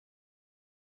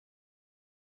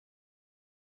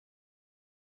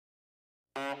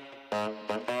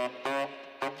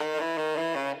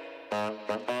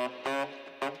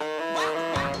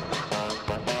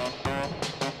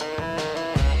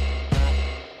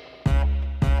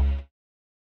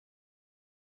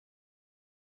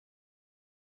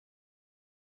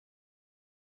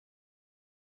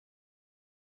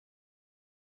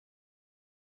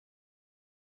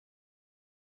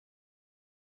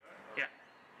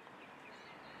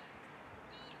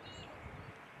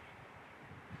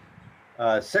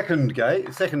Second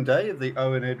day of the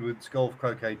Owen Edwards Golf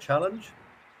Croquet Challenge.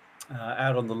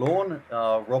 Out on the lawn,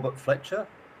 Robert Fletcher,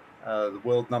 the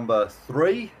world number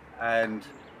 3, and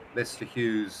Lester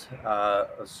Hughes,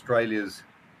 Australia's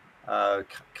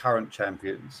current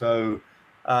champion. So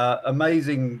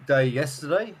amazing day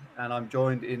yesterday, and I'm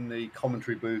joined in the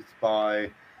commentary booth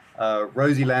by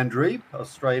Rosie Landry,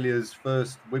 Australia's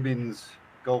first women's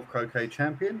golf croquet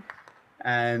champion,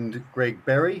 and Greg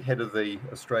Berry, head of the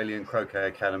Australian Croquet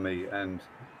Academy and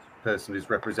person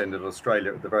who's represented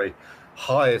Australia at the very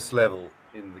highest level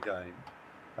in the game.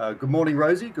 Good morning,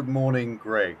 Rosie. Good morning,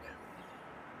 Greg.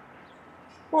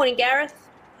 Morning, Gareth.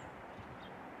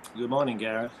 Good morning,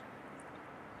 Gareth.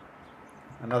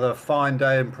 Another fine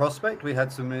day in Prospect. We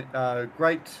had some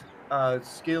great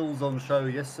skills on show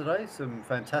yesterday, some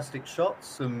fantastic shots,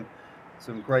 some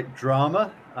great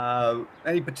drama.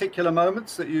 Any particular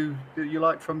moments that you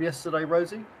liked from yesterday,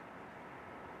 Rosie?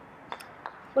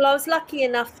 Well, I was lucky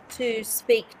enough to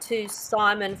speak to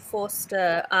Simon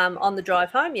Forster on the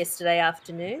drive home yesterday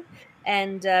afternoon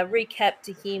and recap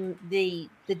to him the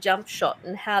jump shot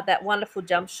and how that wonderful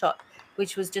jump shot,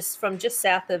 which was just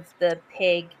south of the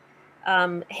peg,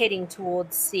 heading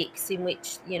towards 6, in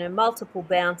which, multiple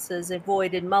bouncers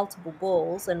avoided multiple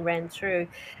balls and ran through.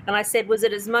 And I said, was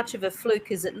it as much of a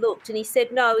fluke as it looked? And he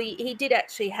said, no, he did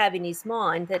actually have in his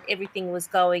mind that everything was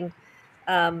going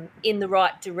in the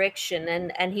right direction,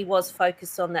 and he was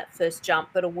focused on that first jump,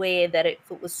 but aware that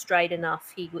if it was straight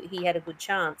enough, he had a good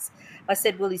chance. I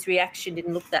said, well, his reaction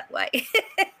didn't look that way.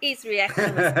 His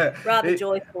reaction was rather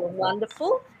joyful and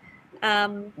wonderful.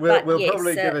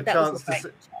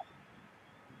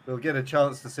 We'll get a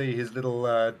chance to see his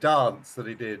little dance that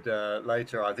he did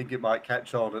later. I think it might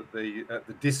catch on at the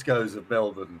discos of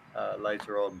Melbourne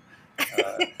later on.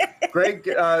 Greg,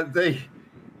 the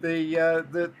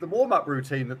warm-up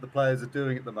routine that the players are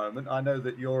doing at the moment, I know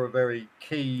that you're a very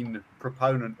keen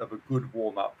proponent of a good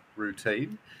warm-up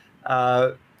routine.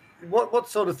 What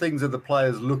sort of things are the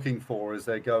players looking for as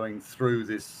they're going through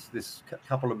this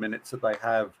couple of minutes that they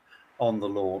have on the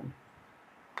lawn?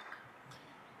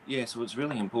 Yeah, so it's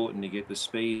really important to get the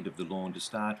speed of the lawn to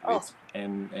start with,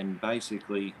 and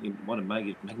basically, what a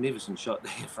magnificent shot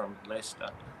there from Lester,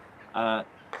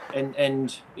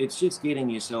 and it's just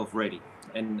getting yourself ready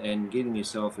and getting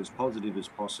yourself as positive as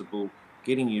possible,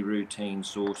 getting your routine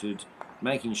sorted,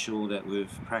 making sure that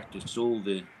we've practiced all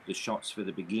the shots for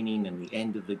the beginning and the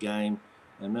end of the game,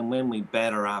 and then when we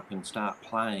batter up and start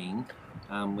playing,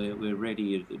 we're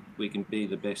ready. We can be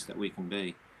the best that we can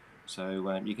be.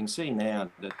 So you can see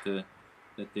now that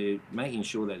they're making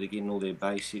sure that they're getting all their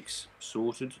basics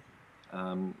sorted,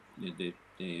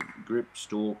 their grip,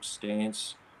 stalk,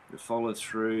 stance, the follow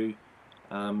through,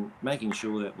 making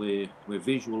sure that we're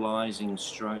visualising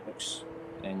strokes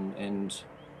and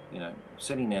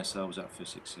setting ourselves up for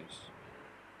success.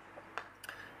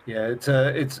 Yeah,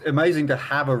 it's amazing to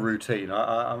have a routine.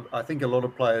 I think a lot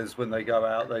of players, when they go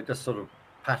out, they just sort of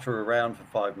patter around for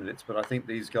 5 minutes, but I think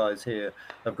these guys here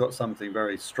have got something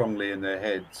very strongly in their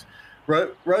heads.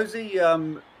 Rosie,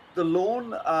 the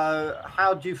lawn,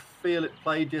 how do you feel it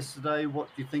played yesterday? What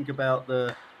do you think about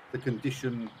the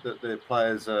condition that the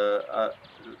players are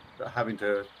having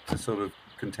to sort of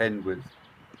contend with?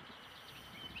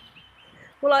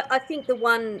 Well, I think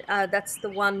that's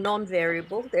the one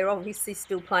non-variable. They're obviously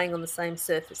still playing on the same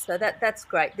surface, so that's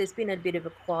great. There's been a bit of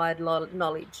acquired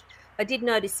knowledge. I did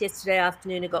notice yesterday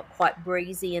afternoon it got quite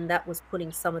breezy, and that was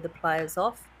putting some of the players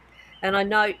off. And I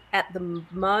note at the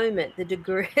moment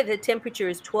the temperature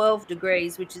is 12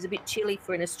 degrees, which is a bit chilly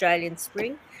for an Australian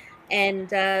spring,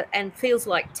 and feels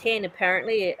like 10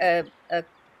 apparently,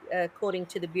 according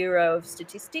to the Bureau of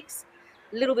Statistics.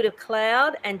 A little bit of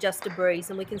cloud and just a breeze,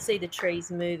 and we can see the trees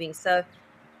moving. So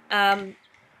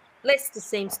Leicester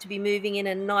seems to be moving in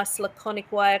a nice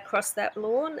laconic way across that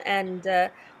lawn, and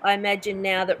I imagine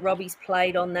now that Robbie's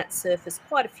played on that surface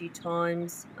quite a few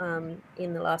times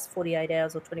in the last 48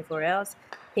 hours or 24 hours,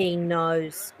 he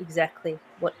knows exactly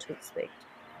what to expect.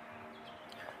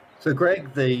 So,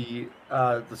 Greg, the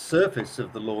surface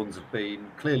of the lawns have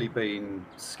clearly been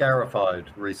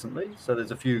scarified recently. So there's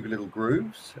a few little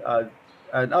grooves,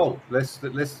 and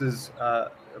Leicester's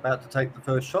about to take the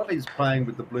first shot. He's playing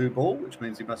with the blue ball, which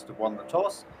means he must have won the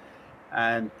toss,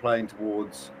 and playing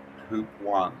towards hoop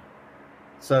 1.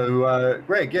 So,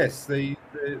 Greg, yes, the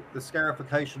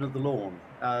scarification of the lawn.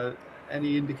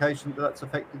 Any indication that that's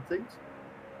affected things?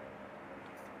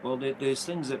 Well, there's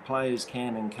things that players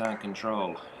can and can't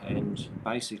control, and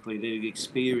basically the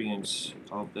experience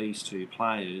of these two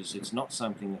players, it's not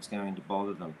something that's going to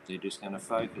bother them. They're just going to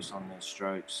focus on their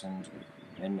strokes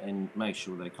and make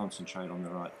sure they concentrate on the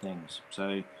right things.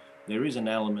 So there is an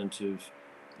element of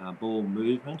ball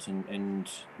movement and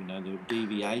you know, the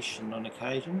deviation on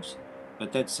occasions,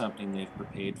 but that's something they've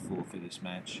prepared for this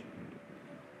match.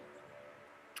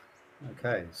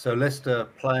 Okay, so Leicester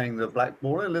playing the black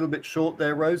ball a little bit short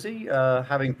there, Rosie,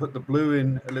 having put the blue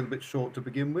in a little bit short to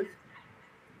begin with.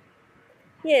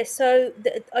 Yeah, so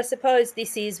I suppose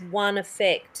this is one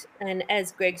effect, and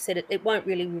as Greg said, it won't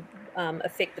really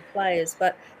affect the players,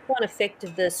 but one effect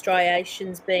of the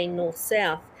striations being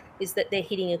north-south is that they're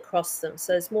hitting across them,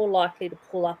 so it's more likely to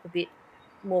pull up a bit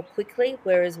more quickly,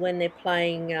 whereas when they're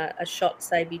playing a shot,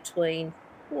 say, between,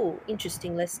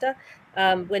 interesting, Leicester,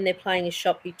 when they're playing a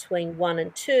shot between 1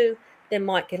 and 2, they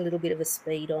might get a little bit of a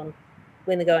speed on.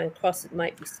 When they're going across, it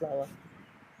might be slower.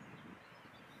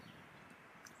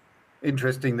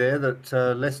 Interesting there that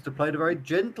Leicester played a very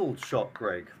gentle shot,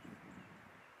 Greg.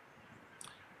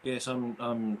 Yes,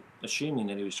 I'm assuming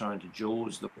that he was trying to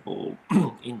jaws the ball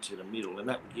into the middle, and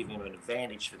that would give him an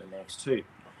advantage for the next two.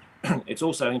 It's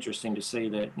also interesting to see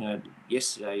that, you know,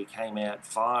 yesterday he came out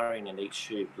firing in each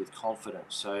hoop with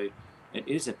confidence. So it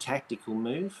is a tactical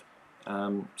move.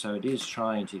 So it is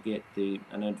trying to get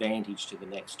an advantage to the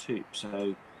next hoop.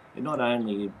 So not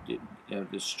only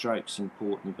the stroke's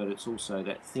important, but it's also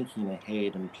that thinking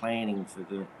ahead and planning for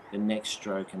the next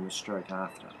stroke and the stroke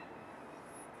after.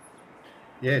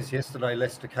 Yes, yesterday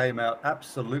Leicester came out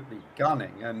absolutely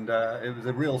gunning, and it was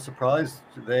a real surprise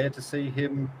there to see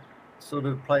him sort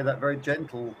of play that very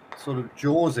gentle sort of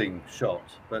jawsing shot.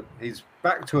 But he's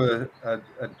back to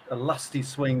a lusty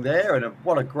swing there, and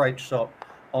what a great shot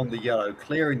on the yellow,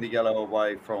 clearing the yellow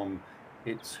away from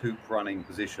its hoop running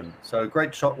position. So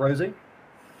great shot, Rosie.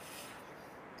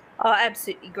 Oh,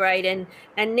 absolutely great, and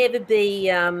never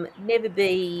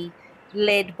be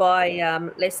led by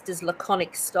Leicester's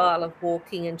laconic style of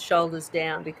walking and shoulders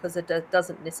down, because it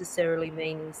doesn't necessarily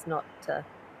mean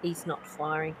he's not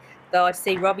firing. Though I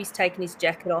see Robbie's taken his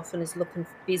jacket off and is looking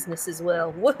for business as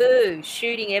well. Woohoo!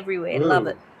 Shooting everywhere, love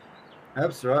it.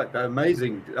 That's right.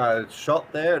 Amazing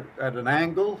shot there at an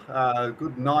angle,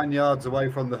 good 9 yards away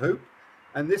from the hoop.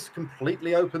 And this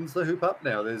completely opens the hoop up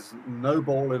now. There's no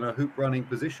ball in a hoop running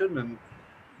position. And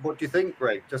what do you think,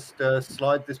 Greg? Just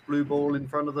slide this blue ball in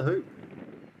front of the hoop.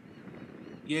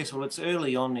 Yes, well, it's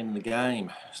early on in the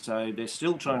game, so they're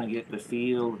still trying to get the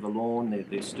feel of the lawn.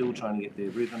 They're still trying to get their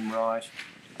rhythm right.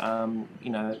 You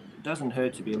know, it doesn't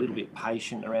hurt to be a little bit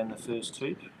patient around the first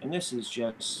hoop. And this is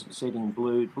just setting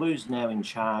blue. Blue's now in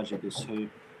charge of this hoop,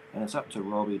 and it's up to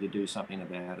Robbie to do something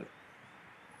about it.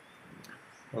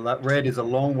 Well, that red is a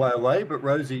long way away, but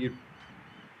Rosie,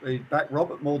 you'd back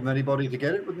Robert more than anybody to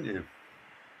get it, wouldn't you?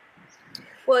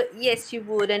 Well, yes, you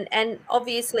would. And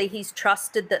obviously he's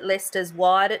trusted that Leicester's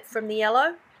wired it from the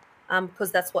yellow,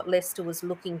 because that's what Leicester was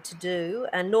looking to do.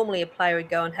 And normally a player would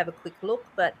go and have a quick look,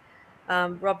 but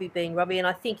Robbie being Robbie, and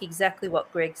I think exactly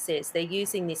what Greg says, they're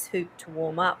using this hoop to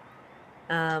warm up,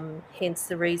 hence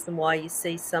the reason why you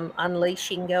see some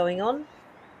unleashing going on.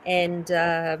 And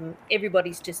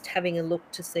everybody's just having a look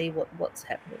to see what's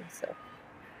happening. So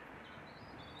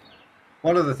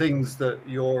one of the things that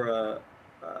you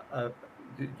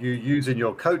use in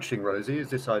your coaching, Rosie, is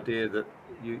this idea that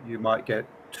you might get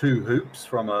 2 hoops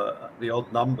from the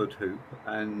odd numbered hoop,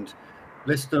 and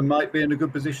Leicester might be in a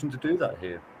good position to do that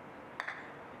here.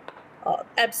 Oh,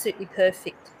 absolutely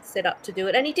perfect setup to do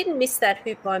it. And he didn't miss that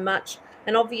hoop by much.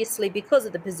 And obviously, because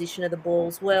of the position of the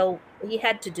balls, well, he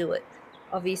had to do it.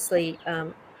 Obviously,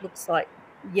 looks like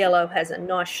yellow has a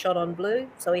nice shot on blue,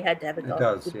 so he had to have a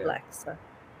go with black. So,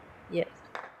 yeah.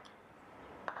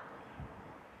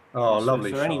 Oh,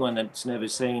 lovely for shot. anyone that's never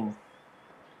seen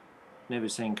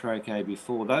croquet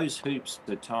before, those hoops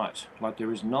are tight. Like,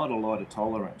 there is not a lot of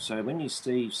tolerance. So when you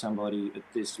see somebody at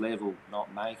this level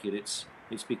not make it, it's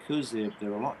because they're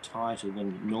a lot tighter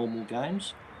than normal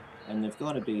games, and they've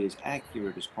got to be as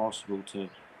accurate as possible to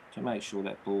make sure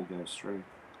that ball goes through.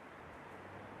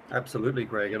 Absolutely,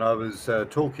 Greg. And I was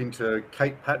talking to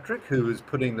Kate Patrick, who was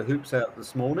putting the hoops out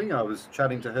this morning. I was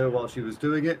chatting to her while she was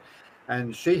doing it,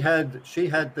 and she had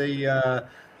the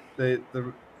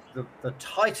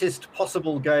tightest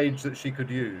possible gauge that she could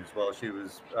use while she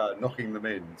was knocking them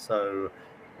in. So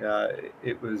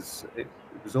It was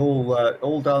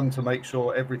all done to make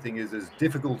sure everything is as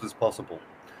difficult as possible.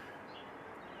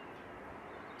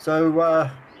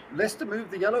 So Lester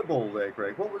moved the yellow ball there,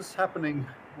 Greg. What was happening?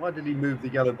 Why did he move the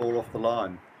yellow ball off the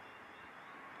line?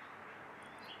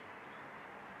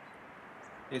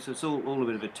 Yes, it's all a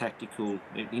bit of a tactical.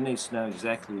 He needs to know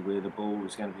exactly where the ball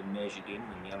is going to be measured in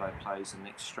when yellow plays the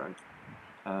next stroke.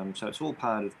 So it's all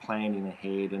part of planning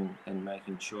ahead and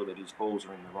making sure that his balls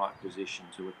are in the right position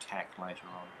to attack later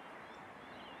on.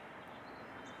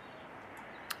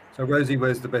 So Rosie,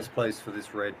 where's the best place for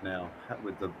this red now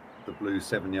with the blue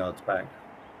 7 yards back?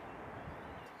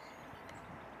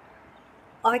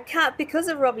 I can't, because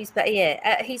of Robbie's back.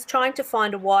 Yeah, he's trying to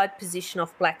find a wide position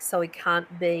off black so he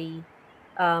can't be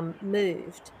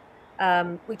moved,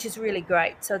 which is really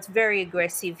great. So it's very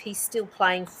aggressive. He's still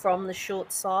playing from the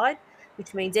short side,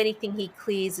 which means anything he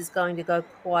clears is going to go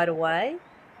quite a way.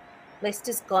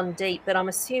 Leicester's gone deep, but I'm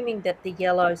assuming that the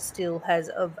yellow still has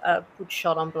a good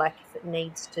shot on black if it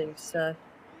needs to. So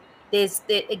there's,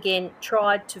 again,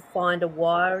 tried to find a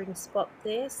wiring spot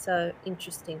there. So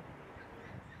interesting.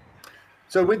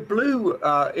 So with blue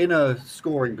in a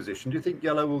scoring position, do you think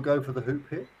yellow will go for the hoop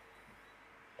here?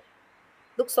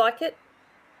 Looks like it.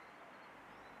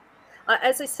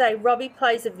 As I say, Robbie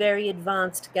plays a very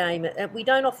advanced game. We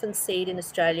don't often see it in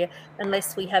Australia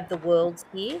unless we have the Worlds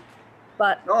here.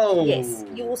 But yes,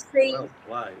 you will see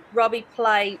Robbie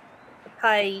play.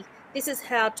 This is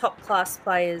how top-class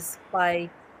players play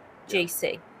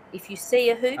GC. If you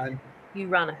see a hoop, you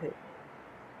run a hoop.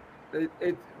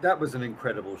 That was an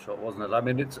incredible shot, wasn't it? I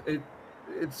mean,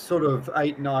 it's sort of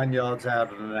 8-9 yards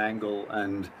out at an angle,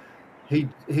 and he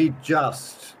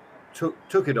just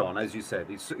took it on, as you said.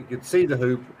 He could see the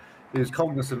hoop. He was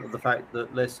cognizant of the fact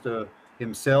that Lester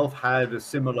himself had a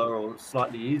similar or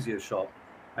slightly easier shot,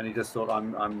 and he just thought,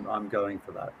 I'm going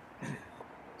for that.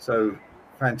 So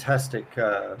fantastic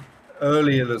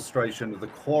early illustration of the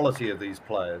quality of these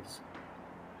players.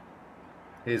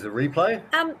 Here's a replay,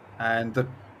 and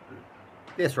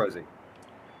yes, Rosie.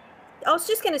 I was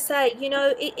just going to say, you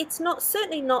know, it's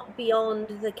certainly not beyond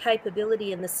the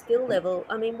capability and the skill level.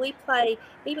 I mean, we play,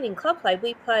 even in club play,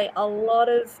 we play a lot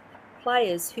of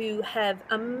players who have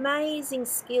amazing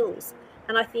skills,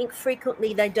 and I think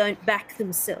frequently they don't back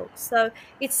themselves. So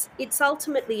it's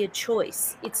ultimately a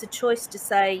choice. It's a choice to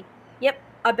say, yep,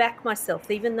 I back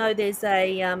myself, even though there's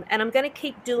and I'm going to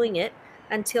keep doing it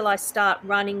until I start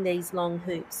running these long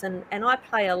hoops. And I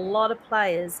play a lot of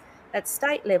players at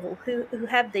state level who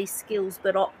have these skills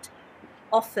but opt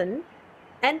often,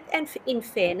 and in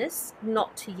fairness,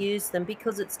 not to use them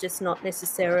because it's just not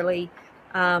necessarily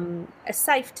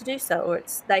safe to do so, or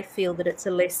they feel that it's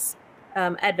a less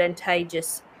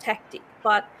advantageous tactic.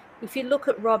 But if you look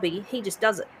at Robbie, he just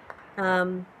does it.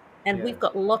 We've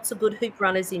got lots of good hoop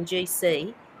runners in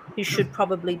GC who should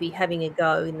probably be having a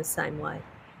go in the same way.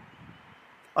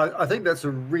 I think that's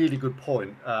a really good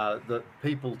point, that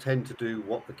people tend to do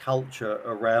what the culture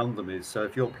around them is. So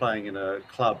if you're playing in a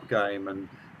club game and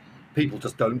people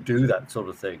just don't do that sort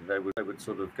of thing, they would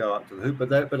sort of go up to the hoop.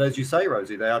 But as you say,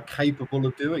 Rosie, they are capable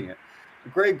of doing it.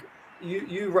 Greg,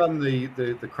 you run the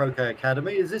Croquet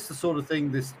Academy. Is this the sort of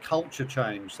thing, this culture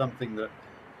change, something that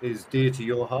is dear to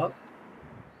your heart?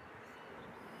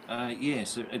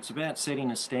 Yes, it's about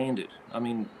setting a standard. I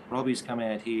mean, Robbie's come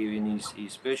out here and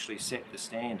he's virtually set the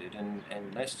standard,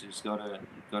 and Lester's got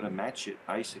to match it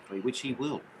basically, which he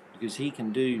will, because he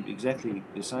can do exactly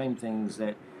the same things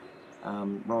that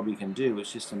Robbie can do.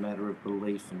 It's just a matter of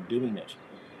belief and doing it.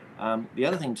 The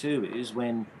other thing too is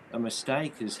when a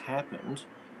mistake has happened,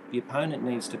 the opponent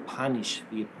needs to punish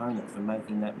the opponent for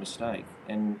making that mistake,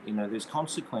 and you know there's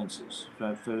consequences.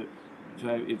 So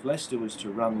if Lester was to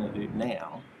run the hoop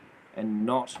now and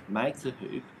not make the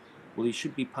hoop, well, he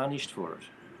should be punished for it.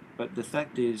 But the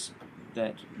fact is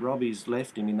that Robbie's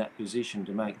left him in that position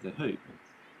to make the hoop.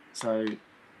 So,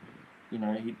 you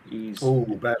know, he's... Oh,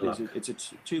 bad luck. It's a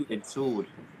two-edged sword.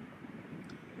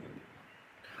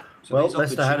 So well,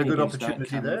 Lester had a good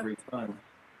opportunity there.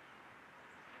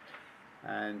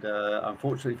 And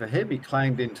unfortunately for him, he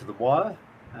clanged into the wire.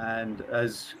 And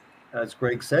as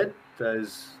Greg said,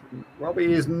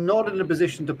 Robbie is not in a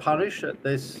position to punish at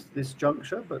this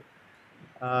juncture, but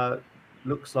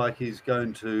looks like he's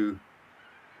going to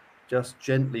just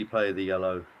gently play the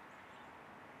yellow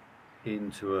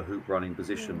into a hoop running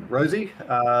position. Rosie,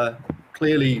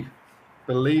 clearly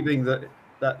believing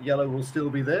that yellow will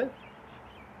still be there.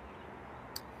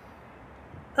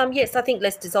 Yes, I think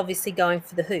Leicester's obviously going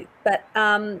for the hoop, but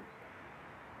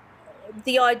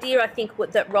the idea I think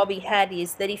that Robbie had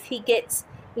is that if he gets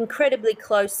incredibly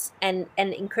close and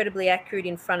incredibly accurate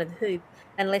in front of the hoop,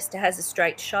 and Leicester has a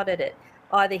straight shot at it,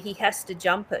 either he has to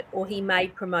jump it or he may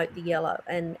promote the yellow.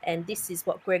 And this is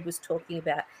what Greg was talking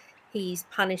about. He's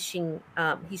punishing,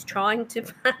 he's trying to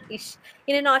punish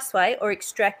in a nice way or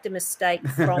extract a mistake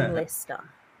from Leicester.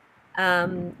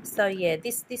 So, yeah,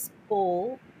 this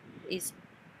ball is,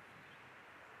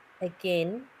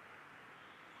 again,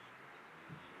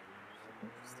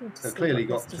 interesting to see clearly what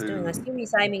got Leicester's to doing. I assume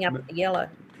he's aiming up at the yellow.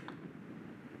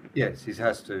 Yes, he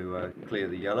has to clear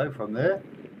the yellow from there.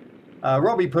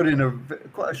 Robbie put in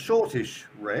quite a shortish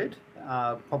red.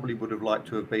 Probably would have liked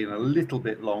to have been a little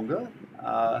bit longer.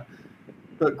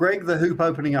 But Greg, the hoop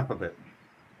opening up a bit.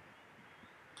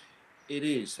 It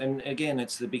is, and again,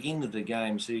 it's the beginning of the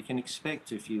game, so you can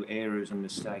expect a few errors and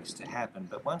mistakes to happen.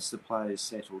 But once the players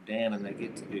settle down and they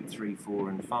get to hoop 3, 4,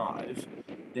 and 5,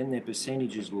 then their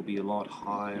percentages will be a lot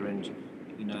higher, and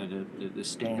you know the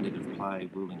standard of play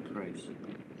will increase.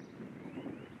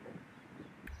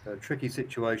 A tricky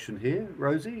situation here,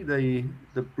 Rosie. The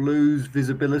blues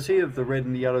visibility of the red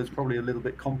and the yellow is probably a little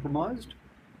bit compromised.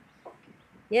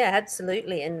 Yeah,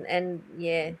 absolutely. And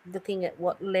yeah, looking at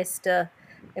what Leicester,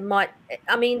 it might,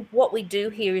 I mean, what we do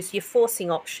here is you're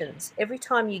forcing options. Every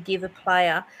time you give a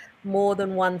player more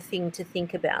than one thing to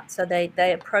think about. So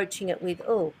they're approaching it with,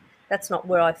 oh, that's not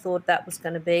where I thought that was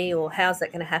going to be, or how's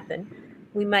that going to happen?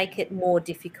 We make it more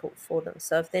difficult for them.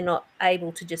 So if they're not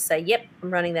able to just say, yep,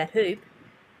 I'm running that hoop,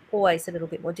 always a little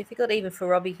bit more difficult. Even for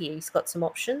Robbie here, he's got some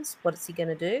options. What is he going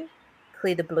to do?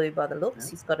 Clear the blue by the looks.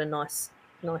 Yeah. He's got a nice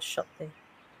shot there.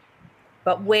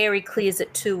 But where he clears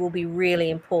it to will be really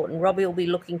important. Robbie will be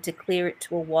looking to clear it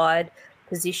to a wide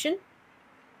position,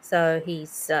 so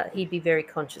he'd be very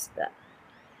conscious of that.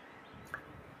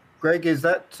 Greg, is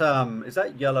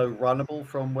that yellow runnable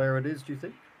from where it is, do you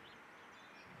think?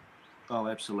 Oh,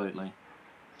 absolutely.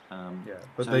 Yeah,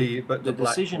 but so the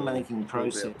decision-making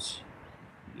process,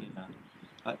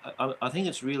 I think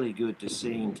it's really good to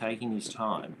see him taking his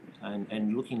time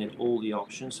and looking at all the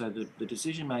options. So the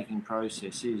decision-making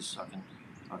process is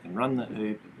I can run the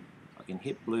hoop, I can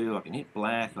hit blue, I can hit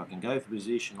black, I can go for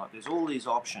position. Like there's all these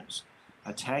options.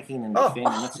 Attacking and defending,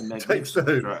 that's a magnificent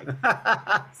stroke.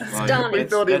 Stunning. We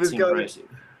thought he was impressive.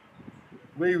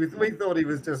 We thought he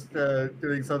was just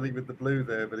doing something with the blue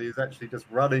there, but he was actually just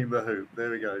running the hoop.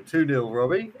 There we go, 2-0,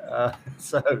 Robbie.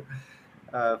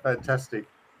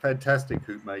 Fantastic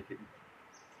hoop making.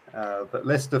 But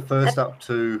Leicester first up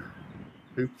to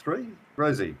hoop 3.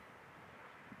 Rosie.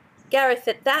 Gareth,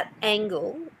 at that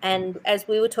angle, and as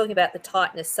we were talking about the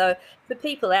tightness, so for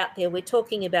people out there, we're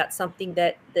talking about something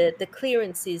that the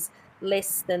clearance is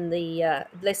less than a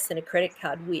credit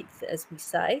card width, as we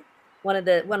say. One of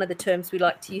the terms we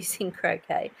like to use in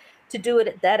croquet, to do it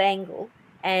at that angle.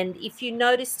 And if you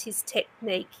noticed his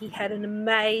technique, he had an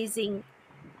amazing,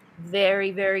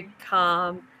 very, very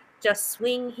calm, just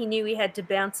swing. He knew he had to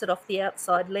bounce it off the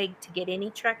outside leg to get any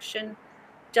traction.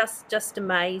 Just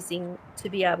amazing to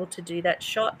be able to do that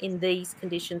shot in these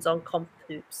conditions on comp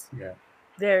hoops. Yeah.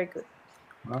 Very good.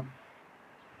 Well,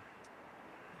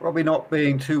 Robbie not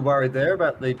being too worried there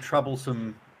about the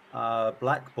troublesome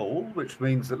black ball, which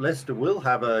means that Leicester will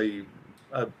have a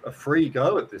free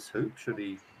go at this hoop should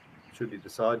he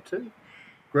decide to.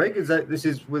 Greg, this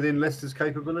is within Leicester's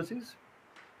capabilities?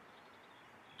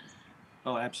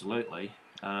 Oh, absolutely.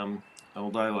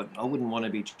 Although I wouldn't want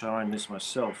to be trying this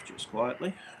myself just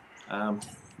quietly.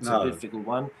 It's a difficult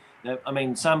one. Now, I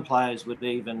mean, some players would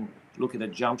even look at a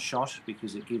jump shot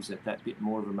because it gives it that bit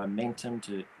more of a momentum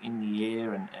to in the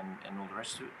air and all the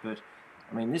rest of it. But,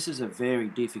 I mean, this is a very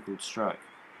difficult stroke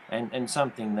and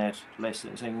something that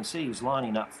Leicester, so you can see he's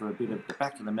lining up for a bit of the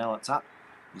back of the mallet's up.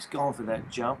 He's gone for that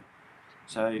jump.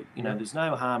 So, you know, there's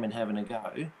no harm in having a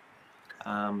go.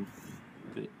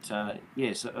 But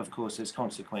yes, of course, there's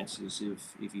consequences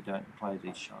if you don't play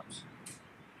these shots.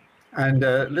 And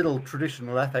a little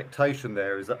traditional affectation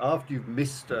there is that after you've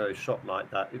missed a shot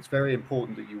like that, it's very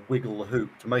important that you wiggle the hoop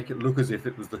to make it look as if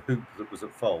it was the hoop that was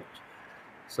at fault.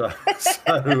 So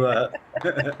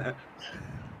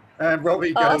and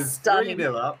Robbie goes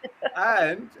 3-0 up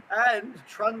and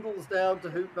trundles down to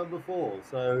hoop number 4.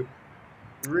 So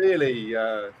really,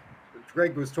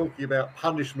 Greg was talking about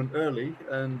punishment early,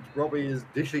 and Robbie is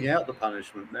dishing out the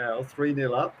punishment now.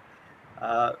 3-0 up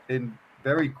in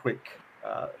very quick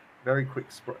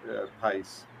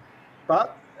pace.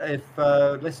 But if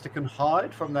Leicester can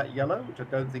hide from that yellow, which I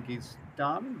don't think he's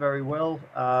done very well,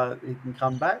 he can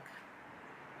come back.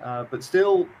 But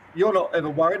still, you're not ever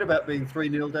worried about being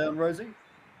 3-0 down, Rosie?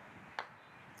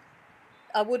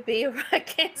 I would be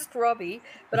against Robbie,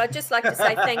 but I'd just like to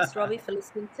say thanks, Robbie, for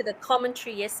listening to the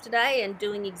commentary yesterday and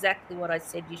doing exactly what I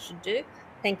said you should do.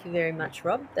 Thank you very much,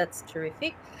 Rob. That's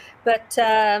terrific. But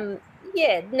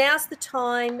yeah, now's the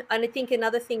time. And I think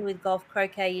another thing with golf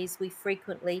croquet is we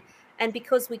frequently, and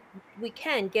because we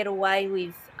can get away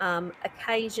with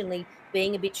occasionally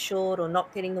being a bit short or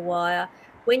not getting the wire.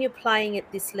 When you're playing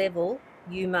at this level,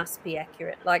 you must be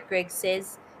accurate. Like Greg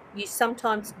says, you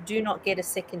sometimes do not get a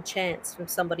second chance from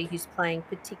somebody who's playing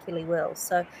particularly well.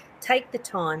 So take the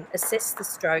time, assess the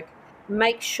stroke,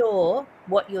 make sure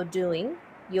what you're doing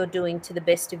to the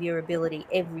best of your ability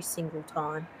every single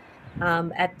time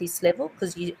at this level,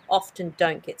 because you often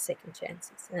don't get second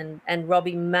chances. And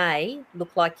Robbie may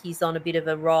look like he's on a bit of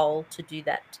a roll to do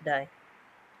that today.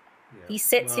 Yeah. He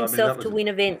sets himself to win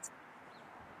events.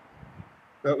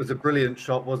 That was a brilliant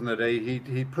shot, wasn't it?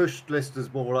 He pushed Leicester's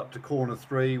ball up to corner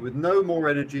 3 with no more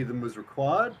energy than was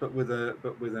required, but with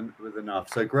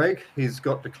enough. So Greg, he's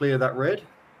got to clear that red.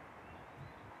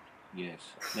 Yes.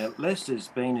 Now, Leicester's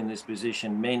been in this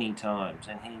position many times,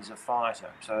 and he's a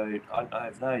fighter. So I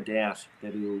have no doubt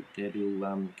that he'll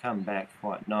come back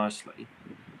quite nicely.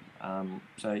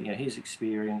 So his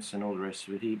experience and all the rest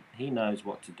of it, he knows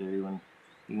what to do, and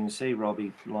you can see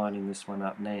Robbie lining this one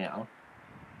up now.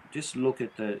 Just look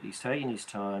at he's taking his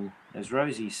time. As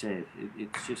Rosie said,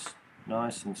 it's just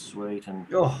nice and sweet, and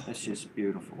it's just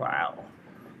beautiful. Wow,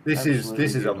 this is a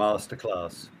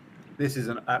masterclass. This is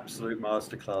an absolute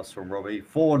masterclass from Robbie.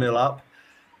 4-0 up,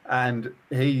 and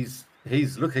he's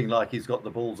looking like he's got the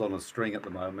balls on a string at the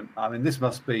moment. I mean, this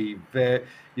must be very.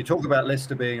 You talk about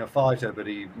Leicester being a fighter, but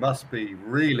he must be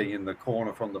really in the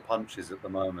corner from the punches at the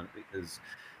moment, because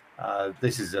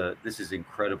this is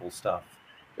incredible stuff.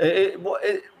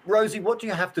 Rosie, what do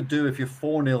you have to do if you're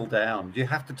 4-0 down? Do you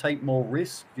have to take more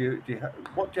risk?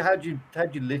 How do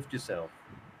you lift yourself?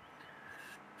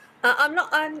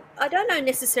 I don't know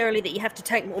necessarily that you have to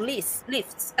take more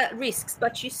risks,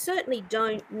 but you certainly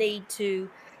don't need to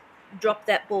drop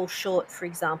that ball short. For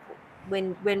example,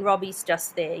 when Robbie's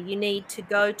just there, you need to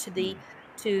go to the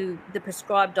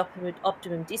prescribed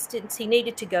optimum distance. He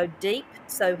needed to go deep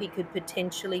so he could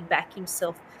potentially back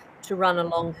himself to run a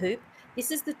long hoop. This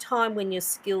is the time when your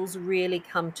skills really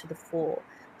come to the fore.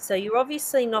 So you're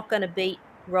obviously not going to beat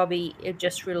Robbie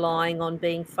just relying on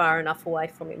being far enough away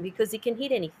from him, because he can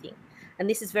hit anything. And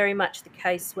this is very much the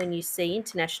case when you see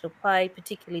international play,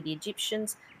 particularly the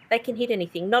Egyptians. They can hit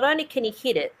anything. Not only can he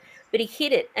hit it, but he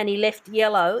hit it and he left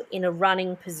yellow in a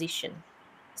running position.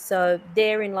 So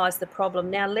therein lies the problem.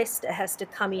 Now Leicester has to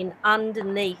come in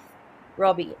underneath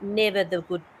Robbie. Never the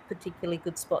particularly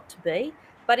good spot to be.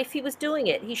 But if he was doing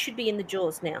it, he should be in the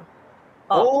jaws now.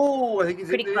 I think he's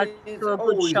pretty close to a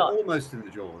good he's shot. Almost in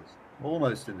the jaws.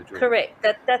 Almost in the jaws. Correct.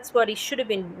 That's what he should have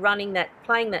been playing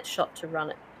that shot to run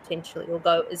it potentially, or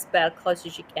go as about close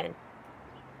as you can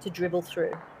to dribble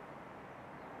through.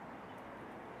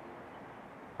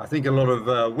 I think a lot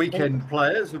of weekend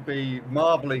players would be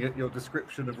marvelling at your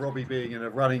description of Robbie being in a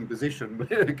running position,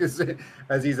 because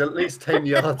as he's at least 10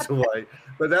 yards away.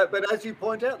 But as you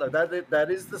point out, though,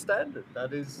 that is the standard.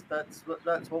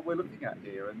 That's what we're looking at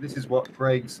here, and this is what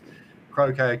Greg's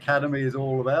Croquet Academy is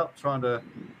all about, trying to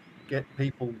get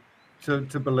people to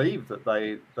believe that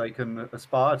they can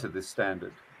aspire to this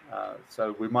standard.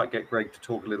 So we might get Greg to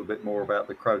talk a little bit more about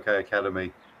the Croquet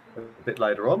Academy a bit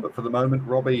later on. But for the moment,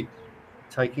 Robbie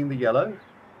taking the yellow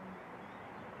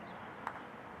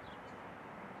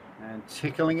and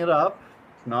tickling it up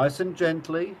nice and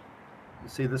gently. You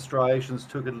see the striations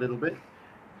took it a little bit.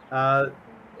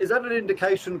 Is that an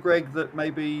indication, Greg, that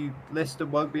maybe Leicester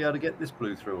won't be able to get this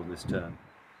blue through on this turn?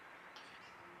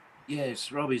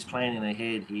 Yes, Robbie's planning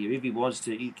ahead here. If he was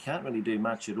to, he can't really do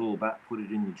much at all but put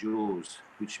it in the jaws,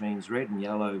 which means red and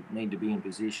yellow need to be in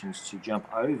positions to jump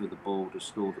over the ball to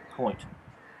score the point.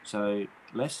 So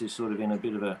Leicester's sort of in a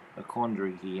bit of a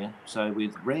quandary here. So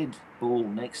with red ball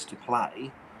next to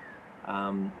play,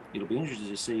 it'll be interesting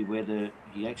to see whether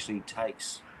he actually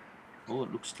takes. Oh,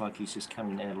 it looks like he's just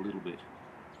coming out a little bit.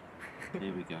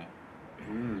 There we go.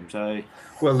 So,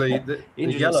 well, the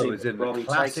yellow is in the Robbie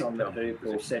classic takes on the hoop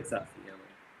or sets up for yellow.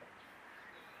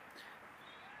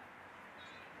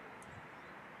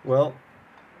 Well,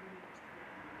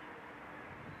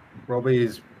 Robbie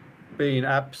is being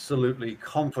absolutely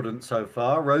confident so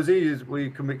far. Rosie,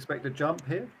 we can expect a jump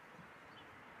here?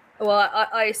 Well,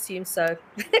 I assume so.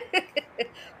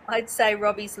 I'd say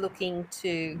Robbie's looking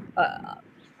to.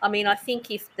 I mean, I think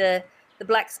if the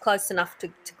black's close enough to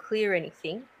clear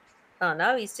anything. Oh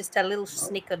no, he's just had a little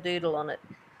snickerdoodle on it.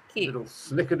 Cute. Little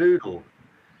snickerdoodle.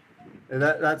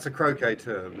 That's a croquet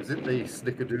term, is it? The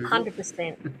snickerdoodle.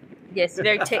 100%. Yes,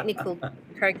 very technical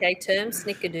croquet term,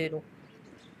 snickerdoodle.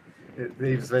 It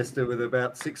leaves Leicester with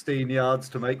about 16 yards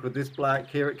to make with this black.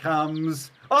 Here it comes.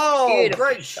 Oh, Beautiful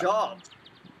great shot. shot.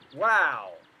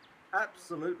 Wow.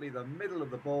 Absolutely the middle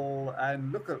of the ball.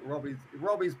 And look at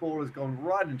Robbie's ball has gone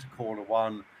right into corner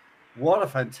one. What a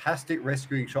fantastic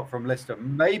rescuing shot from Leicester.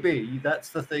 Maybe that's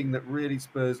the thing that really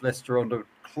spurs Leicester on to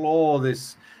claw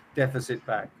this deficit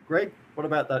back. Greg, what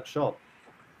about that shot?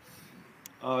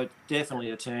 Oh,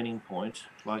 definitely a turning point.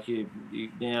 Like you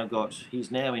now got,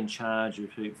 he's now in charge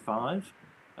of hoop 5.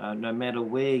 No matter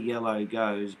where yellow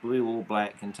goes, blue or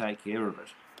black can take care of it.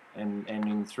 And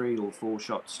in 3 or 4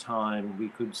 shots time, we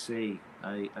could see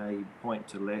a point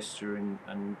to Leicester and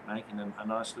making a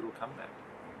nice little comeback.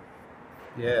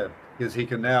 Yeah, because he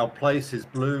can now place his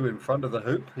blue in front of the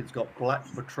hoop. He's got black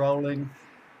patrolling.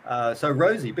 So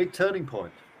Rosie, big turning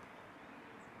point.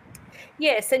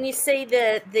 Yes, and you see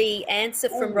the answer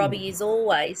from Ooh. Robbie is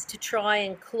always to try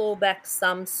and claw back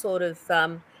some sort of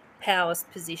power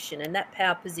position, and that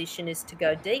power position is to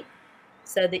go deep,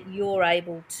 so that you're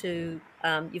able to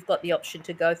you've got the option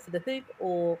to go for the hoop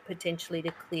or potentially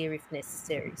to clear if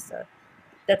necessary. So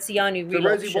that's the only real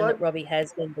Rosie, option that Robbie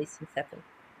has when these things happen.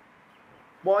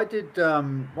 Why did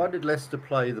Leicester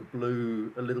play the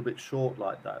blue a little bit short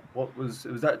like that? Was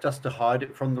that just to hide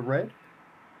it from the red?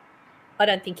 I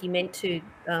don't think he meant to,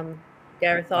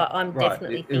 Gareth. I'm Right.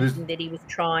 definitely It was, thinking that he was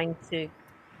trying to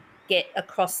get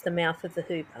across the mouth of the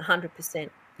hoop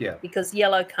 100%. yeah. Because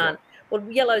yellow can't. Well,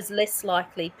 yellow's less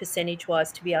likely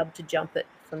percentage-wise to be able to jump it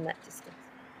from that distance.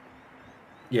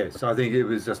 Yes, I think it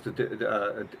was just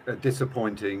a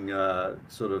disappointing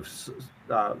sort of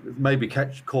maybe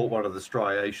caught one of the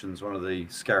striations, one of the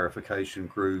scarification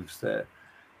grooves there,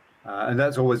 and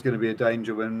that's always going to be a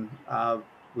danger when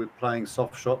we're playing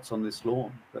soft shots on this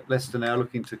lawn. But Leicester now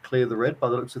looking to clear the red by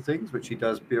the looks of things, which he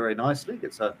does very nicely.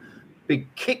 Gets a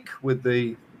big kick with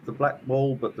the black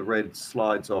ball, but the red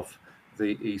slides off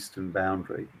the eastern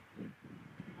boundary.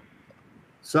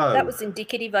 So that was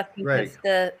indicative, I think, Greg,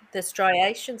 of the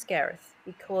striations, Gareth,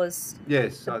 because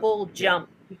yes, the ball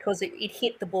jumped because it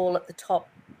hit the ball at the top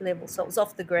level, so it was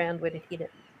off the ground when it hit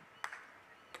it.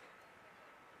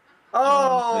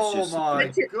 Oh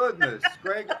my goodness,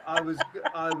 Greg! I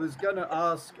was going to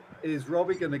ask: is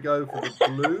Robbie going to go for the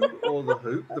blue or the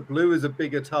hoop? The blue is a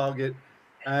bigger target,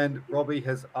 and Robbie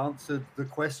has answered the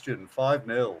question.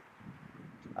 5-0.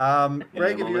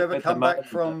 Greg, have you ever come back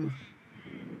from?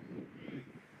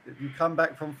 Have you come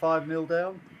back from 5-0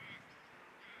 down?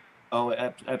 Oh,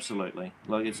 absolutely.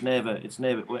 Like it's never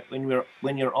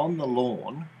when you're on the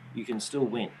lawn, you can still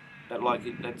win.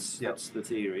 That's the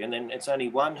theory. And then it's only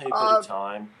one hoop at a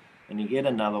time, and you get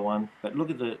another one. But look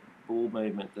at the ball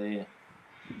movement there.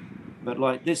 But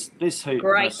like this hoop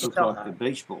must look like the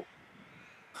beach ball.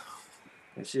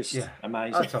 It's just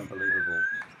amazing. That's unbelievable.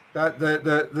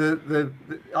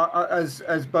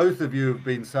 As both of you have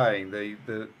been saying,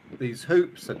 these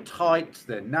hoops are tight,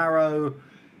 they're narrow,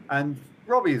 and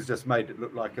Robbie has just made it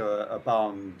look like a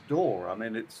barn door. I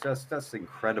mean, that's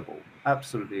incredible,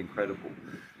 absolutely incredible.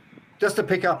 Just to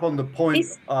pick up on the point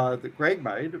that Greg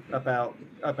made about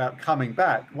coming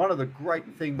back, one of the great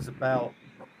things about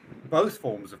both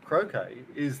forms of croquet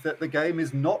is that the game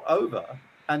is not over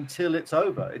until it's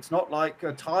over. It's not like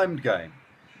a timed game.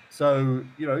 So,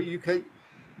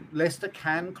 Leicester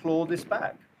can claw this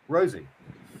back. Rosie.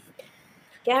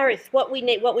 Gareth, what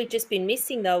we've just been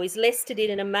missing though is Leicester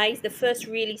did the first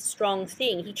really strong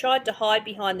thing. He tried to hide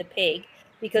behind the peg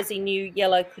because he knew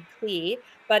yellow could clear,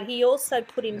 but he also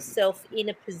put himself in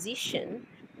a position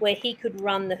where he could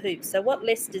run the hoop. So what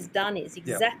Leicester's done is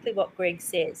exactly what Greg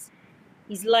says.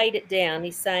 He's laid it down.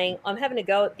 He's saying, I'm having a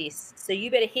go at this, so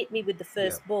you better hit me with the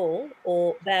first ball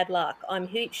or bad luck. I'm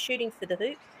shooting for the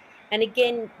hoop. And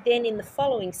again, then in the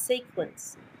following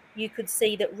sequence, you could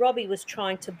see that Robbie was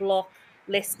trying to block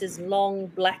Leicester's long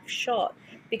black shot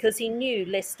because he knew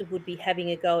Leicester would be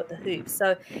having a go at the hoop.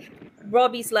 So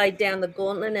Robbie's laid down the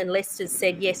gauntlet and Leicester's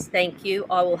said, yes, thank you,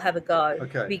 I will have a go,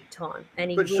 big time.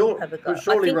 And he will have a go.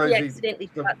 Surely, I think Rosie, he accidentally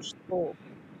touched the ball.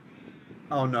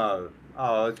 Oh, no.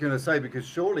 Oh, I was going to say, because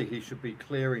surely he should be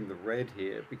clearing the red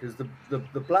here because the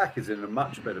black is in a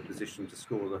much better position to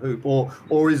score the hoop.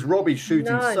 Or is Robbie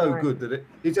shooting good that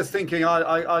he's just thinking,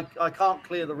 I can't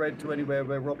clear the red to anywhere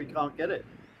where Robbie can't get it?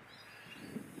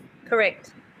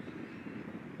 Correct.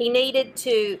 He needs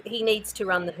to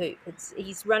run the hoop.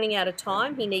 He's running out of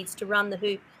time. He needs to run the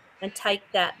hoop and take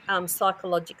that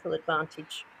psychological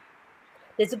advantage.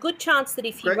 There's a good chance that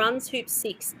if he runs hoop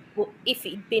 6, if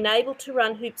he'd been able to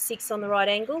run hoop 6 on the right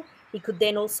angle, he could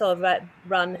then also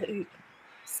run hoop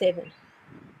 7.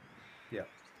 Yeah.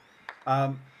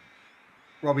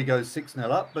 Robbie goes 6-0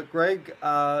 up, but Greg,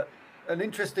 an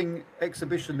interesting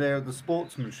exhibition there of the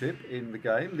sportsmanship in the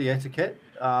game, the etiquette.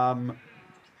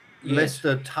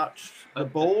 Leicester touched the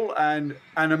ball and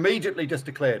immediately just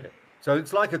declared it. So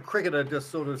it's like a cricketer just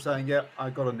sort of saying, yeah, I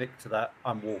got a nick to that,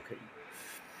 I'm walking.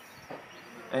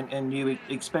 And you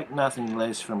expect nothing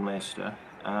less from Leicester,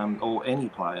 or any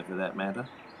player for that matter.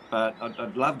 But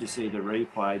I'd love to see the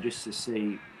replay just to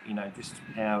see, you know, just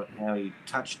how he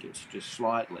touched it just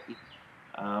slightly.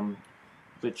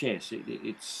 But yes,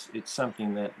 it's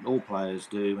something that all players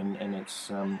do, and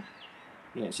it's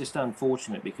it's just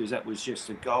unfortunate because that was just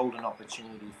a golden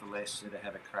opportunity for Leicester to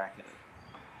have a crack at it.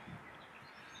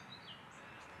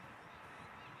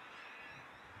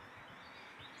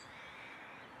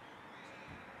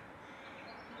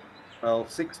 Well,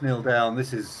 6-0 down.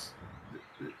 This is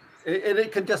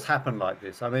it can just happen like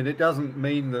this. I mean, it doesn't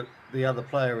mean that the other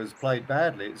player has played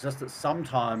badly. It's just that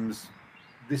sometimes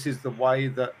this is the way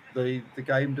that the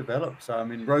game develops. I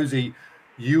mean, Rosie,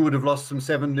 you would have lost some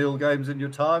 7-0 games in your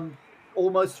time,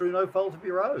 almost through no fault of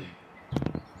your own.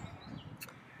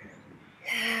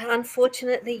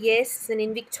 Unfortunately, yes. And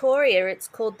in Victoria, it's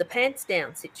called the pants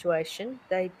down situation.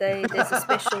 There's a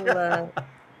special.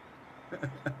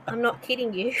 I'm not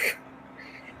kidding you.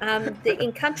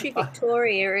 In country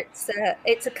Victoria,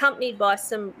 it's accompanied by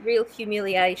some real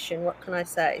humiliation. What can I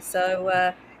say?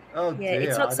 So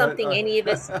it's not something any of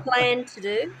us plan to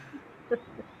do,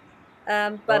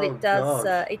 but it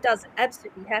does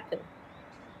absolutely happen.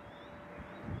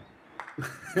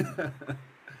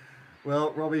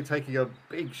 Well, Robbie taking a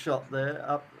big shot there,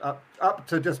 up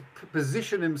to just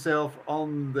position himself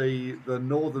on the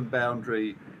northern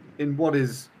boundary in what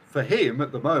is, for him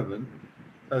at the moment,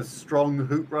 a strong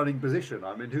hoop running position.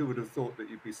 I mean, who would have thought that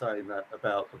you'd be saying that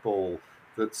about a ball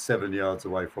that's 7 yards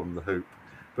away from the hoop?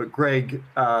 But Greg,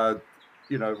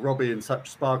 you know, Robbie in such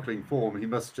sparkling form, he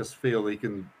must just feel he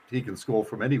can score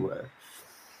from anywhere.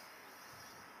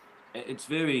 It's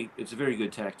a very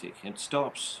good tactic. It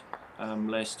stops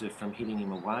Leicester from hitting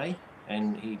him away,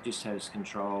 and he just has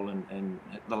control and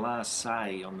the last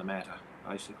say on the matter,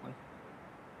 basically.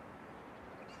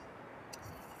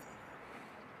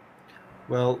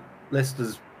 Well,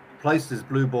 Leicester's placed his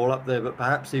blue ball up there, but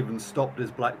perhaps even stopped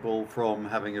his black ball from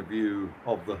having a view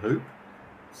of the hoop.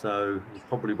 So he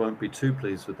probably won't be too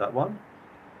pleased with that one.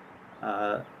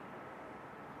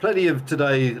 Plenty of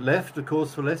today left, of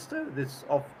course, for Leicester. This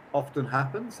often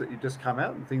happens that you just come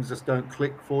out and things just don't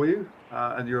click for you,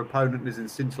 and your opponent is in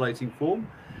scintillating form.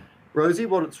 Rosie,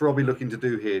 what's Robbie looking to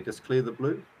do here? Just clear the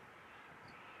blue?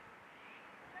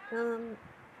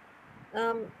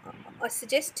 I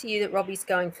suggest to you that Robbie's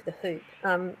going for the hoop.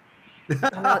 I know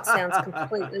it sounds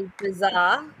completely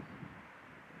bizarre.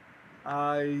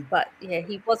 But yeah,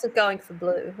 he wasn't going for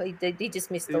blue. He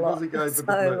just missed a lot. He wasn't going for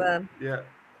the blue.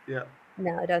 Yeah.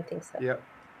 No, I don't think so. Yeah.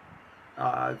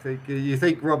 I think you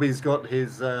think Robbie's got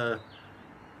his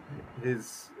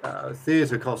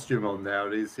theatre costume on now,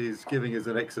 and he's giving us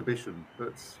an exhibition.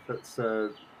 That's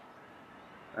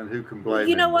and who can blame him?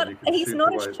 You know what? He's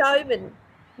not a showman.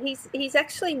 He's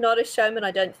actually not a showman, I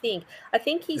don't think. I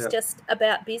think he's just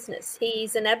about business.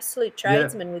 He's an absolute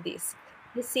tradesman with this.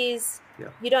 This is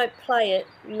you don't play it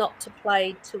not to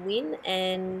play to win,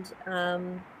 and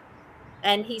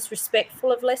he's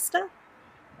respectful of Leicester,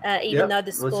 even though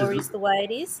the score is the way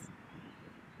it is.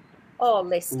 Oh,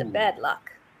 Leicester, bad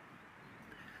luck.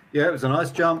 Yeah, it was a nice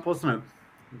jump, wasn't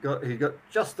it? He got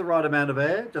just the right amount of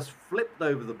air, just flipped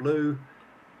over the blue.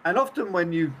 And often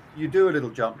when you do a little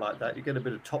jump like that, you get a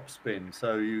bit of top spin.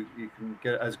 So you can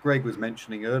get, as Greg was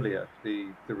mentioning earlier,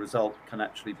 the result can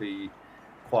actually be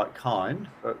quite kind.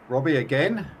 But Robbie,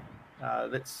 again,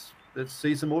 let's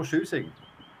see some more shooting.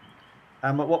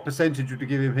 What percentage would you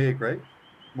give him here, Greg?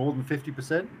 More than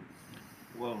 50%?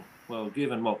 Well,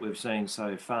 given what we've seen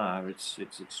so far, it's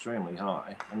extremely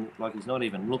high, and like he's not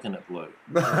even looking at blue.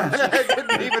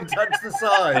 Didn't even touch the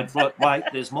side. Wait,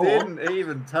 there's more. Didn't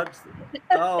even touch them.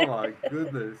 Oh my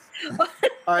goodness!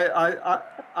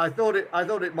 I thought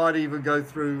it might even go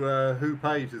through Hoop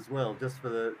 8 as well, just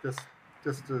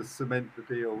to cement the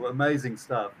deal. Amazing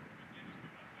stuff.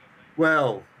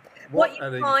 Well, what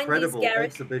an incredible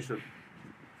exhibition.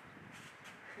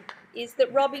 Is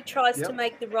that Robbie tries to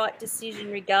make the right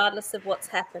decision regardless of what's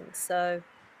happened. So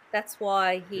that's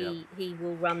why he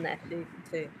will run that hoop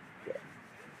too. Yeah.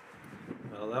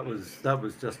 Well, that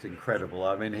was just incredible.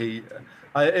 I mean,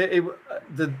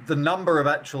 the number of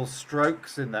actual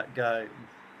strokes in that game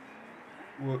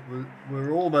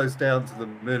were almost down to the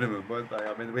minimum, weren't they?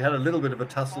 I mean, we had a little bit of a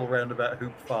tussle around about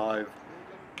hoop 5,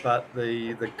 but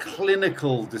the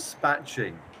clinical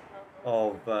dispatching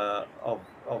of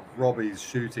Robbie's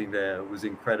shooting there was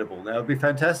incredible. Now it'd be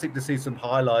fantastic to see some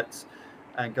highlights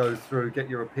and go through, get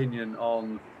your opinion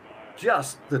on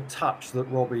just the touch that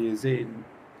Robbie is in,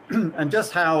 and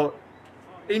just how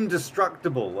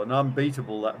indestructible and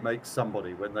unbeatable that makes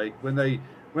somebody when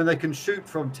they can shoot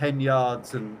from 10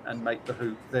 yards and make the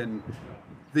hoop. Then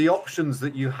the options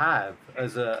that you have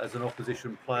as an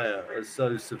opposition player are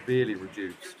so severely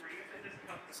reduced.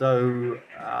 So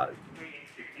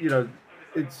you know,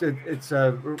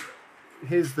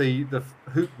 here's the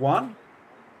hoop one.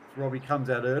 Robbie comes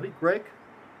out early. Greg.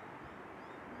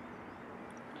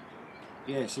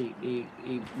 Yes, he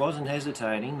wasn't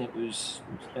hesitating. It was,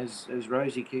 as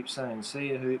Rosie keeps saying,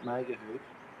 see a hoop, make a hoop,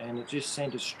 and it just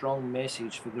sent a strong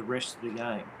message for the rest of the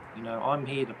game. You know, I'm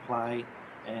here to play,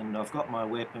 and I've got my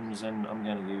weapons, and I'm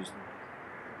going to use them.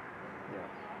 Yeah,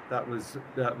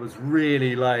 that was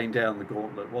really laying down the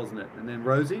gauntlet, wasn't it? And then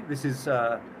Rosie, this is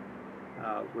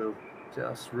we'll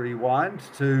just rewind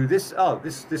to this. Oh,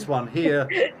 this one here.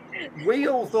 We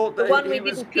all thought that he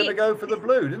was going to go for the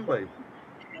blue, didn't we?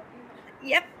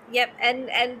 Yep,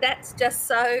 and that's just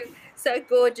so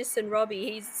gorgeous. And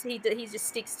Robbie, he just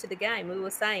sticks to the game. We were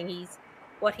saying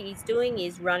what he's doing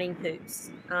is running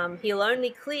hoops. He'll only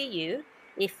clear you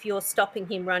if you're stopping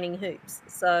him running hoops.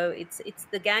 So it's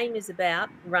the game is about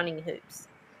running hoops.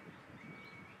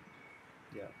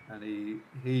 Yeah, and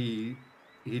he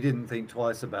didn't think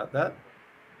twice about that.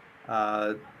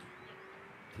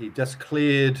 He just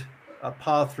cleared a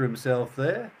path for himself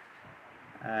there,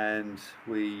 and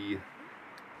we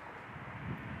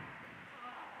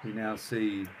now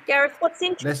see Gareth. What's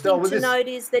interesting to note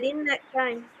is that in that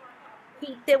game,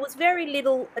 there was very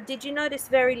little. Did you notice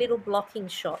very little blocking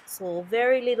shots or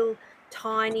very little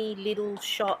tiny little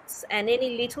shots? And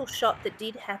any little shot that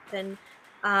did happen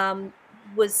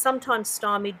was sometimes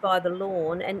stymied by the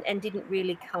lawn and didn't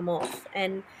really come off.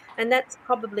 And that's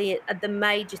probably the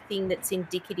major thing that's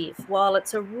indicative. While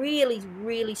it's a really,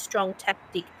 really strong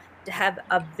tactic to have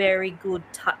a very good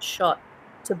touch shot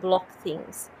to block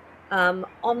things,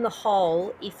 on the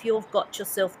whole, if you've got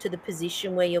yourself to the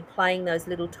position where you're playing those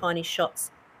little tiny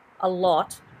shots a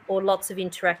lot, or lots of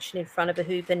interaction in front of a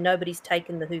hoop and nobody's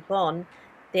taken the hoop on,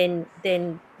 then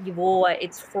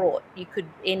it's fraught. You could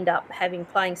end up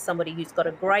playing somebody who's got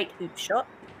a great hoop shot,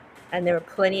 and there are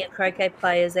plenty of croquet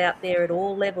players out there at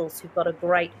all levels who've got a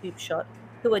great hoop shot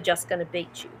who are just going to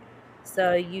beat you.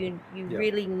 So you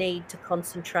really need to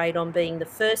concentrate on being the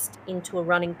first into a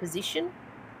running position,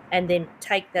 and then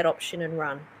take that option and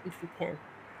run if you can.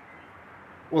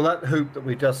 Well, that hoop that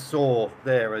we just saw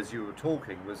there as you were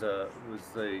talking was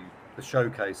the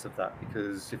showcase of that,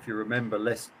 because if you remember,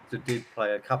 Leicester did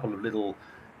play a couple of little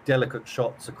delicate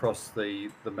shots across the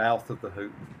mouth of the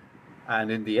hoop,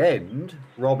 and in the end,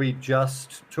 Robbie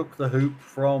just took the hoop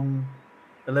from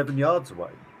 11 yards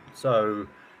away. So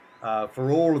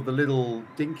for all of the little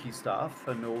dinky stuff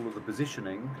and all of the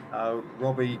positioning,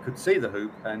 Robbie could see the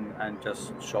hoop and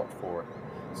just shot for it.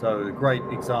 So a great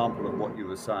example of what you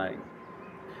were saying.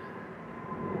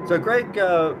 So Greg,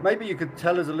 maybe you could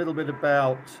tell us a little bit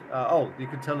about, you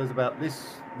could tell us about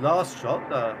this last shot,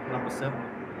 number 7.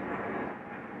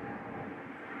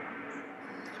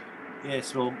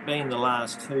 Yes, well, being the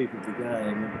last hoop of the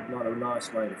game, not a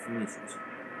nice way to finish it.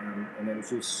 And it was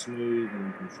just smooth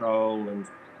and controlled, and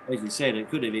as you said, it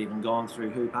could have even gone through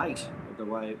hoop 8 the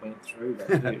way it went through that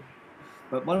hoop.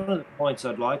 But one of the points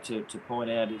I'd like to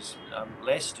point out is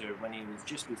Leicester, when he was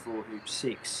just before hoop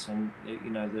 6, and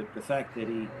the fact that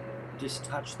he just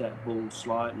touched that ball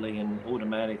slightly and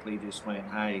automatically just went,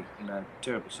 hey,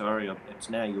 terribly sorry, it's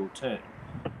now your turn.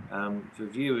 For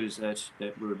viewers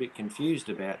that were a bit confused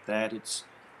about that, it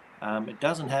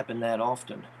doesn't happen that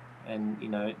often, and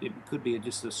it could be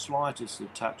just the slightest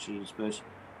of touches, but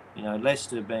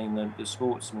Leicester, being the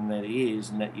sportsman that he is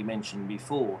and that you mentioned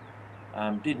before,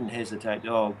 didn't hesitate.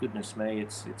 Oh goodness me,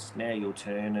 it's now your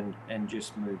turn, and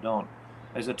just moved on.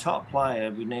 As a top player,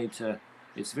 we need to.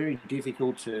 It's very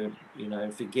difficult to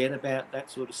forget about that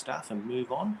sort of stuff and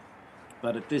move on.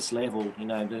 But at this level,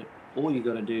 all you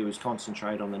got to do is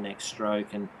concentrate on the next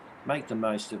stroke and make the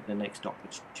most of the next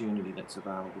opportunity that's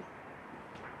available.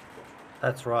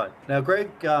 That's right. Now, Greg,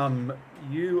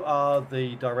 you are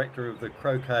the director of the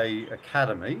Croquet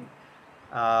Academy.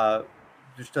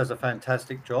 Just does a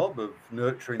fantastic job of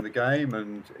nurturing the game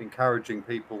and encouraging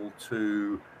people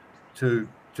to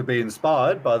be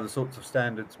inspired by the sorts of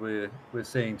standards we're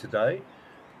seeing today.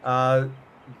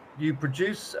 You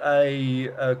produce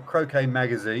a croquet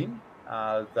magazine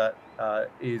that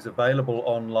is available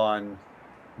online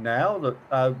now.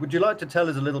 Would you like to tell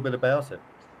us a little bit about it?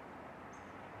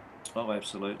 Oh,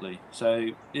 absolutely.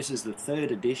 So this is the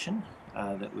 3rd edition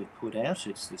that we've put out.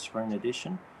 It's the spring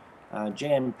edition.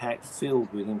 Jam-packed,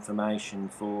 filled with information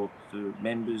for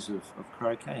members of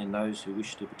croquet and those who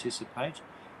wish to participate.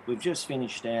 We've just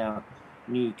finished our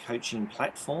new coaching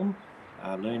platform,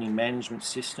 learning management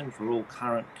system for all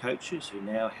current coaches who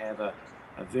now have a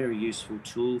very useful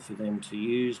tool for them to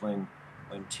use when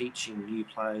teaching new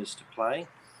players to play.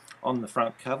 On the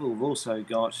front cover, we've also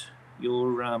got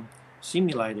your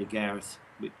simulator, Gareth,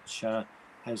 which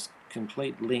has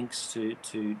complete links to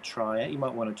try out. You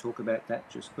might want to talk about that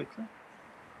just quickly.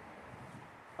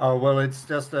 Oh, well, it's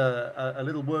just a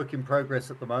little work in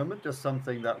progress at the moment, just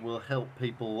something that will help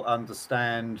people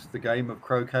understand the game of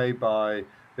croquet by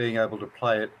being able to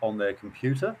play it on their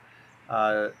computer.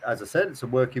 As I said, it's a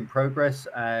work in progress,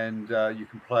 and you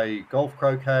can play golf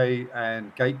croquet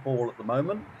and gate ball at the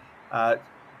moment.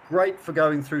 Great for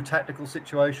going through tactical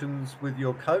situations with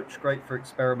your coach, great for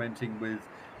experimenting with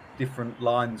different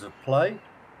lines of play.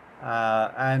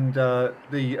 And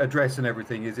the address and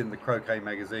everything is in the Croquet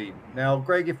magazine. Now,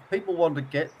 Greg, if people want to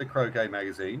get the Croquet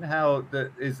magazine, can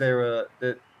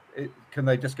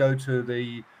they just go to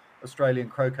the Australian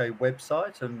Croquet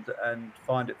website and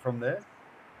find it from there?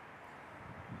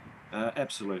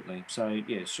 Absolutely. So,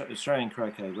 yes, Australian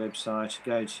Croquet website,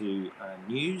 go to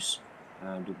news,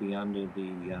 it'll be under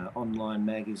the online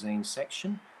magazine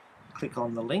section. Click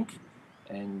on the link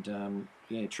and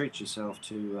treat yourself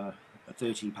to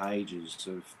 30 pages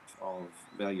of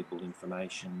valuable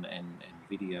information and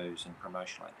videos and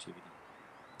promotional activity.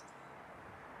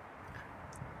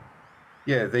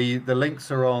 Yeah, the links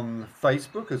are on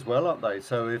Facebook as well, aren't they?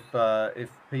 So if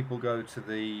people go to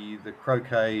the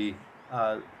Croquet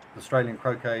Australian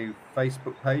Croquet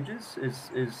Facebook pages,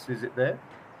 is it there?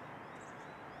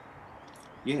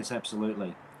 Yes,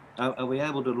 absolutely. Are we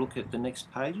able to look at the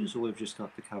next pages, or we've just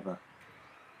got the cover?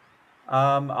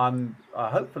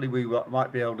 Hopefully we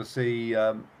might be able to see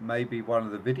maybe one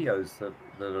of the videos that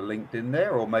are linked in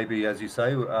there, or maybe, as you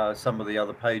say, some of the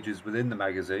other pages within the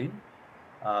magazine.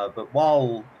 But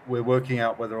while we're working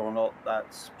out whether or not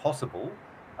that's possible,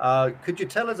 could you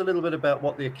tell us a little bit about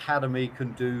what the academy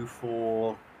can do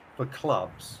for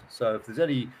clubs? So if there's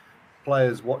any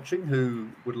players watching who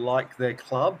would like their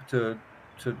club to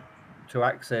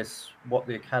access what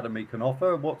the academy can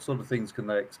offer, what sort of things can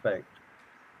they expect?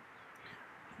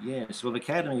 Yes, well, the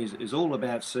Academy is all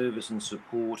about service and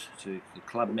support to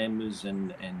club members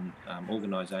and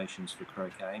organisations for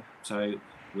croquet. So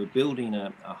we're building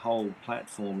a whole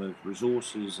platform of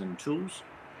resources and tools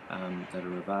that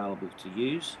are available to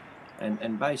use,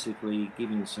 and basically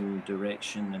giving some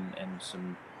direction and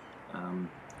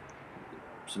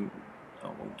some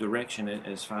direction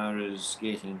as far as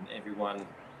getting everyone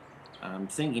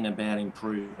thinking about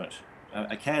improvement.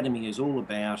 Academy is all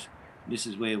about, this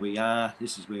is where we are,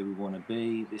 this is where we want to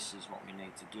be, this is what we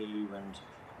need to do,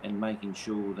 and making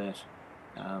sure that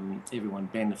everyone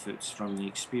benefits from the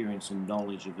experience and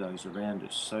knowledge of those around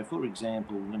us. So, for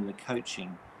example, in the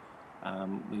coaching,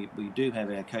 we do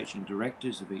have our coaching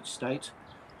directors of each state.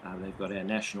 They've got our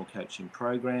national coaching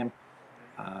program,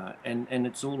 and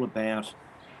it's all about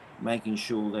making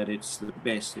sure that it's the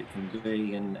best it can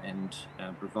be, and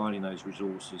providing those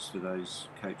resources for those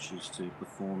coaches to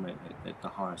perform at the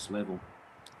highest level.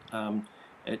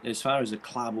 As far as a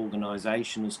club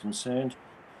organisation is concerned,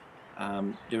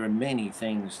 there are many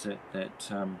things that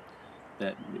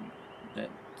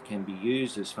can be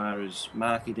used as far as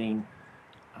marketing,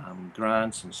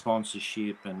 grants and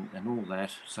sponsorship and all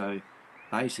that. So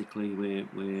basically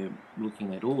we're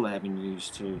looking at all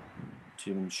avenues to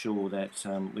ensure that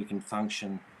we can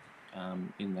function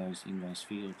in those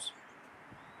fields.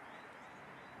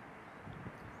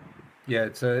 Yeah,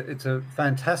 it's a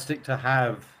fantastic to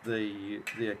have the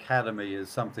academy as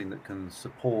something that can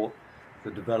support the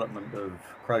development of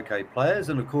croquet players,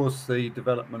 and of course the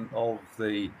development of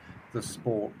the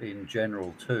sport in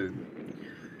general too.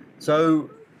 So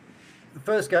the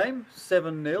first game,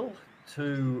 7-0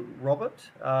 to Robert.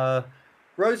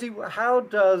 Rosie, how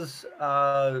does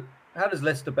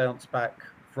Leicester bounce back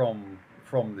from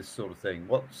this sort of thing?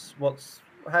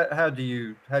 How do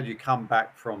you come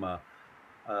back from a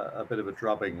bit of a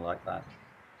drubbing like that?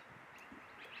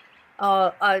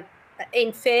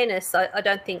 In fairness, I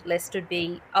don't think Leicester would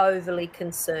be overly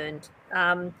concerned.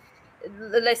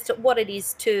 Leicester, what it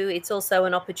is too, it's also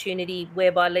an opportunity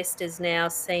whereby Leicester's now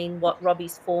seen what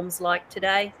Robbie's form's like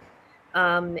today.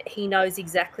 He knows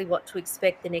exactly what to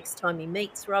expect the next time he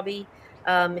meets Robbie.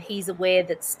 He's aware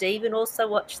that Stephen also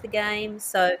watched the game.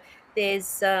 So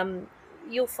there's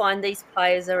you'll find these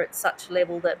players are at such a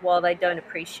level that while they don't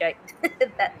appreciate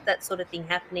that sort of thing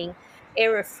happening,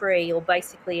 error-free or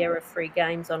basically error-free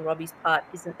games on Robbie's part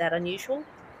isn't that unusual.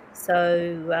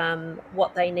 So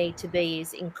what they need to be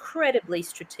is incredibly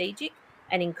strategic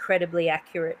and incredibly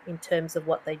accurate in terms of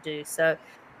what they do. So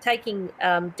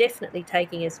definitely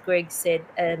taking, as Greg said,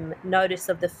 notice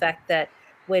of the fact that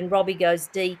when Robbie goes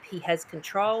deep, he has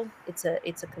control. It's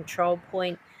a control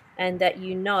point, and that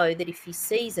you know that if he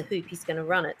sees a hoop, he's going to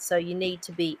run it. So you need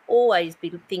to always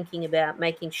be thinking about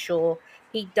making sure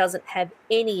he doesn't have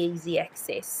any easy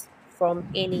access from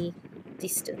any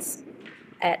distance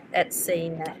at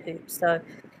seeing that hoop. So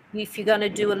if you're going to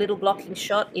do a little blocking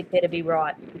shot, it better be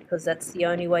right, because that's the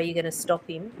only way you're going to stop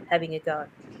him having a go.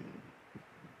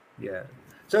 Yeah.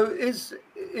 So is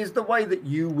the way that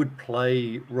you would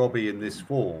play Robbie in this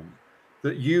form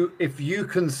that if you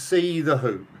can see the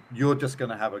hoop, you're just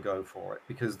going to have a go for it,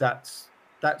 because that's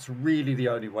really the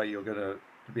only way you're going to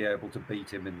be able to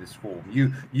beat him in this form.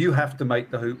 You have to make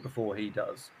the hoop before he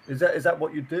does. Is that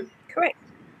what you do? Correct.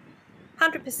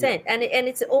 100%. And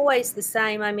it's always the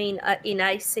same. I mean, in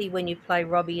AC, when you play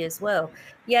Robbie as well,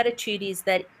 the attitude is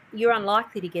that you're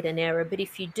unlikely to get an error, but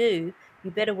if you do,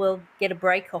 you better well get a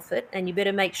break off it, and you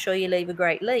better make sure you leave a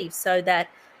great leave so that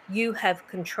you have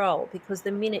control, because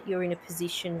the minute you're in a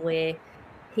position where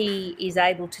he is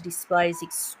able to display his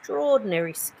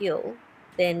extraordinary skill,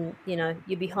 then,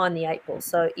 you're behind the 8 ball.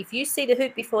 So if you see the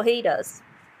hoop before he does,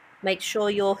 make sure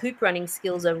your hoop running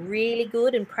skills are really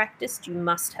good and practiced. You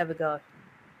must have a go.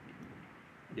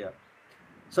 Yeah.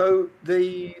 So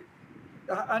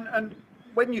and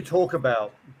when you talk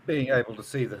about being able to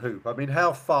see the hoop, I mean,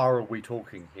 how far are we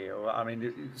talking here? I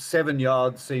mean, 7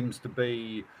 yards seems to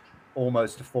be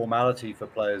almost a formality for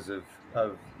players of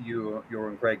your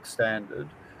and Greg's standard.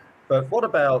 But what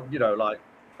about, like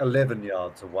 11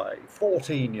 yards away,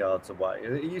 14 yards away?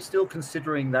 Are you still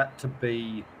considering that to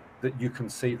be that you can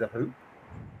see the hoop?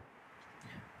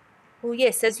 Well,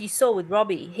 yes, as you saw with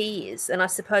Robbie, he is. And I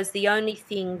suppose the only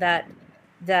thing that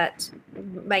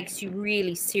makes you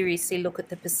really seriously look at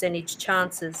the percentage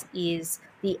chances is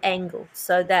the angle.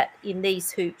 So that in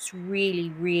these hoops really,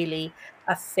 really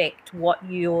affect what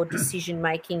your decision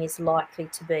making is likely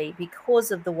to be,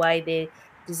 because of the way they're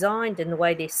designed and the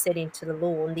way they're set into the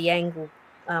lawn. The angle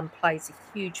plays a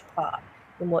huge part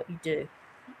in what you do.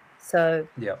 So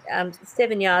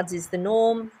 7 yards is the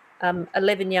norm.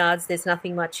 11 yards, there's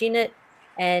nothing much in it,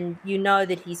 and you know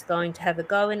that he's going to have a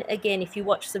go. And again, if you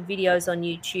watch some videos on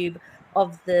YouTube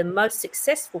of the most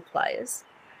successful players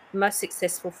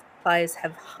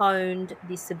have honed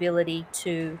this ability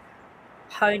to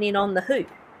hone in on the hoop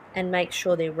and make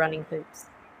sure they're running hoops.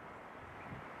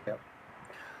 Yep.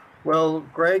 Well,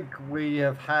 Greg, we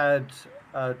have had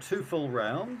 2 full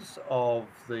rounds of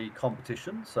the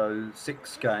competition, so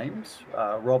 6 games.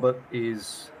 Robert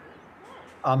is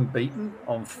unbeaten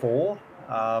on 4.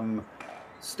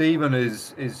 Stephen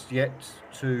is yet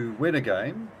to win a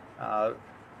game.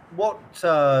 What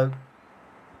do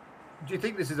you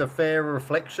think? This is a fair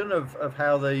reflection of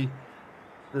how the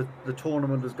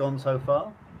tournament has gone so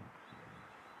far?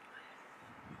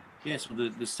 Yes, well,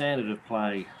 the standard of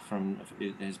play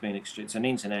has been it's an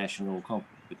international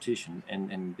competition,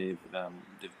 and they've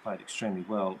played extremely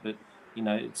well. But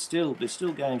there's still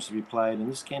games to be played,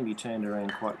 and this can be turned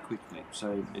around quite quickly.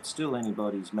 So it's still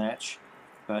anybody's match,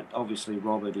 but obviously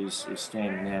Robert is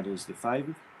standing out as the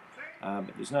favourite.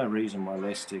 But there's no reason why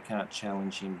Leicester can't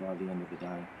challenge him by the end of the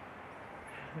day.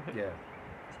 Yeah.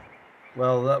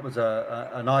 Well, that was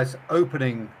a nice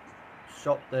opening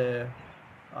shot there.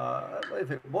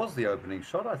 If it was the opening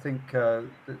shot, I think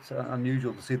it's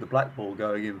unusual to see the black ball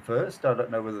going in first. I don't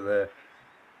know whether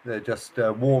they're just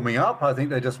warming up. I think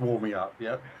they're just warming up.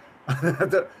 Yeah.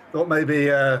 Thought maybe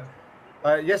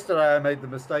yesterday I made the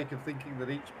mistake of thinking that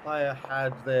each player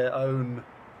had their own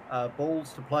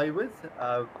balls to play with,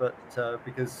 but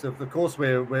because of course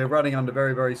we're running under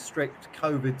very, very strict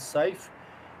COVID safe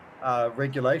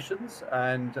regulations,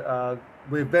 and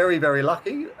we're very, very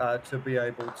lucky to be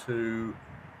able to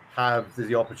have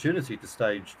the opportunity to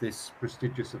stage this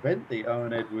prestigious event, the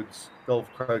Owen Edwards Golf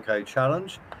Croquet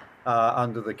Challenge,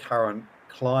 under the current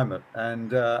climate.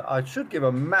 And I should give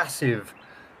a massive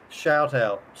shout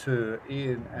out to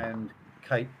Ian and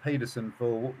Kate Peterson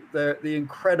for the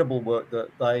incredible work that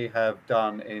they have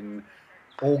done in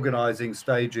organising,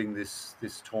 staging this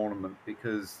tournament,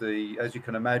 because as you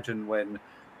can imagine, when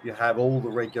you have all the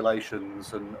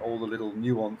regulations and all the little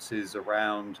nuances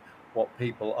around what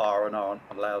people are and aren't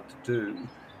allowed to do,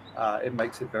 it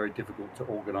makes it very difficult to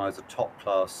organise a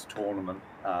top-class tournament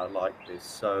like this.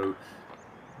 So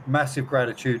massive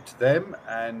gratitude to them,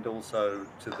 and also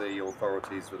to the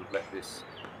authorities that have let this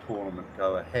tournament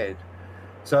go ahead.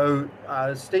 So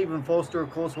Stephen Forster, of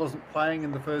course, wasn't playing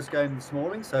in the first game this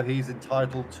morning, so he's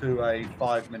entitled to a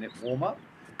 5-minute warm-up.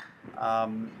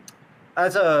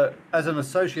 as an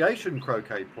association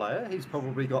croquet player, he's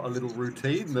probably got a little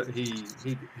routine that he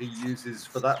uses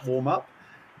for that warm up.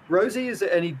 Rosie, is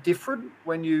it any different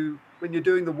when you're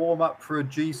doing the warm up for a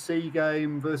GC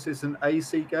game versus an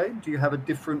AC game? Do you have a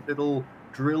different little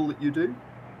drill that you do?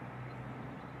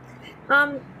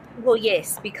 Well,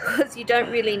 yes, because you don't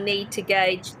really need to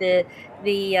gauge the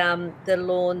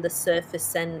lawn, the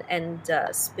surface, and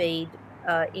speed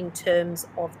in terms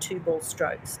of 2-ball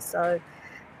strokes. So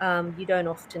you don't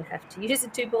often have to use a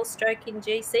 2-ball stroke in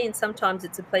GC, and sometimes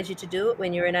it's a pleasure to do it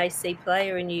when you're an AC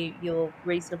player and you're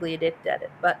reasonably adept at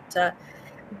it. But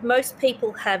most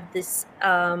people have this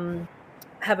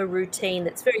have a routine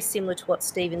that's very similar to what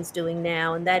Stephen's doing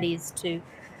now, and that is to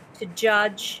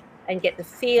judge and get the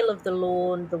feel of the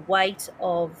lawn, the weight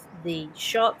of the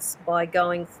shots by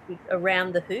going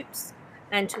around the hoops,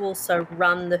 and to also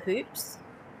run the hoops,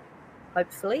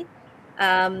 hopefully,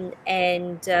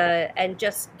 and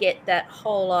just get that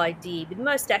whole idea. The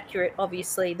most accurate,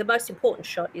 obviously, the most important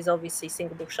shot is obviously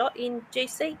single ball shot in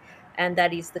GC, and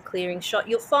that is the clearing shot.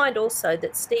 You'll find also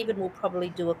that Stephen will probably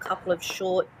do a couple of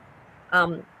short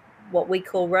what we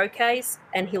call roquets,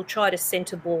 and he'll try to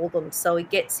centre ball them. So he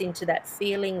gets into that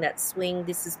feeling, that swing,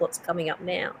 this is what's coming up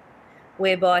now,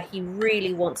 whereby he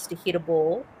really wants to hit a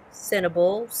ball, centre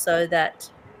ball, so that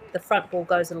the front ball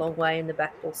goes a long way and the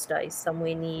back ball stays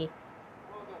somewhere near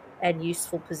and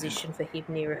useful position for him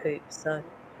near a hoop. So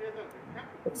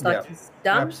looks like he's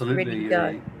done, absolutely. ready to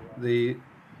go.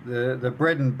 The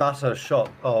bread and butter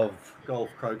shot of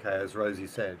golf croquet, as Rosie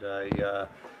said, a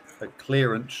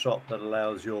clearance shot that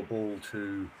allows your ball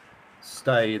to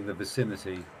stay in the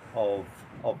vicinity of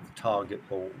the target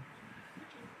ball.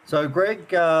 So, Greg,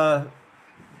 the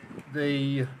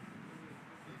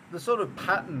sort of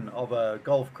pattern of a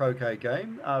golf croquet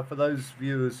game, for those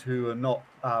viewers who are not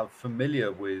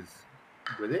familiar with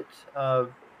it,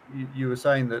 you were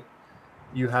saying that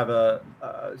you have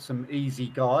some easy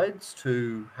guides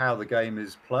to how the game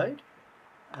is played.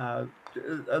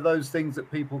 Are those things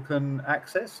that people can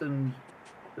access and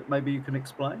that maybe you can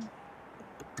explain?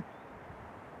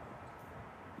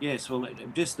 Yes, well,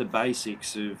 just the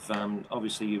basics of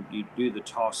obviously you do the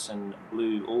toss, and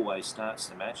blue always starts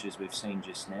the match, as we've seen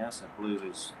just now. So blue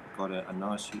has got a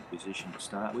nice hoop position to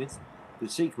start with. The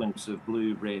sequence of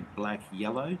blue, red, black,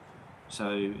 yellow.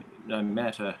 So no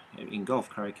matter in golf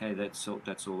croquet, that's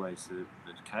always the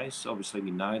case. Obviously,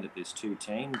 we know that there's two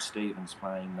teams. Stephen's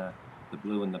playing the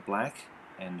blue and the black,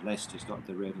 and Lester's got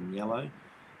the red and yellow.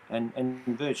 And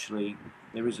virtually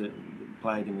there is a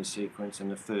played in the sequence,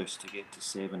 and the first to get to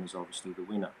 7 is obviously the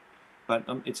winner. But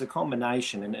it's a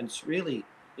combination, and it's really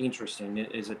interesting.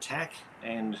 There's attack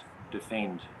and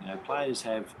defend. You know, players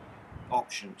have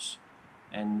options,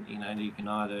 and you know, you can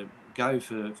either go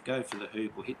for the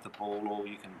hoop or hit the ball, or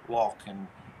you can block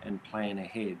and plan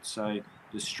ahead. So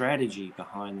the strategy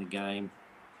behind the game,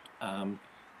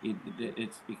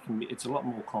 it's a lot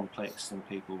more complex than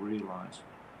people realise.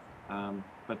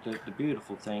 But the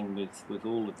beautiful thing with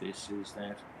all of this is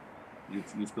that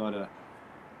you've got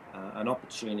an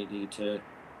opportunity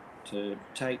to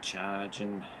take charge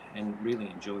and really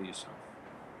enjoy yourself.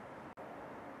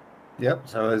 Yep.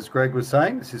 So as Greg was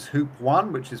saying, this is hoop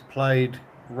 1, which is played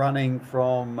running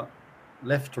from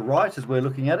left to right as we're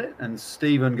looking at it, and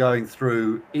Stephen going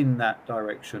through in that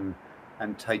direction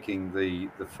and taking the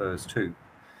first hoop.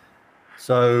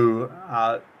 So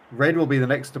red will be the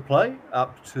next to play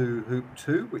up to hoop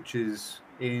 2, which is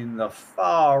in the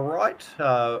far right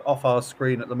off our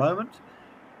screen at the moment,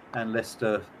 and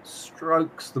Lester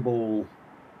strokes the ball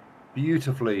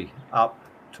beautifully up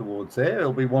towards there.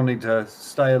 He'll be wanting to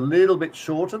stay a little bit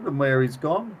shorter than where he's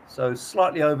gone, so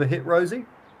slightly over hit, Rosie.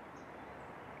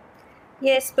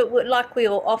 Yes, but like we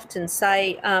all often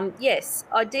say, yes,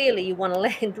 ideally you want to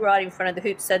land right in front of the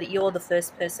hoop so that you're the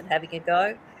first person having a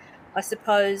go. I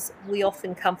suppose we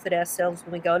often comfort ourselves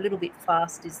when we go a little bit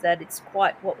fast is that it's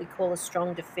quite what we call a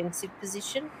strong defensive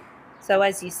position. So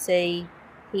as you see,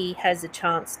 he has a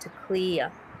chance to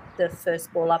clear the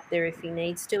first ball up there if he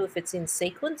needs to, if it's in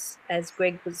sequence, as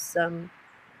Greg was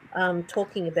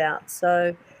talking about.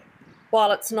 So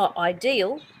while it's not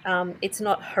ideal, it's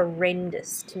not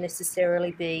horrendous to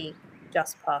necessarily be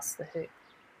just past the hoop.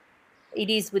 It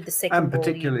is with the second ball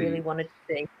you really want to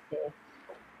be there.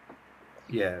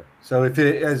 Yeah. So if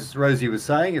it, as Rosie was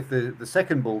saying, if the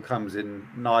second ball comes in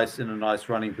a nice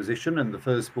running position, and the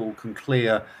first ball can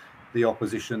clear the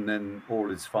opposition, then all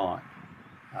is fine.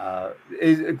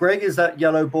 Greg, is that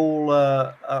yellow ball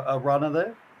a runner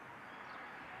there?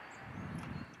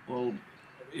 Well,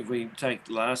 if we take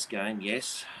the last game,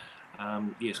 yes.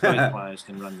 Yes, both players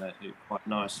can run that hoop quite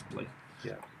nicely.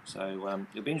 Yeah. So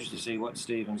it'll be interesting to see what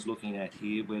Stephen's looking at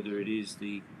here, whether it is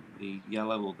the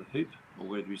yellow or the hoop, or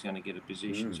whether he's going to get a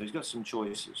position. So he's got some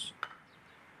choices.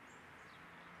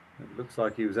 It looks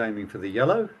like he was aiming for the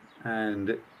yellow,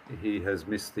 and he has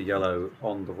missed the yellow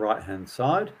on the right-hand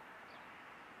side.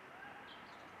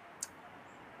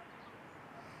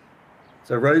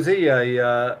 So Rosie,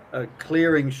 a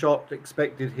clearing shot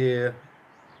expected here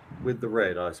with the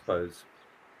red, I suppose.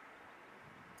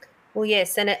 Well,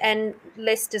 yes, and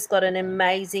Leicester's got an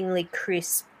amazingly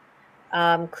crisp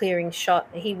clearing shot.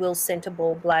 He will centre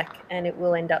ball black, and it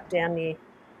will end up down near.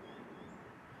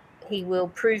 He will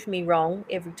prove me wrong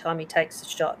every time he takes a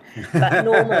shot, but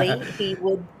normally he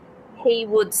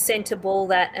would centre ball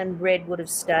that, and red would have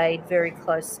stayed very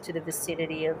close to the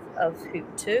vicinity of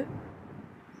hoop 2.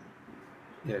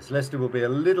 Yes, Leicester will be a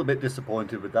little bit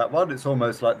disappointed with that one. It's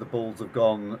almost like the balls have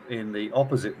gone in the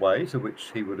opposite way to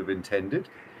which he would have intended.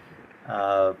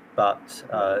 But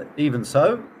even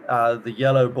so, the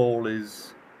yellow ball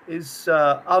is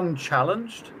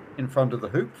unchallenged in front of the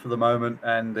hoop for the moment,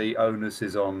 and the onus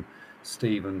is on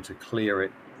Stephen to clear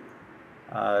it.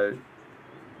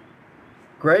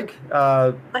 Greg,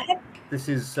 this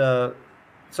is...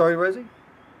 sorry, Rosie?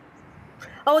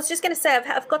 I was just going to say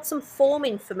I've got some form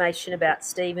information about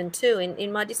Stephen too.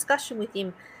 In my discussion with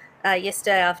him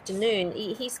yesterday afternoon,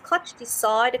 he's clutched his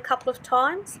side a couple of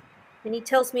times, and he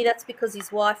tells me that's because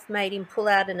his wife made him pull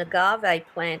out an agave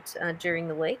plant during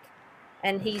the week,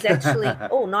 and he's actually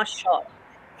oh, nice shot.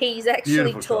 He's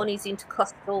actually torn his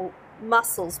intercostal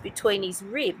muscles between his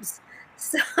ribs.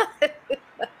 So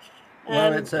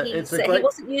well, he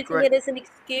wasn't using it as an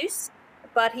excuse,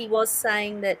 but he was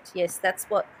saying that yes, that's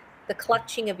what the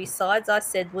clutching of his sides. I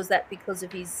said, was that because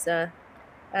of his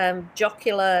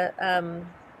jocular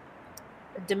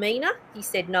demeanour? He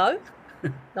said no,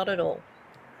 not at all.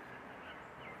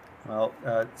 Well,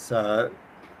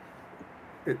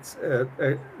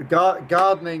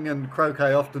 gardening and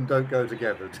croquet often don't go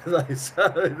together, do they?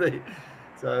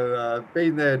 So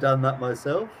been there, done that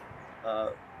myself.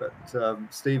 But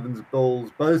Stephen's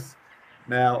balls both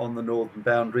now on the northern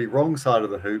boundary, wrong side of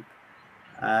the hoop,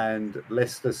 and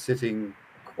Leicester sitting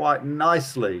quite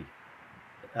nicely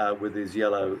with his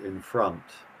yellow in front.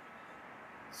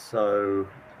 So,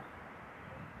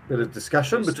 bit of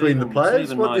discussion between the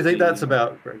players. What do you think that's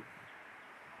about, Greg?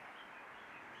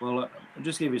 Well, I'll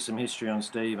just give you some history on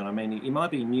Stephen. I mean, he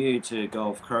might be new to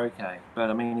golf croquet,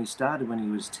 but I mean, he started when he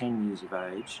was 10 years of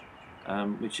age,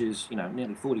 which is,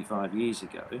 nearly 45 years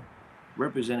ago,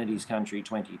 represented his country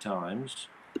 20 times,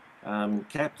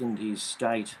 captained his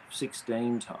state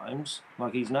 16 times.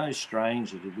 Like, he's no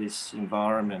stranger to this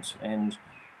environment, and,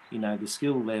 the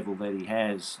skill level that he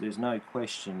has, there's no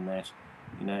question that,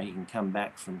 he can come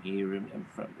back from here, and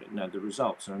from, the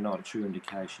results are not a true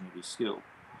indication of his skill.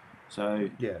 So,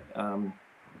 yeah,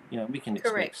 we can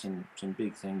expect some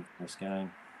big things in this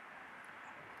game.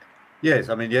 Yes,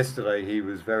 I mean, yesterday he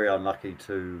was very unlucky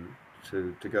to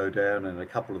go down in a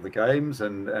couple of the games,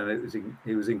 and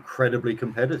he was incredibly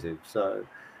competitive. So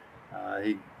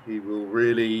he will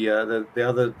really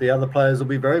the other players will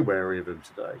be very wary of him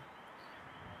today.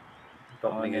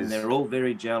 And they're all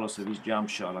very jealous of his jump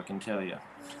shot, I can tell you.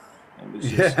 It was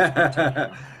just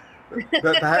spectacular.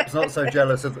 But perhaps not so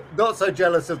jealous of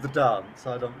the dance.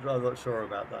 I'm not sure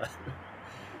about that.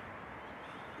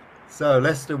 So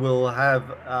Leicester will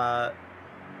have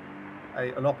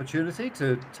an opportunity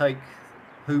to take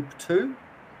hoop 2.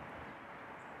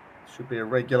 Should be a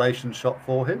regulation shot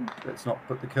for him. Let's not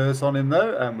put the curse on him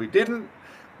though, and we didn't.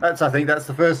 I think that's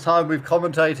the first time we've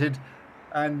commentated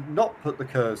and not put the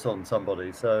curse on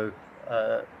somebody. So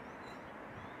the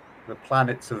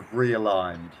planets have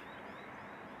realigned.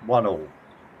 1-1.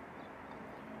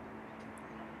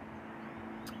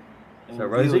 So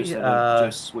Rosie,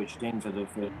 just switched in for the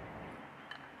first.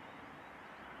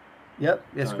 Yep,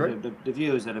 yes, great. The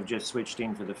viewers that have just switched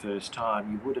in for the first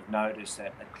time, you would have noticed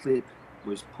that a clip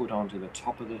was put onto the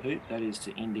top of the hoop. That is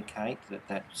to indicate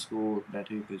that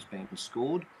hoop has been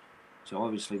scored. So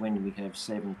obviously, when we have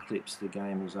 7 clips, the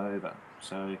game is over.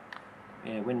 So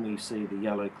yeah, when we see the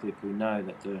yellow clip, we know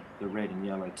that the red and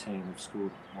yellow team have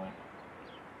scored the point.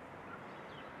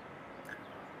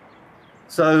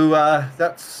 So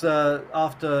that's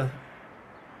after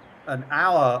an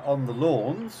hour on the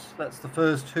lawns. That's the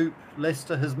first hoop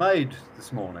Leicester has made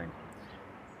this morning.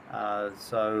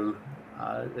 So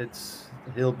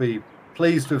he'll be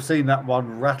pleased to have seen that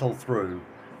one rattle through.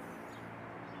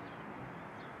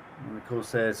 And of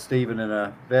course, there's Stephen in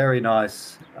a very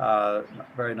nice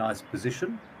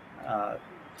position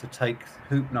to take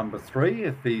hoop number 3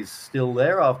 if he's still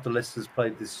there after Leicester's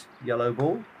played this yellow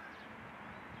ball.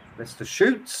 Leicester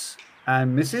shoots,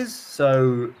 and misses.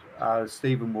 So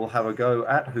Stephen will have a go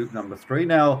at hoop number 3.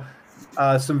 Now,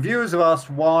 some viewers have asked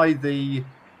why the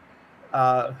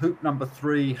hoop number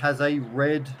 3 has a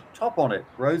red top on it.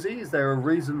 Rosie, is there a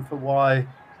reason for why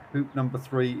hoop number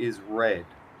 3 is red?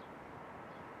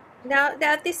 Now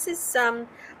this is,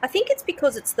 I think it's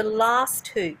because it's the last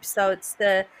hoop. So it's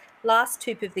the last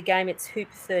hoop of the game. It's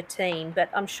hoop 13, but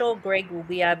I'm sure Greg will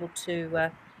be able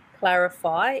to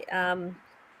clarify.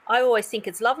 I always think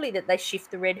it's lovely that they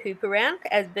shift the red hoop around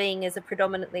as a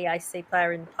predominantly AC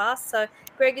player in the past. So,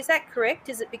 Greg, is that correct?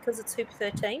 Is it because it's hoop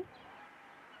 13?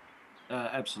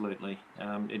 Absolutely.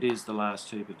 It is the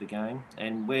last hoop of the game,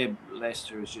 and where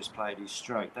Lester has just played his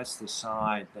stroke, that's the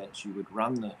side that you would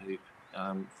run the hoop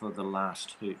for the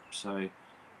last hoop. So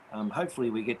hopefully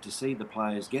we get to see the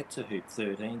players get to hoop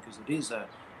 13, because it is an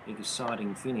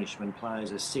exciting finish when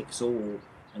players are 6-all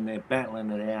and they're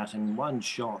battling it out, and one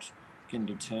shot can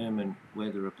determine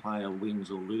whether a player wins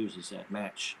or loses that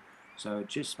match. So it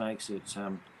just makes it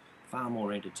far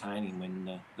more entertaining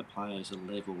when the players are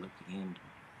level at the end.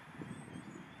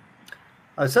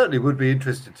 I certainly would be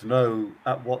interested to know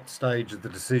at what stage the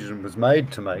decision was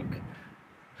made to make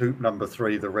hoop number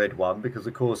 3 the red one, because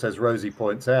of course, as Rosie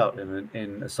points out,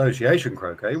 in association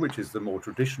croquet, which is the more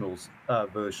traditional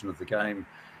version of the game,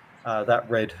 that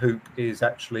red hoop is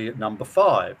actually at number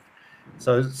 5.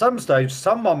 So at some stage,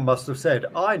 someone must have said,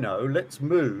 I know, let's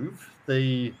move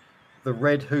the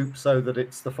red hoop so that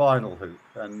it's the final hoop.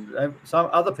 And some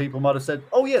other people might have said,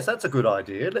 oh yes, that's a good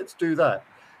idea, let's do that.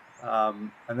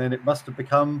 And then it must have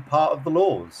become part of the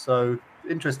laws. So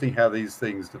interesting how these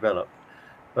things develop.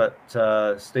 But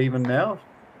Stephen now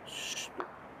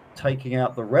taking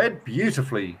out the red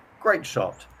beautifully, great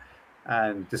shot,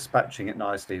 and dispatching it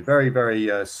nicely. Very, very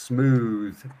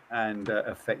smooth and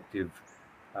effective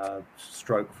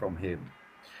stroke from him.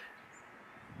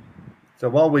 So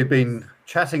while we've been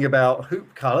chatting about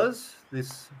hoop colours,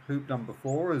 this hoop number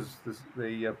 4 is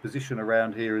the position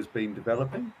around here has been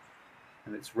developing,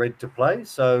 and it's red to play.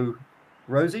 So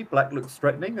Rosie, black looks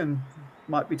threatening and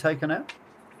might be taken out.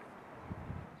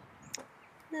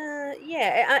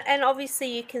 Yeah, and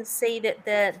obviously you can see that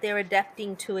they're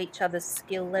adapting to each other's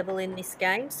skill level in this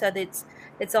game. So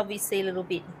it's obviously a little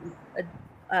bit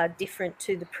different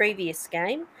to the previous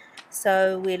game.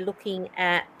 So we're looking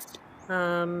at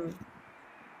yeah.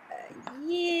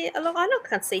 Look, I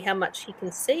can't see how much he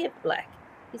can see of black.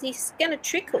 Is he going to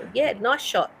trickle? Yeah, nice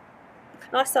shot,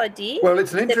 nice idea. Well,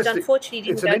 it's an interesting.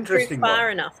 Unfortunately, didn't go through far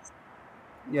enough.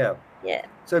 Yeah. Yeah.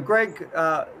 So, Greg,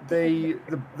 the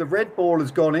red ball has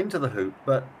gone into the hoop,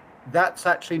 but that's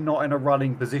actually not in a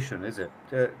running position, is it?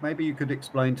 Maybe you could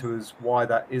explain to us why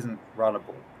that isn't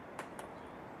runnable.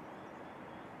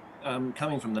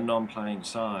 Coming from the non-playing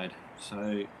side,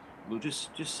 so we'll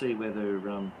just see whether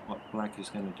what black is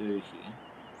going to do here.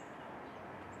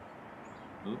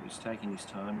 Oh, he's taking his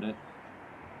time. That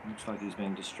looks like he's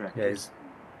being distracted. Yes.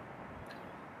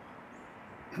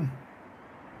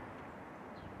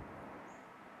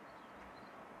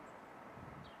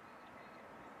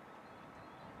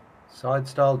 Side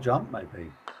style jump,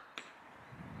 maybe.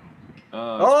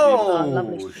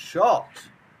 Oh, shot!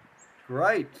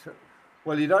 Great.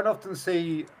 Well, you don't often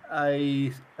see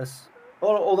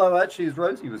although actually, as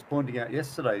Rosie was pointing out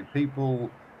yesterday, people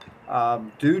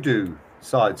do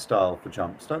side style for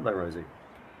jumps, don't they, Rosie?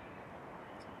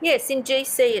 Yes, in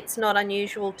GC, it's not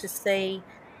unusual to see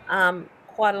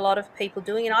quite a lot of people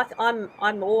doing it.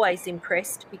 I'm always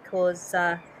impressed because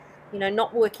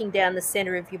not working down the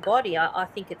center of your body. I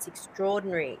think it's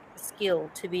extraordinary skill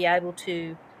to be able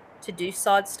to do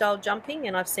side style jumping,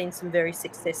 and I've seen some very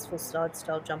successful side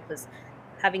style jumpers.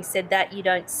 Having said that, you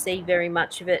don't see very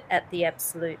much of it at the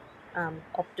absolute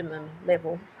optimum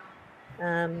level.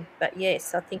 But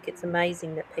yes, I think it's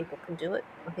amazing that people can do it.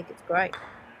 I think it's great.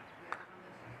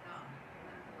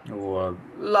 Oh, a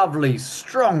lovely,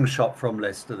 strong shot from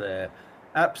Lester there.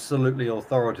 Absolutely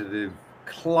authoritative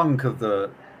clunk of the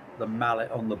mallet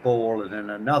on the ball, and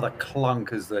then another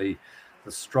clunk as the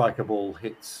striker ball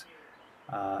hits,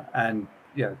 and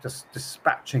just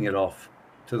dispatching it off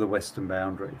to the western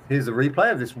boundary. Here's a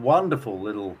replay of this wonderful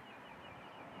little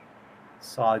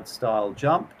side style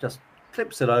jump. Just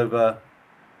clips it over.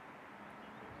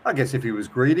 I guess if he was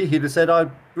greedy, he'd have said, I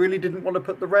really didn't want to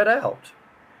put the red out.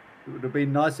 It would have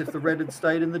been nice if the red had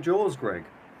stayed in the jaws, Greg.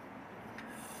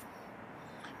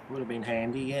 Would have been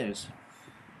handy, yes.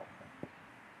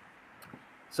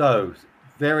 So,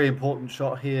 very important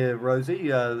shot here, Rosie.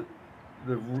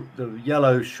 The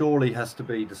yellow surely has to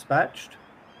be dispatched.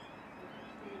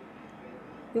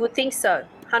 You would think so,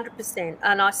 100%.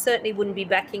 And I certainly wouldn't be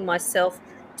backing myself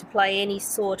to play any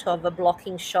sort of a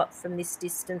blocking shot from this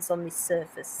distance on this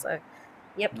surface. So,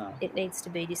 yep, No. it needs to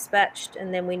be dispatched,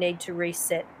 and then we need to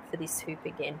reset for this hoop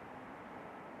again.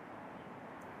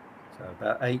 So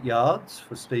about 8 yards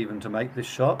for Stephen to make this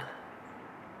shot.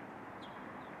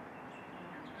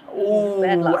 Oh,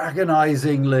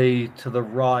 agonizingly to the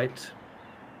right.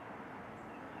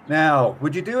 Now,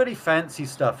 would you do any fancy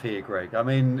stuff here, Greg? I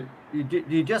mean, do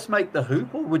you just make the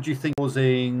hoop, or would you think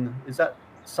causing, is that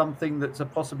something that's a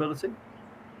possibility?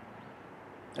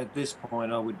 At this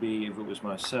point, I would be, if it was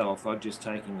myself, I'd just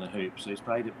taking the hoop. So he's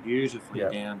played it beautifully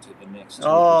down to the next hoop. Oh,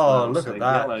 as well. look so at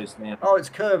that. Yellow's now, oh, it's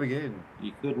curving in.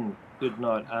 You could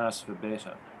not ask for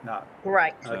better. No.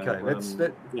 Great. So,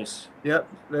 Okay, yes. Yep,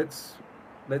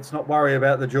 let's not worry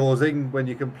about the jawsing. When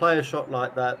you can play a shot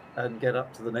like that and get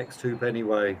up to the next hoop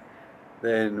anyway,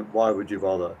 then why would you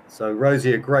bother? So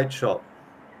Rosie, a great shot.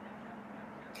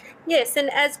 Yes, and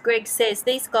as Greg says,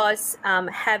 these guys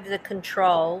have the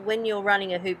control. When you're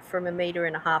running a hoop from 1.5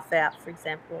 meters out, for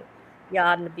example,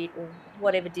 yard and a bit, or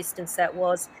whatever distance that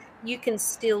was, you can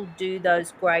still do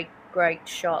those great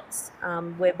shots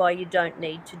whereby you don't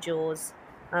need to jaws.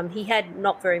 He had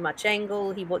not very much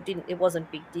angle. It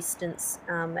wasn't big distance,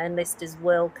 and Leicester's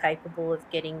well capable of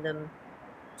getting them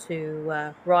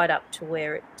to right up to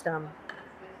where it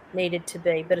needed to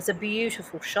be. But it's a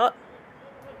beautiful shot.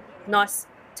 Nice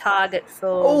target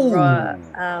for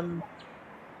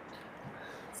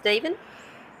Stephen.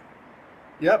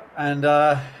 Yep,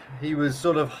 and he was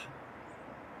sort of,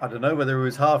 I don't know whether he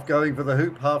was half going for the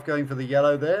hoop, half going for the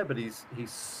yellow there, but he's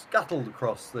scuttled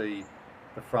across the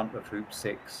front of hoop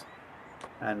 6.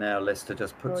 And now Leicester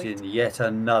just puts in yet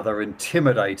another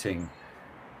intimidating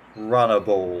runner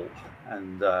ball.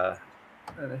 And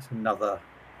that's another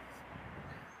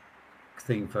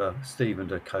thing for Stephen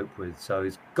to cope with. So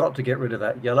he's got to get rid of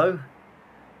that yellow.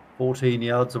 14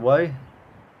 yards away.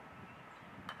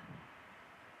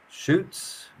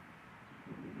 Shoots.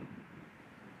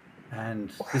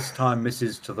 And this time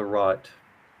misses to the right.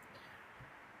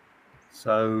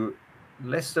 So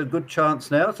Leicester, good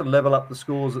chance now to level up the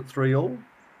scores at 3-all.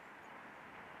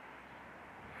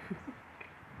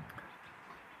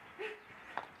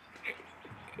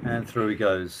 And through he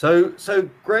goes. So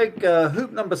Greg,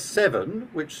 hoop number 7,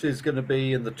 which is going to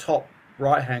be in the top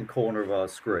right-hand corner of our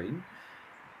screen.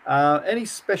 Any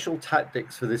special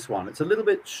tactics for this one? It's a little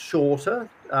bit shorter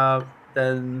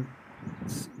than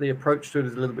the approach to it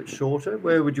is a little bit shorter.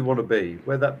 Where would you want to be?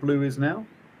 Where that blue is now?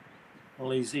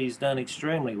 Well, he's done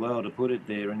extremely well to put it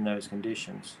there in those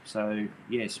conditions. So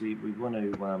yes, we want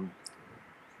to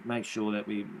make sure that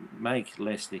we make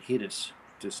Leicester hit us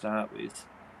to start with,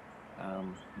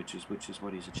 which is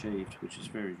what he's achieved, which is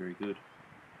very, very good.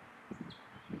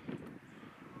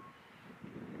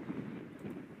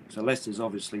 So Leicester's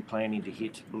obviously planning to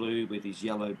hit blue with his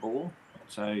yellow ball.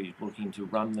 So he's looking to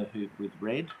run the hoop with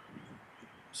red.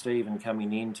 Stephen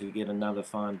coming in to get another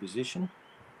fine position.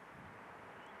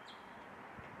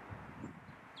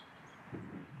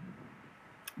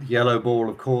 The yellow ball,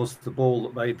 of course, the ball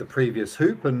that made the previous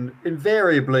hoop, and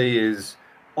invariably is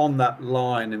on that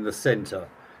line in the centre.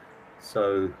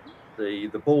 So the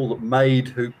ball that made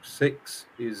hoop 6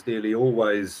 is nearly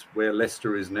always where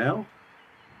Leicester is now.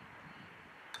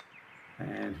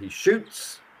 And he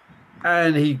shoots,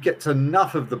 and he gets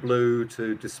enough of the blue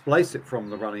to displace it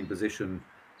from the running position,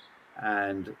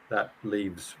 and that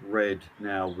leaves red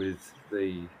now with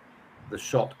the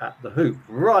shot at the hoop,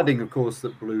 providing, of course,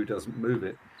 that blue doesn't move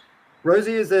it.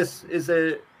 Rosie, is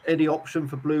there any option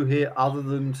for blue here other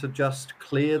than to just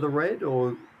clear the red,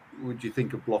 or would you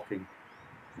think of blocking?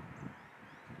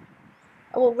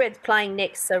 Well, red's playing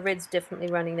next, so red's definitely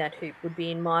running that hoop, would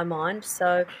be in my mind.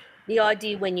 So the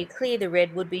idea when you clear the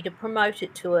red would be to promote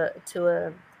it to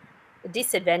a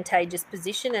disadvantageous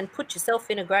position and put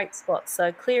yourself in a great spot.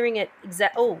 So clearing it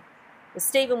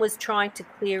Stephen was trying to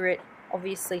clear it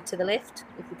obviously to the left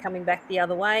if you're coming back the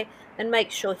other way, and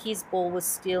make sure his ball was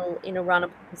still in a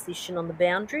runnable position on the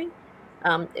boundary.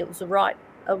 It was a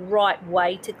right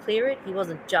way to clear it. He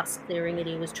wasn't just clearing it,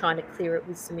 he was trying to clear it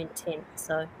with some intent.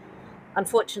 So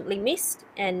unfortunately missed,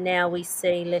 and now we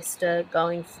see Leicester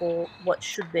going for what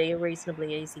should be a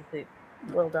reasonably easy hoop.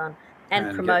 Well done.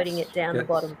 And promoting it down the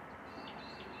bottom.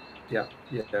 Yeah,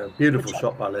 beautiful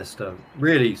shot by Leicester,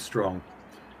 really strong.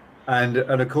 And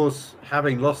of course,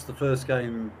 having lost the first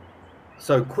game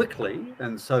so quickly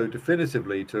and so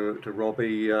definitively to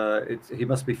Robbie, he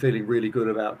must be feeling really good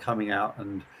about coming out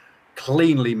and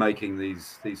cleanly making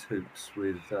these hoops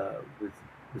with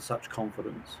such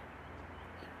confidence.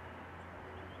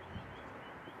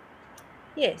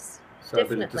 Yes, so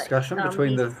definitely. A bit of discussion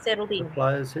between the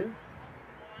players here.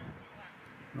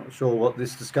 Not sure what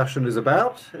this discussion is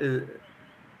about,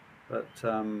 but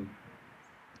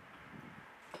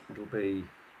it'll be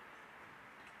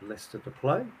Leicester to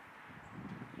play.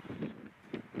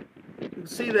 You can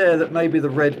see there that maybe the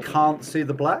red can't see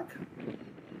the black.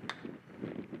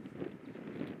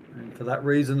 And for that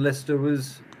reason, Leicester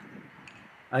was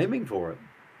aiming for it.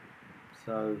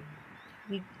 So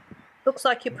looks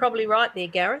like you're probably right there,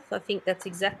 Gareth. I think that's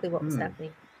exactly what was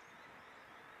happening.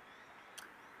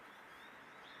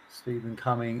 Stephen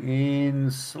coming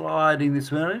in, sliding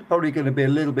this one. Probably going to be a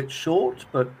little bit short,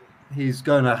 but he's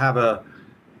going to have a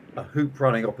hoop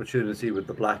running opportunity with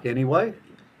the black anyway.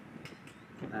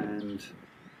 And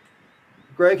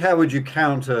Greg, how would you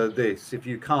counter this if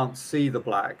you can't see the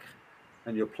black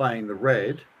and you're playing the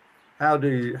red? How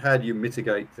do you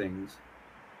mitigate things?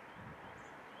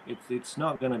 It's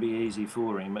not going to be easy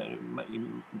for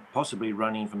him. Possibly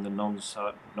running from the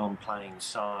non-playing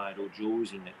side or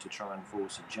jawsing it to try and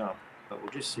force a jump. But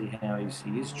we'll just see how he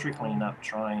is trickling up,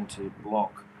 trying to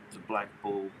block the black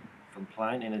ball from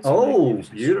playing. And it's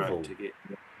beautiful to get.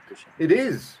 It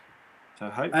is. So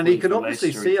hopefully, and he can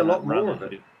obviously see a lot more of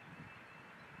it.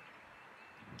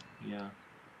 Yeah.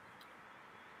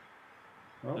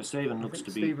 Well, so Stephen looks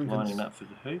to be lining up for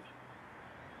the hoop.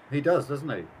 He does, doesn't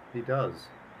he? He does.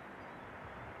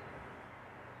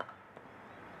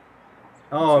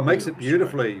 Oh, it makes it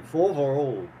beautifully. 4 for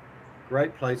all.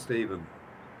 Great play, Stephen.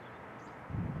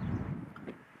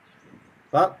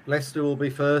 But Leicester will be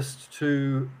first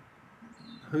to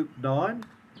hoop 9.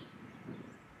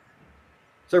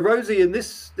 So Rosie, in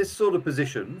this sort of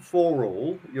position, 4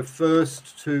 all, you're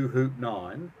first to hoop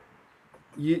 9.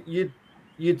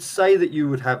 You'd say that you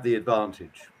would have the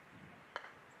advantage.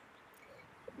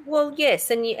 Well, yes,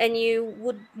 and you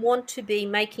would want to be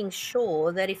making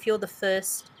sure that if you're the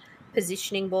first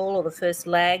positioning ball or the first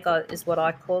lag is what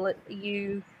I call it,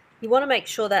 you want to make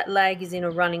sure that lag is in a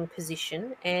running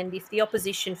position, and if the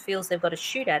opposition feels they've got to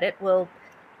shoot at it, well,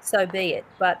 so be it.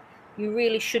 But you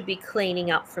really should be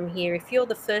cleaning up from here. If you're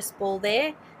the first ball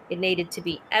there, it needed to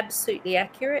be absolutely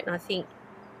accurate, and I think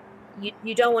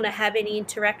you don't want to have any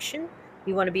interaction.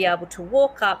 You want to be able to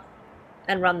walk up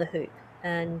and run the hoop,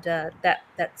 and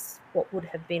that's what would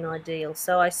have been ideal.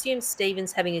 So I assume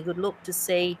Stephen's having a good look to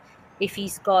see if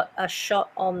he's got a shot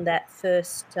on that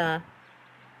first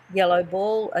yellow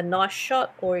ball, a nice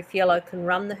shot, or if yellow can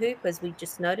run the hoop, as we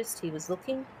just noticed he was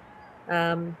looking.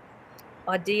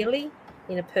 Ideally,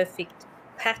 in a perfect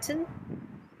pattern,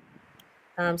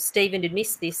 Stephen would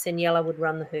miss this and yellow would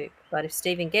run the hoop. But if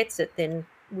Stephen gets it, then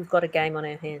we've got a game on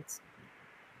our hands.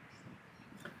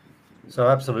 So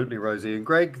absolutely, Rosie. And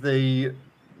Greg, the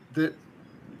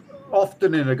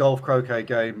often in a golf croquet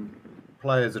game,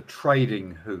 players are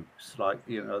trading hoops. Like,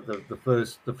 you know, the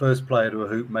first player to a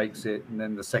hoop makes it, and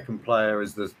then the second player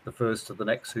is the first to the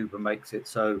next hoop and makes it.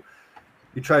 So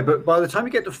you trade. But by the time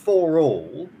you get to 4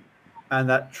 all, and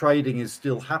that trading is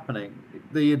still happening,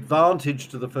 the advantage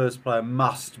to the first player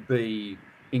must be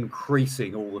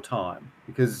increasing all the time,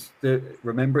 because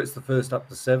remember, it's the first up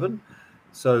to 7.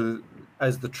 So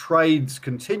as the trades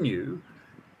continue,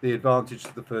 the advantage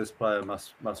to the first player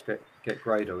must get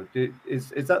greater. Is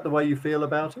that the way you feel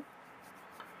about it?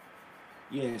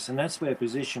 Yes, and that's where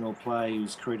positional play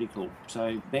is critical.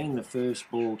 So being the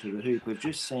first ball to the hoop, we've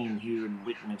just seen here and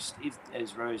witnessed, if,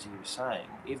 as Rosie was saying,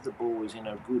 if the ball was in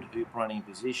a good hoop running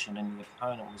position and the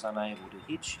opponent was unable to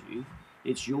hit you,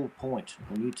 it's your point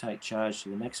and you take charge to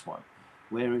the next one.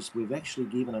 Whereas we've actually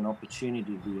given an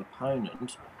opportunity to the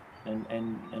opponent, and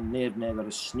they've now got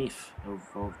a sniff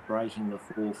of breaking the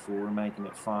 4-4 and making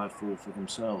it 5-4 for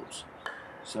themselves.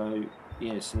 So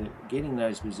yes, getting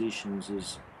those positions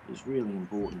is really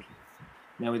important.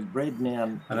 Now with Brad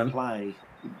now to play,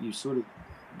 you sort of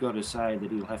got to say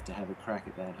that he'll have to have a crack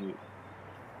at that hoop.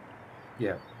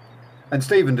 Yeah, and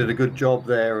Stephen did a good job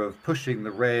there of pushing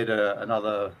the red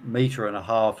another 1.5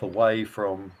 meters away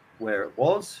from where it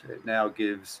was. It now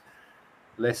gives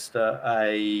Leicester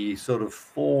a sort of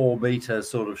 4 meter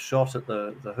sort of shot at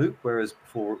the hoop, whereas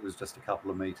before it was just a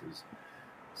couple of meters.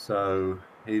 So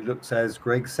he looks, as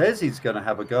Greg says, he's going to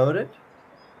have a go at it.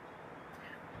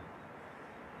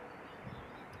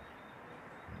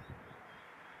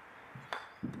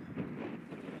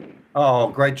 Oh,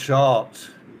 great shot.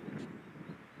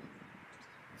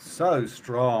 So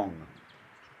strong.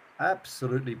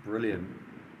 Absolutely brilliant.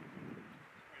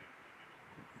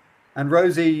 And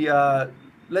Rosie,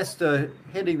 Leicester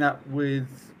hitting that with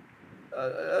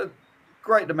a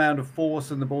great amount of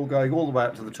force and the ball going all the way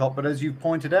up to the top. But as you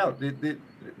pointed out,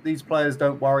 these players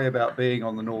don't worry about being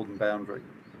on the northern boundary.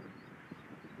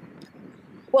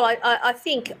 Well, I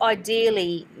think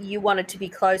ideally you wanted to be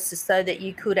closer so that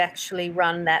you could actually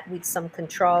run that with some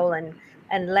control and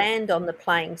land on the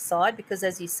playing side, because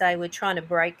as you say, we're trying to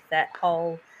break that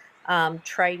whole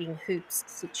trading hoops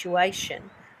situation.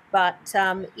 But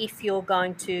if you're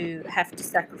going to have to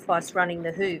sacrifice running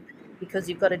the hoop because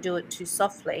you've got to do it too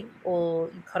softly or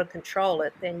you've got to control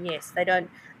it, then yes, they don't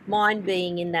mind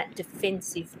being in that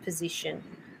defensive position.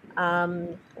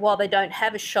 While they don't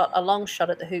have a long shot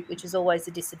at the hoop, which is always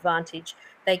a disadvantage,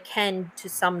 they can to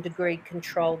some degree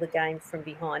control the game from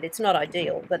behind. It's not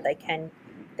ideal, but they can.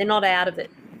 They're not out of it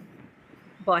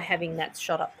by having that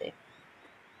shot up there.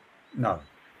 No,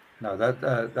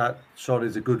 that shot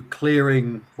is a good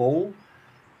clearing ball,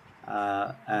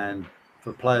 and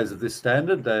for players of this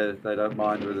standard, they don't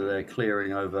mind whether they're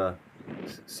clearing over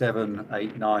 7,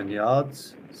 8, 9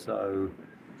 yards. So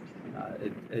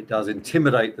it does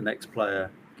intimidate the next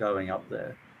player going up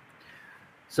there.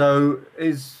 So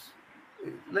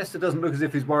Lester doesn't look as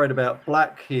if he's worried about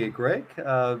black here, Greg.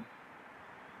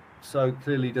 So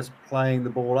clearly just playing the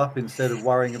ball up instead of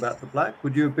worrying about the black.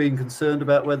 Would you have been concerned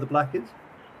about where the black is?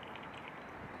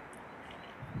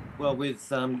 Well,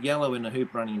 with yellow in the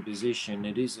hoop running position,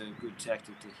 it is a good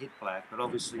tactic to hit black, but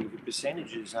obviously the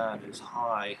percentages aren't as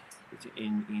high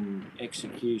in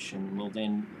execution. Well,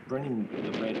 then bringing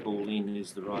the red ball in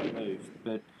is the right move.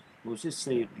 But we'll just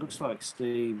see. It looks like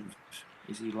Steve,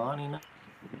 is he lining up?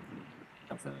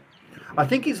 I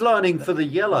think he's lining for the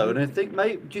yellow, and I think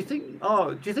do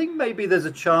you think maybe there's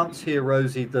a chance here,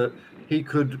 Rosie, that he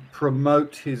could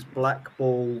promote his black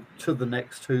ball to the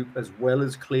next hoop as well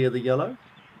as clear the yellow?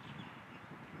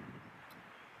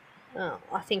 Oh,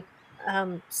 I think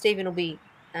Stephen will be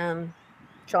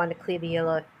trying to clear the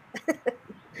yellow.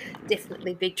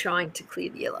 Definitely be trying to clear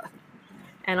the yellow.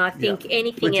 And I think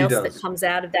anything else that comes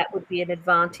out of that would be an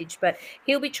advantage. But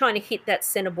he'll be trying to hit that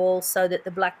centre ball so that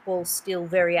the black ball's still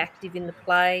very active in the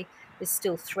play, is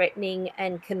still threatening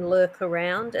and can lurk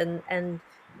around. And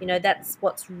you know, that's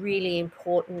what's really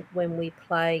important when we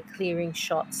play clearing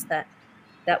shots, that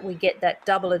we get that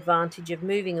double advantage of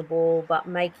moving a ball but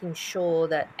making sure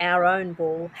that our own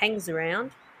ball hangs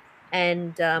around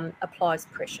and applies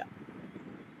pressure.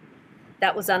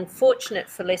 That was unfortunate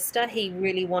for Lester. He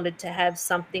really wanted to have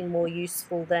something more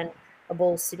useful than a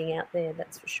ball sitting out there,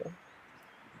 that's for sure.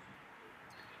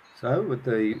 So with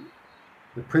the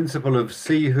principle of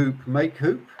see hoop, make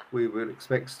hoop, we would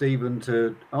expect Stephen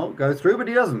to go through, but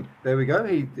he doesn't. There we go.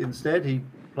 Instead he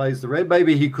plays the red.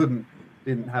 Maybe he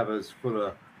didn't have as full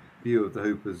a view of the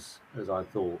hoop as I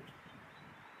thought.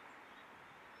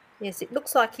 Yes, it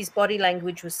looks like his body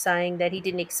language was saying that he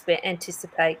didn't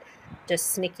anticipate just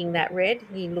snicking that red.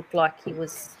 He looked like he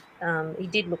was. He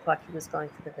did look like he was going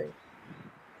for the hoop.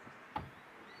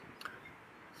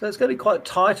 So it's going to be quite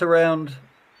tight around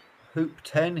hoop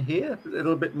 10 here. A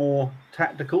little bit more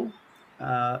tactical,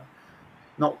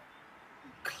 not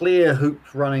clear hoop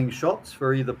running shots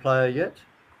for either player yet.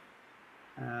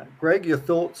 Greg, your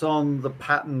thoughts on the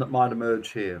pattern that might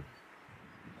emerge here?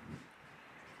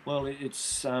 Well,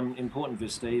 it's important for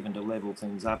Stephen to level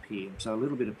things up here, so a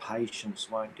little bit of patience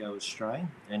won't go astray,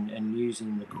 and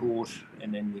using the court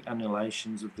and then the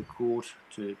undulations of the court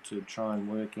to try and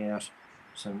work out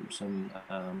some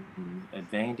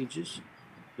advantages.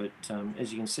 But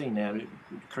as you can see now,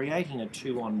 creating a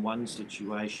 2-on-1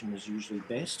 situation is usually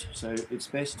best. So it's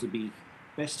best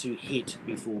to hit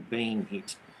before being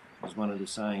hit, is one of the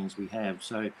sayings we have.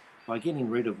 So by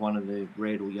getting rid of one of the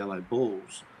red or yellow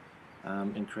balls,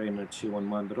 and creating a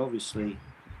 2-on-1, but obviously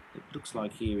it looks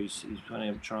like here he's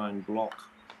going to try and block.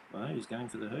 Well, he's going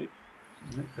for the hoop.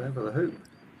 Going for the hoop.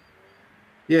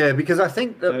 Yeah, because I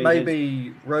think that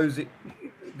maybe Rosie,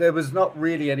 there was not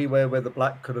really anywhere where the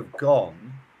black could have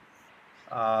gone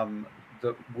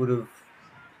that would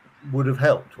have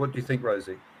helped. What do you think,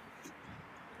 Rosie?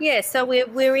 Yeah, so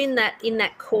we're in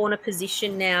that corner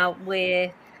position now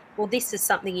where. Well, this is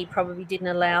something he probably didn't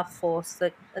allow for, so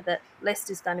that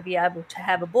Lester's going to be able to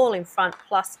have a ball in front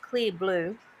plus clear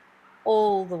blue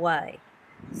all the way.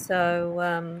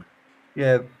 So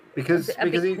yeah, because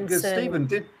Stephen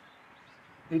did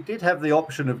have the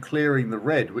option of clearing the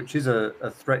red, which is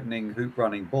a threatening hoop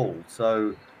running ball.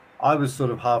 So I was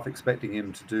sort of half expecting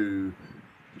him to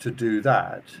do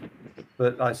that,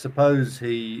 but I suppose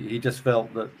he just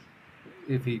felt that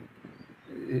if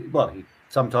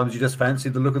sometimes you just fancy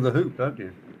the look of the hoop, don't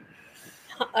you?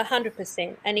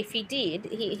 100%. And if he did,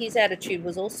 his attitude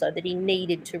was also that he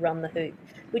needed to run the hoop,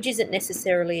 which isn't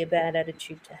necessarily a bad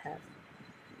attitude to have.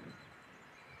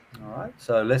 All right,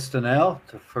 so Leicester now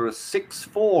for a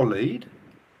 6-4 lead.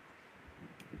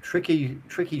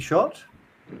 Tricky shot,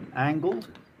 angled.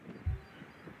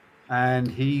 and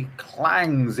he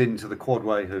clangs into the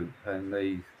quadway hoop, and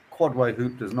the quadway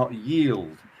hoop does not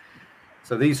yield.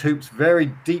 So these hoops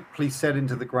very deeply set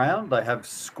into the ground. They have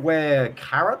square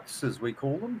carrots, as we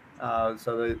call them.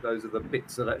 So those are the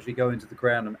bits that actually go into the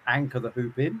ground and anchor the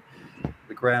hoop in.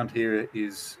 The ground here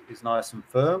is nice and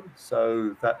firm.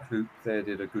 So that hoop there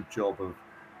did a good job of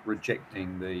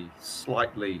rejecting the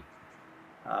slightly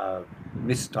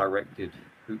misdirected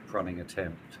hoop running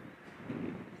attempt.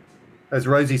 As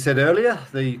Rosie said earlier,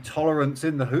 the tolerance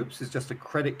in the hoops is just a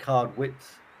credit card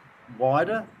width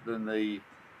wider than the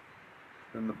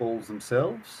balls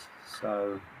themselves,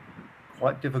 so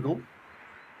quite difficult.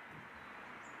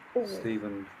 Ooh.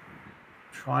 Stephen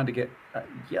trying to get that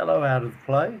yellow out of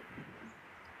play.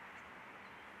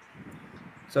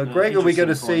 So Greg, are we going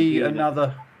to see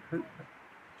another hoop?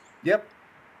 Yep.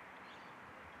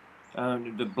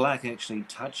 The black actually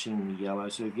touching the yellow.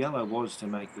 So if yellow was to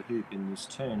make the hoop in this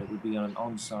turn, it would be on an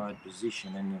onside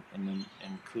position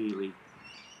and clearly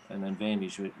an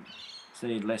advantage.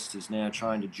 See, Leicester's now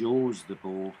trying to jaws the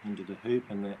ball into the hoop,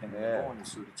 and the lawn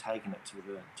is sort of taking it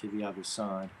to the other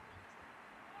side.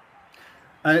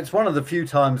 And it's one of the few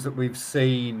times that we've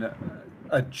seen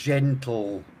a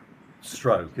gentle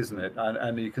stroke, isn't it?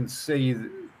 And you can see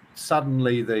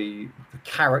suddenly the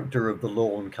character of the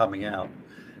lawn coming out.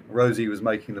 Rosie was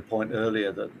making the point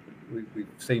earlier that we've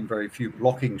seen very few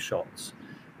blocking shots,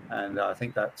 and I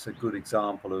think that's a good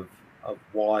example of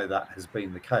why that has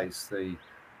been the case. The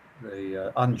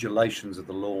undulations of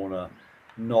the lawn are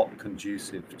not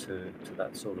conducive to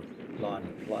that sort of line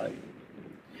of play.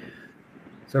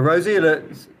 So Rosie,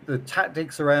 the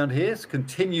tactics around here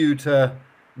continue to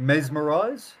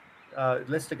mesmerise.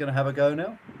 Leicester going to have a go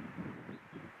now?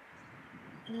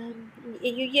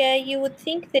 Yeah, you would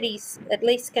think that he's at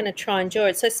least going to try and draw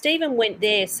it. So Stephen went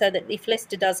there so that if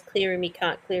Leicester does clear him, he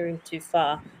can't clear him too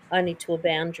far, only to a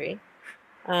boundary.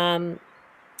 And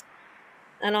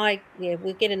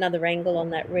we'll get another angle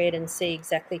on that red and see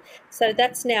exactly. So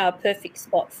that's now a perfect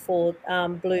spot for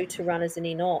blue to run as an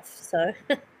in-off. So,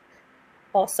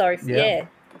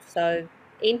 So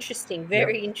interesting,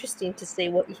 very interesting to see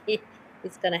what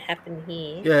is going to happen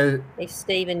here. Yeah. If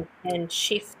Stephen can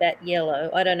shift that yellow.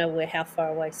 I don't know how far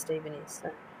away Stephen is.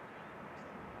 So.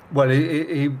 Well,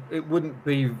 it wouldn't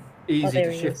be easy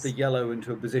to shift is. the yellow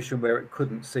into a position where it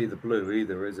couldn't see the blue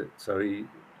either, is it? So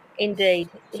Indeed.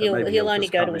 So he'll only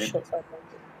go to a short side.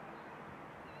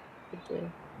 Could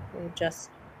do. Or just.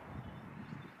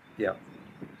 Yeah.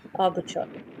 Oh, good shot.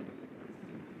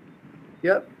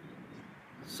 Yep.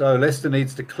 So Leicester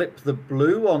needs to clip the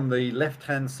blue on the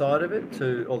left-hand side of it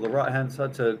or the right-hand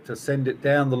side to send it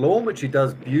down the lawn, which he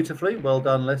does beautifully. Well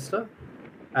done, Leicester.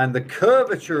 And the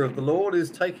curvature of the lawn is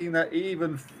taking that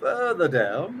even further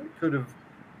down. It could have,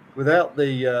 without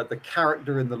the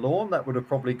character in the lawn, that would have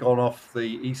probably gone off the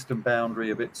eastern boundary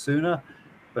a bit sooner.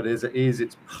 But as it is,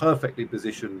 it's perfectly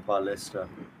positioned by Leicester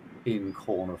in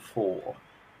corner 4.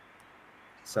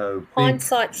 So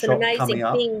hindsight's an amazing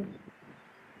thing.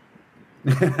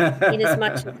 In as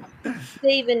much as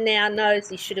Stephen now knows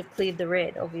he should have cleared the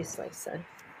red, obviously. So.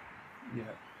 Yeah.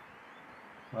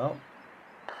 Well,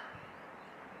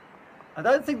 I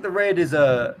don't think the red is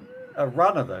a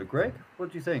runner, though, Greg.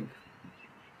 What do you think?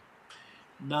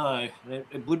 No,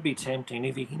 it would be tempting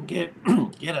if he can get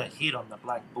a hit on the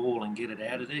black ball and get it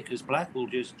out of there, because black will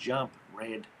just jump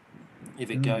red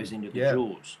if it goes into the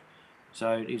jaws.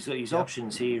 So his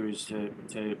options here is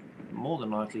to more than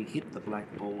likely hit the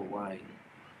black ball away.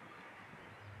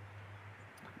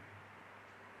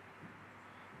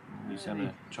 He's going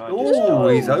to try to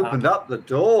he's opened up the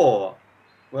door.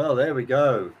 Well, there we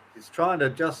go. He's trying to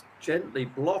just gently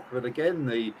block, but again,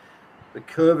 the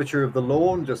curvature of the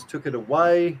lawn just took it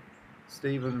away.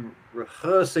 Stephen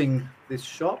rehearsing this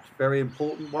shot, very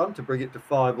important one to bring it to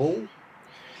 5-all.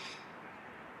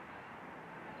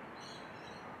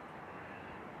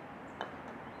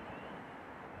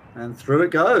 And through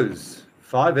it goes,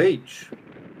 5 each.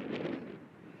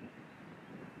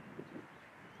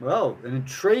 Well, an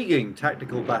intriguing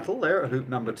tactical battle there at hoop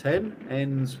number 10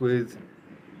 ends with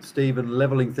Stephen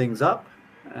levelling things up,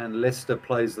 and Leicester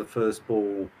plays the first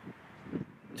ball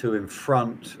to in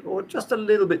front, or just a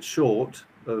little bit short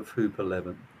of hoop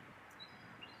 11.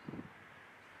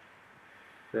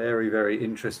 Very, very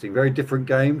interesting. Very different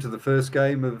game to the first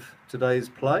game of today's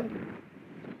play,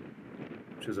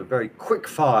 which was a very quick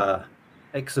fire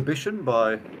exhibition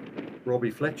by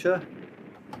Robbie Fletcher.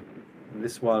 And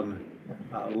this one,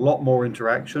 a lot more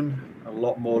interaction, a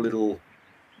lot more little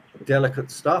delicate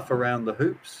stuff around the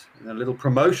hoops, and a little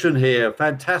promotion here.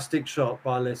 Fantastic shot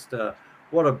by Leicester.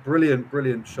 What a brilliant,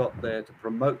 brilliant shot there to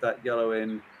promote that yellow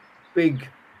in. Big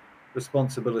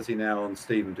responsibility now on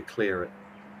Stephen to clear it.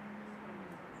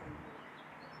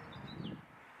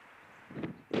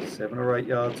 7 or 8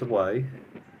 yards away.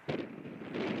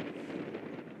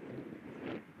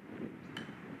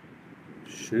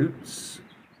 Shoots,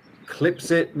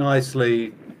 clips it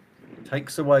nicely,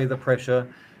 takes away the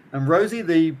pressure. And Rosie,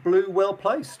 the blue, well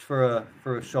placed for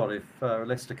a shot if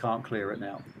Leicester can't clear it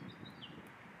now.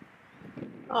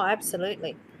 Oh,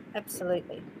 absolutely,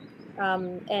 absolutely.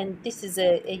 And this is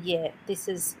this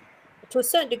is to a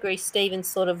certain degree Stephen's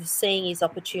sort of seeing his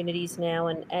opportunities now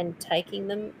and taking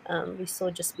them. We saw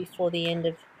just before the end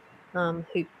of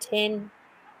hoop 10.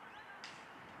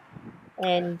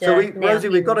 And so now Rosie,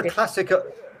 we've got a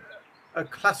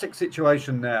classic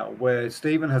situation now where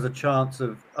Stephen has a chance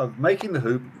of making the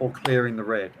hoop or clearing the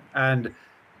red. And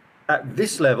at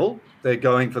this level, they're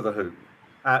going for the hoop.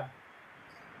 At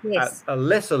a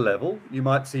lesser level, you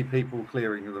might see people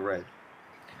clearing the red.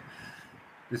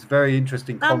 This very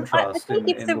interesting contrast. I think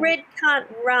if the red can't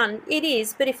run, it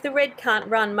is. But if the red can't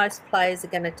run, most players are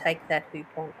going to take that hoop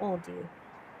on. Oh dear.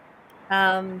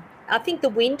 I think the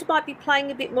wind might be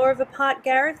playing a bit more of a part,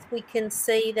 Gareth. We can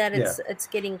see that it's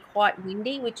getting quite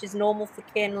windy, which is normal for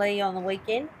Cairnlea on the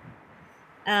weekend.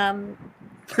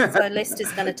 So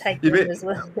Leicester's going to take them as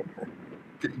well.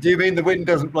 Do you mean the wind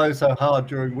doesn't blow so hard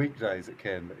during weekdays at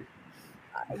Cairnlea?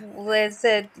 Well,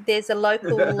 there's a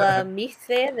local myth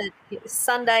there that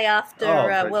Sunday after,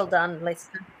 well done,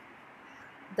 Leicester,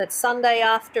 that Sunday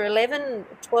after 11,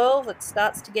 12, it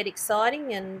starts to get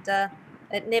exciting, and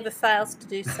it never fails to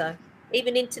do so.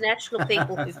 Even international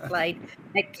people who've played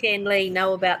at Cairnlea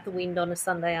know about the wind on a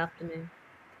Sunday afternoon.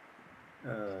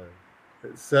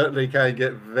 It certainly can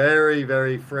get very,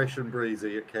 very fresh and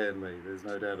breezy at Cairnlea. There's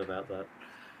no doubt about that.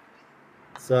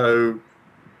 So,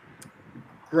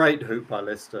 great hoop by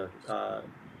Leicester.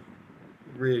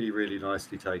 Really, really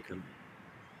nicely taken.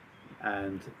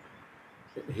 And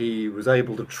he was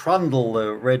able to trundle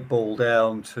the red ball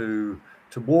down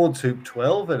towards hoop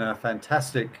 12 in a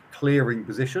fantastic clearing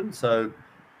position. So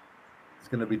it's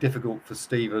going to be difficult for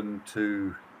Stephen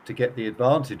to get the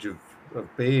advantage of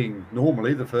being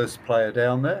normally the first player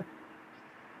down there.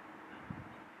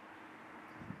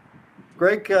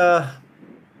 Greg,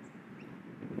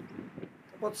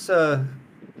 what's Leicester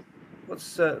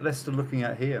looking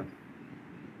at here?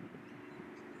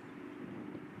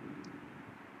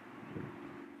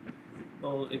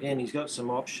 Well, again, he's got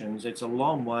some options. It's a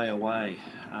long way away.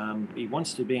 He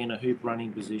wants to be in a hoop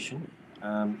running position.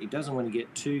 He doesn't want to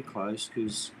get too close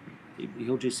because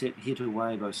he'll just get hit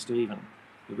away by Stephen.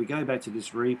 If we go back to this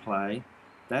replay,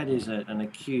 that is an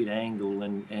acute angle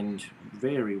and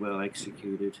very well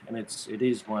executed, and it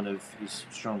is one of his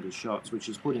strongest shots, which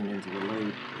is putting him into the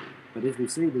lead. But if we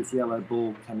see this yellow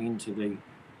ball come into the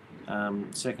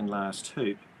second last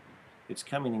hoop, it's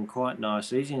coming in quite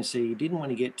nice. As you can see, he didn't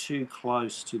want to get too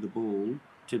close to the ball,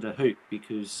 to the hoop,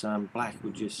 because black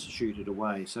would just shoot it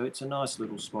away. So it's a nice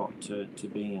little spot to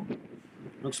be in.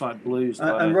 Looks like blue's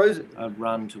got a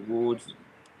run towards.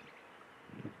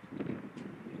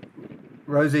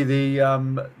 Rosie,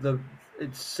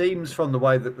 it seems from the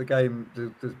way that the game,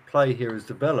 the play here is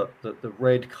developed, that the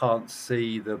red can't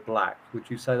see the black. Would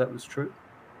you say that was true?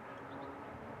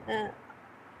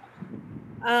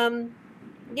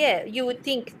 Yeah, you would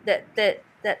think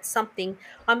that's something.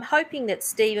 I'm hoping that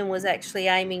Stephen was actually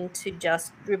aiming to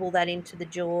just dribble that into the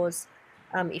jaws.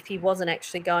 If he wasn't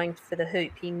actually going for the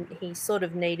hoop, he sort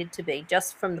of needed to be,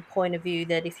 just from the point of view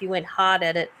that if he went hard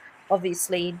at it,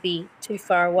 obviously he'd be too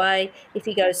far away. If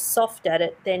he goes soft at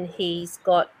it, then he's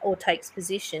got, or takes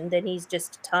position, then he's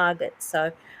just a target.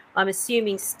 So I'm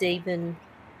assuming Stephen...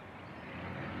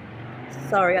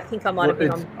 Sorry, I think I might have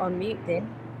been on mute there.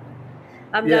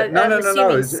 I'm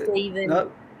assuming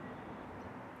Stephen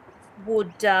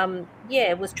would,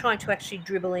 was trying to actually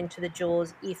dribble into the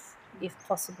jaws if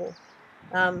possible.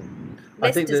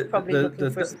 Leicester's probably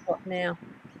looking for a spot now.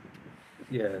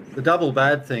 Yeah, the double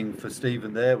bad thing for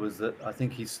Stephen there was that I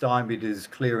think he stymied his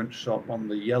clearance shot on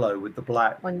the yellow with the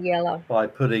black. On yellow. By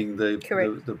putting the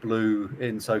blue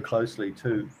in so closely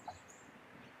too.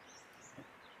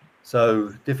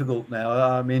 So difficult now.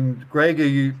 I mean, Greg,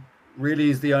 really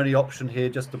is the only option here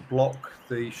just to block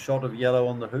the shot of yellow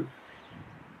on the hoop?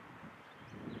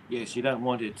 Yes, you don't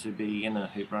want it to be in a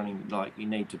hoop running, like you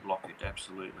need to block it,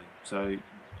 absolutely. So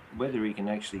whether he can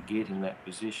actually get in that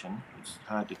position, it's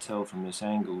hard to tell from this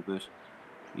angle, but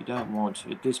you don't want,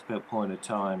 at this point of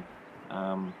time,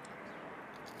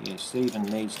 Stephen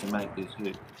needs to make this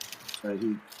hoop. So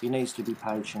he needs to be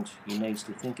patient, he needs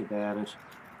to think about it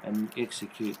and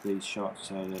execute these shots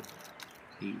so that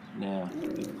he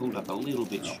pulled up a little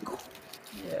bit short.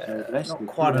 So Yeah, Leicester not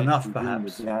quite could enough, actually win the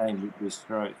perhaps. game with this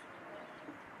stroke.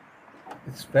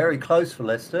 It's very close for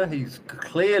Leicester. He's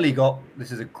clearly got,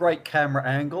 this is a great camera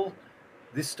angle,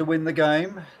 this to win the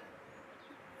game.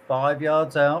 5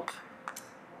 yards out.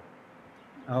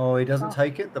 Oh, he doesn't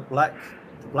take it. The black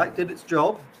did its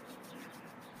job.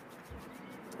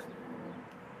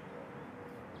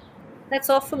 That's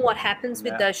often what happens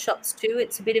with those shots too.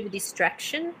 It's a bit of a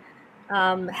distraction,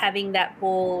 having that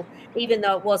ball, even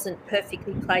though it wasn't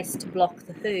perfectly placed to block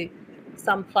the hoop.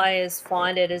 Some players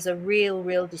find it as a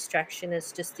real distraction.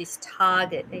 It's just this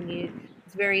target, and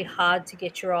it's very hard to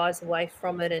get your eyes away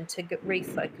from it and to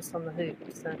refocus on the hoop.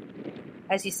 So,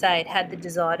 as you say, it had the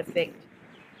desired effect.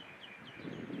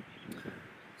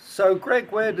 So, Greg,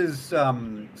 where does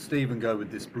Stephen go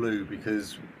with this blue?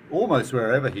 Because almost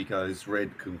wherever he goes,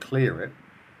 red can clear it.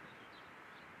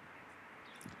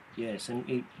 Yes,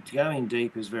 and going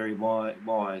deep is very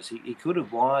wise. He could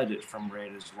have wired it from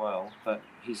red as well, but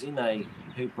he's in a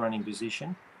hoop running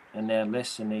position, and now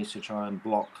Leicester needs to try and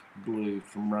block blue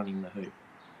from running the hoop.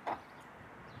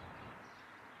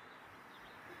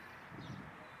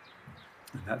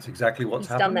 And that's exactly what's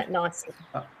happened. He's done that nicely.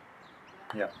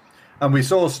 Yeah. And we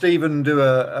saw Stephen do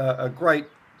a great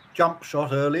jump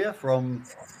shot earlier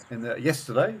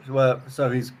yesterday. So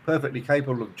he's perfectly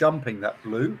capable of jumping that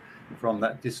blue from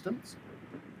that distance.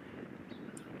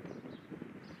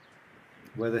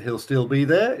 Whether he'll still be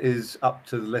there is up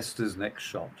to Leicester's next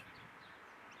shot.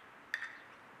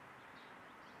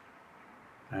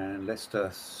 And Leicester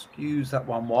skews that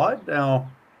one wide.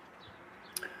 Now,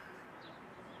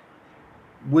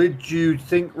 would you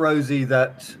think, Rosie,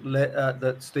 that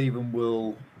that Stephen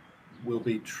will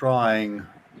be trying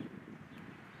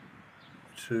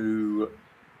to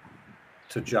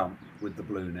jump with the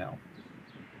blue now?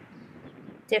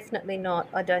 Definitely not.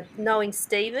 I don't. Knowing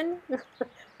Stephen,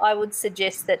 I would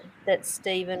suggest that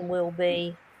Stephen will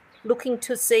be looking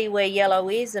to see where yellow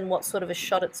is and what sort of a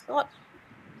shot it's got.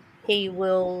 He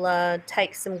will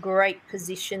take some great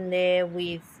position there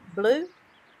with blue,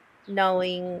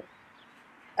 knowing.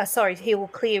 He will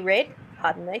clear red.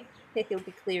 Pardon me. He'll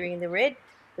be clearing the red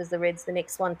because the red's the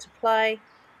next one to play.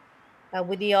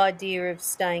 With the idea of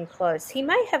staying close, he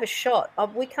may have a shot.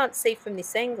 We can't see from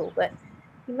this angle, but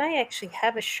he may actually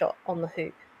have a shot on the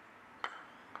hoop.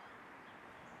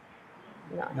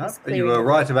 No, you were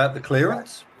right about the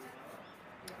clearance.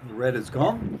 The red is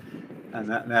gone, and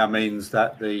that now means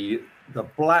that the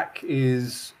black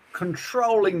is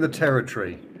controlling the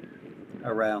territory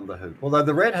around the hoop. Although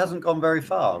the red hasn't gone very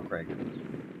far, Greg.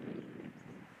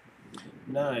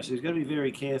 No, so he's got to be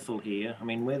very careful here. I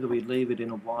mean, whether we leave it in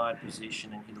a wide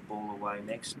position and hit the ball away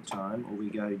next time, or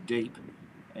we go deep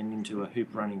and into a hoop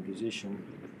running position.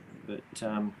 But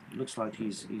it looks like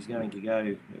he's going to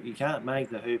go. You can't make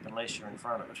the hoop unless you're in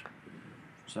front of it.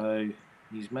 So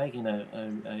he's making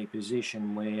a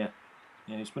position where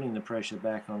he's putting the pressure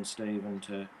back on Stephen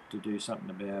to do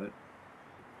something about it.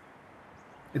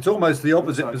 It's almost the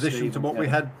opposite position to what we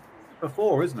had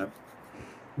before, isn't it?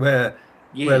 Where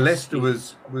Leicester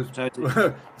was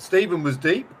Stephen was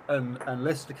deep and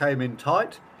Leicester came in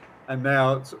tight, and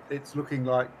now it's looking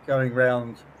like going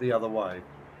round the other way.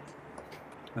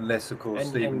 Unless, of course,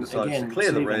 Stephen decides to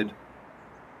clear the red.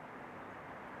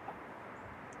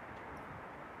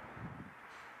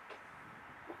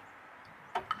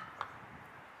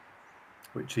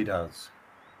 Which he does.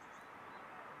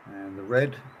 And the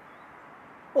red.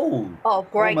 Oh,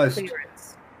 great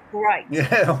clearance. Great.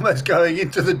 Yeah, almost going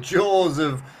into the jaws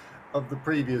of the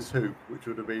previous hoop, which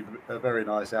would have been a very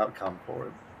nice outcome for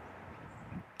him.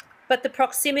 But the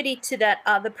proximity to that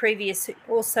other previous hoop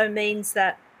also means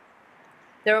that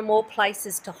there are more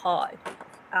places to hide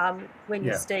when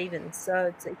you're Stephen.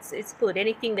 So it's good.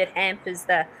 Anything that hampers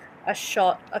a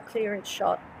shot, a clearance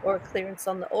shot, or a clearance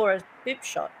or a hoop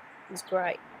shot is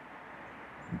great.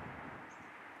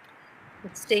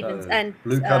 Stephen's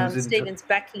Stephen's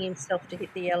backing himself to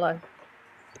hit the yellow.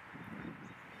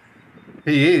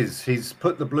 He is. He's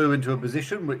put the blue into a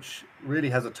position which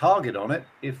really has a target on it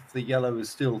if the yellow is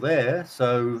still there.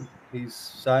 So he's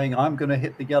saying, I'm going to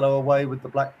hit the yellow away with the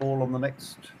black ball on the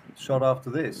next shot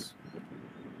after this.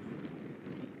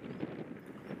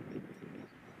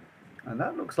 And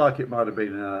that looks like it might have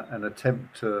been an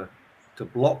attempt to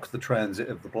block the transit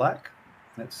of the black.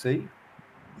 Let's see.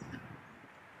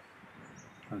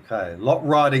 Okay, a lot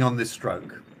riding on this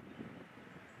stroke.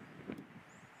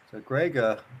 So Greg,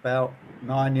 about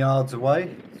 9 yards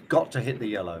away, he's got to hit the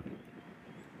yellow.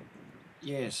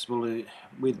 Yes, well,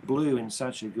 with blue in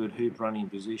such a good hoop running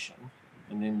position,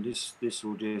 and then this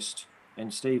will just,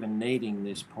 and Stephen needing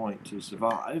this point to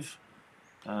survive,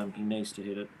 he needs to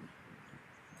hit it.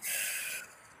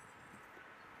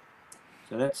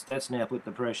 So that's now put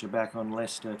the pressure back on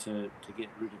Leicester to get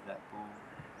rid of that ball.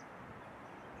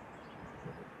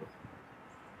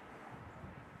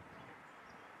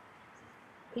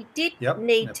 He did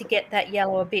need to get that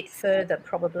yellow a bit further,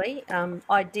 probably.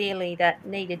 Ideally, that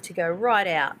needed to go right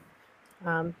out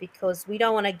because we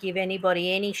don't want to give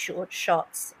anybody any short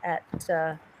shots at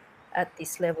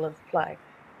this level of play.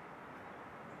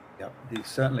 Yep, he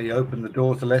certainly opened the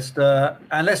door to Leicester,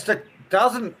 and Leicester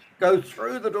doesn't go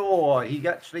through the door. He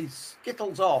actually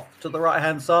skittles off to the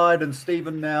right-hand side, and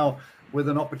Stephen now with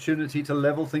an opportunity to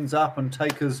level things up and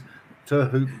take us to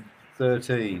hoop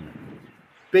 13.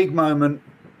 Big moment.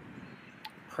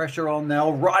 Pressure on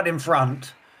now, right in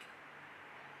front.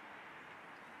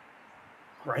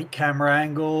 Great camera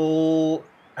angle.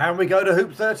 And we go to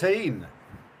hoop 13.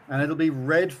 And it'll be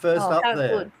red first up there.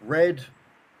 Good. Red.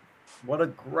 What a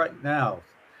great now.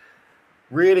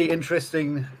 Really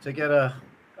interesting to get a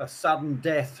sudden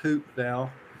death hoop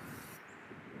now.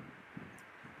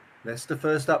 Leicester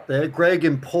first up there. Greg,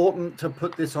 important to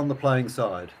put this on the playing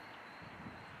side.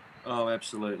 Oh,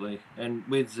 absolutely. And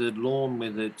with the lawn,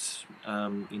 with its,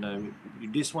 you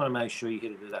just want to make sure you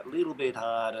hit it that little bit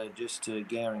harder just to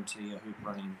guarantee a hoop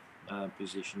running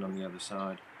position on the other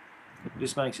side.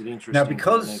 This makes it interesting now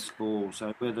because, for the next ball.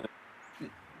 So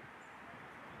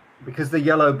because the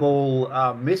yellow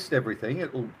ball missed everything,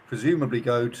 it will presumably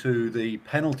go to the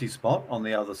penalty spot on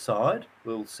the other side.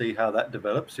 We'll see how that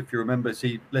develops. If you remember,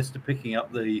 see Leicester picking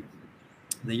up the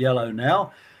yellow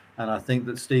now. And I think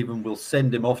that Stephen will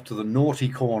send him off to the naughty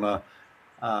corner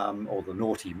or the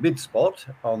naughty mid spot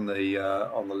on the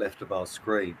left of our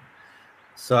screen.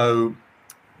 So,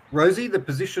 Rosie, the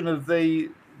position of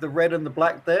the red and the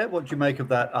black there, what do you make of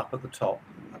that up at the top?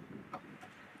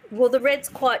 Well, the red's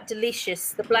quite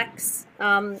delicious. The blacks,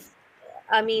 I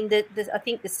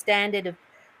think the standard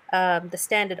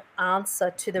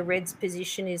answer to the red's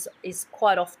position is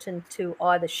quite often to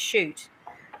either shoot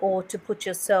or to put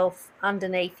yourself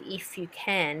underneath if you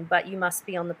can, but you must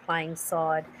be on the playing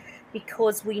side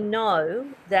because we know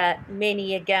that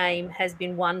many a game has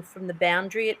been won from the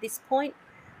boundary at this point.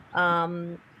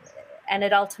 And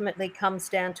it ultimately comes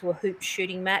down to a hoop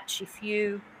shooting match. If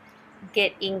you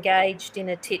get engaged in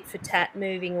a tit-for-tat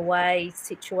moving away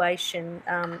situation,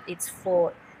 it's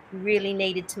fought. You really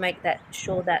needed to make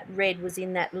sure that red was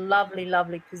in that lovely,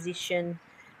 lovely position,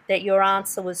 that your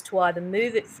answer was to either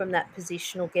move it from that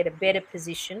position or get a better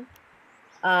position.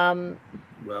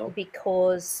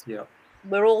 Because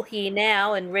we're all here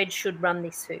now and red should run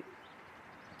this hoop.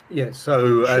 Yeah,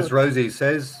 so as Rosie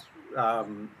says,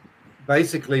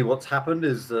 basically what's happened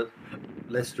is that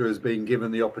Leicester has been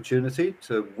given the opportunity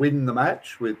to win the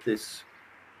match with this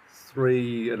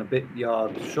 3 and a bit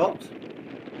yard shot.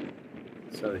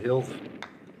 So he'll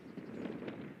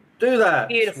do that.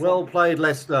 Beautiful. Well played,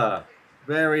 Leicester.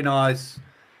 Very nice.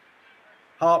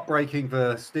 Heartbreaking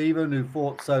for Stephen, who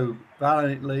fought so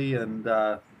valiantly and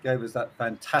gave us that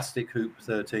fantastic hoop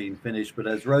 13 finish. But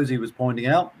as Rosie was pointing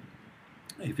out,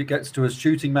 if it gets to a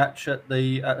shooting match at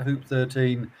hoop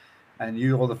 13 and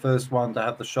you are the first one to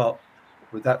have the shot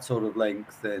with that sort of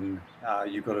length, then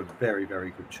you've got a very, very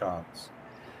good chance.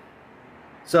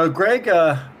 So, Greg,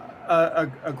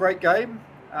 a great game.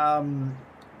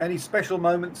 Any special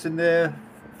moments in there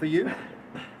for you?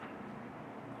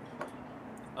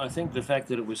 I think the fact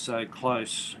that it was so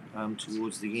close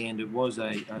towards the end, it was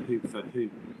a hoop for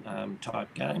hoop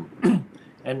type game,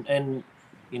 and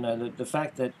the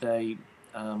fact that they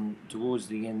towards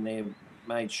the end there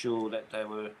made sure that they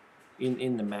were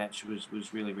in the match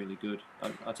was really, really good.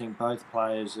 I think both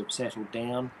players have settled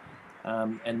down,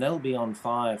 and they'll be on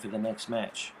fire for the next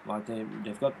match. Like they're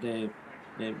ready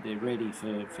for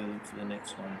the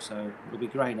next one. So it'll be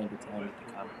great entertainment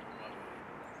to come.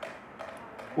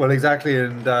 Well, exactly,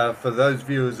 and for those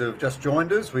viewers who have just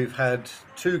joined us, we've had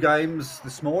 2 games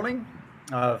this morning,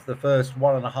 the first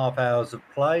 1.5 hours of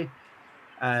play,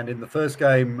 and in the first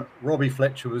game, Robbie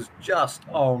Fletcher was just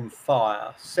on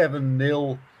fire,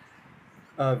 7-0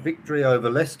 victory over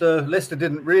Leicester. Leicester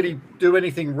didn't really do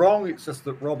anything wrong, it's just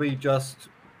that Robbie just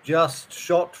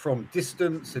shot from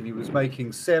distance, and he was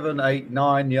making 7, 8,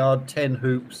 9 yard, 10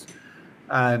 hoops.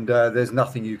 And there's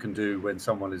nothing you can do when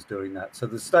someone is doing that. So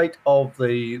the state of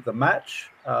the match,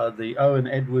 the Owen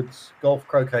Edwards Golf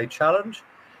Croquet Challenge,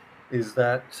 is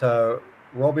that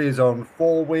Robbie is on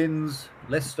 4 wins,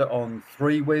 Leicester on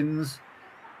 3 wins,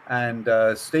 and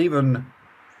Stephen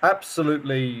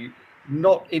absolutely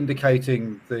not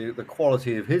indicating the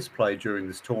quality of his play during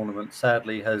this tournament,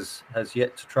 sadly has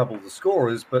yet to trouble the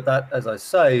scorers. But that, as I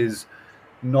say, is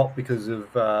not because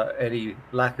of any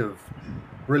lack of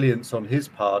brilliance on his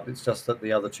part. It's just that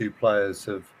the other 2 players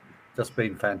have just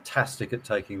been fantastic at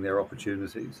taking their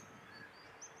opportunities.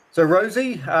 So,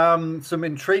 Rosie, some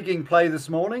intriguing play this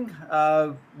morning.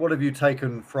 What have you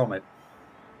taken from it?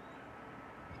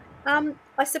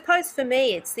 I suppose for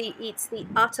me, it's the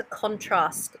utter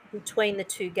contrast between the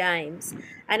two games,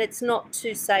 and it's not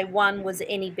to say one was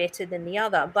any better than the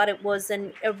other, but it was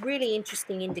a really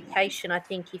interesting indication. I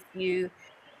think if you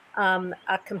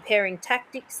are comparing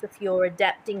tactics, if you're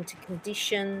adapting to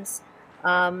conditions,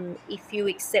 if you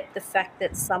accept the fact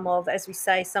that some of, as we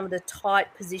say, some of the tight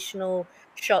positional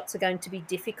shots are going to be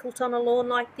difficult on a lawn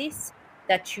like this,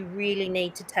 that you really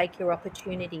need to take your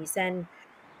opportunities. And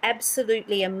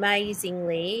absolutely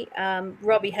amazingly,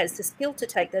 Robbie has the skill to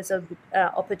take those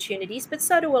opportunities, but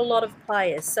so do a lot of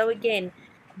players. So again,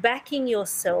 backing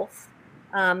yourself,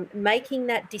 making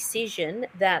that decision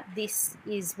that this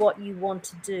is what you want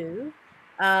to do,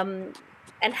 and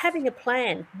having a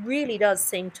plan really does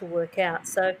seem to work out.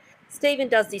 So Stephen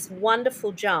does this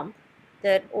wonderful jump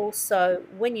that also,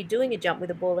 when you're doing a jump with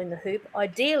a ball in the hoop,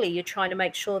 ideally you're trying to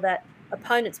make sure that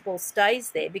opponent's ball stays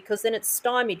there, because then it's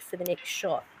stymied for the next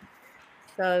shot.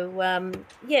 So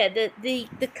yeah, the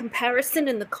comparison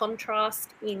and the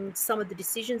contrast in some of the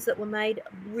decisions that were made,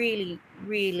 really,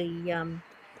 really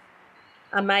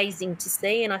amazing to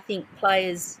see. And I think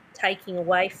players taking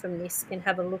away from this can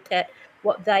have a look at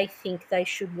what they think they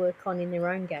should work on in their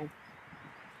own game.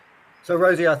 So,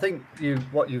 Rosie, I think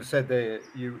what you've said there,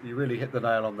 you really hit the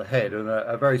nail on the head, and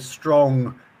a very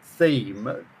strong theme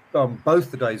on both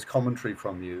the days' commentary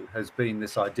from you has been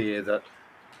this idea that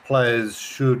players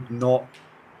should not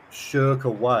shirk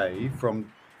away from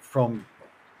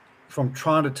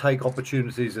trying to take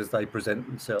opportunities as they present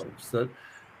themselves. That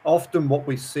often what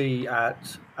we see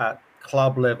at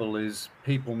club level is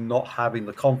people not having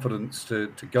the confidence to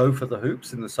go for the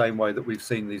hoops in the same way that we've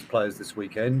seen these players this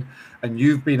weekend. And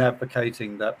you've been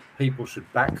advocating that people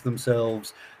should back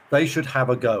themselves. They should have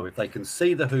a go. If they can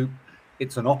see the hoop,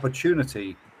 it's an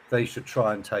opportunity, they should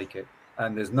try and take it.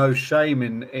 And there's no shame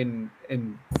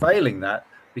in failing that,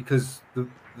 because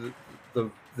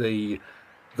the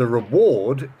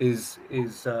reward is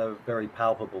very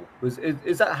palpable.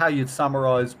 Is that how you'd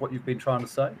summarize what you've been trying to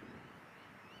say?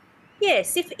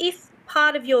 Yes, if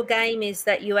part of your game is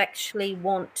that you actually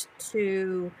want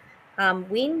to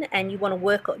win and you want to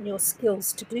work on your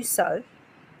skills to do so,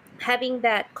 having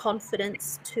that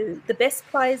confidence to the best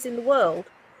players in the world,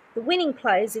 the winning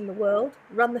players in the world,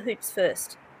 run the hoops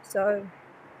first. So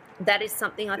that is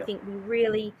something I think we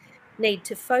really need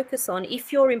to focus on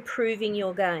if you're improving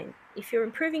your game. If you're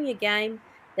improving your game,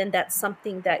 then that's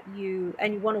something that you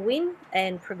want to win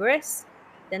and progress,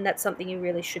 then that's something you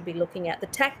really should be looking at. The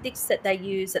tactics that they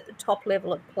use at the top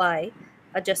level of play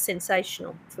are just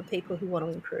sensational for people who want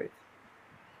to improve.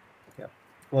 Yeah.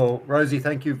 Well, Rosie,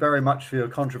 thank you very much for your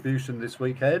contribution this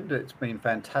weekend. It's been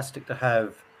fantastic to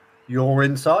have your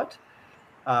insight.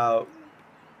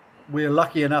 We're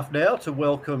lucky enough now to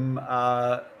welcome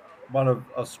one of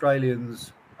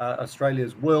Australia's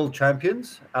world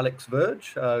champions, Alex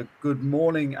Verge. Good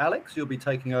morning, Alex. You'll be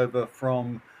taking over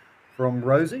from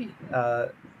Rosie.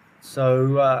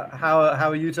 So how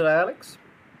are you today, Alex?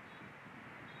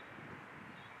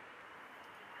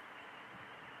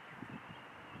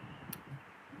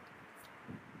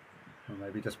 Well,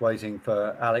 maybe just waiting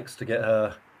for Alex to get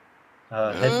her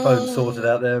headphones sorted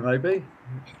out there, maybe.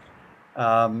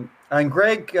 And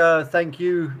Greg, thank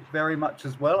you very much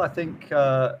as well. I think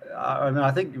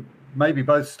I think maybe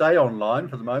both stay online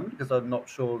for the moment, because I'm not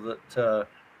sure that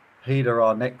Peter,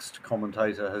 our next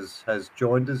commentator, has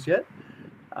joined us yet.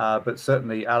 But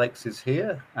certainly Alex is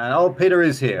here, and Peter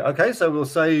is here. Okay, so we'll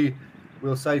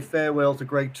say farewell to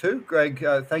Greg too. Greg,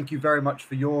 thank you very much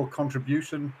for your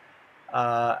contribution,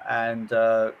 and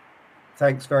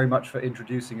thanks very much for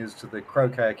introducing us to the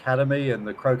Croquet Academy and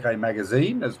the Croquet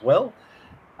magazine as well.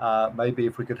 Maybe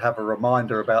if we could have a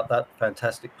reminder about that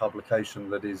fantastic publication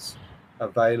that is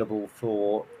available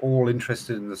for all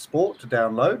interested in the sport to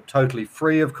download, totally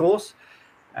free, of course.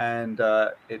 And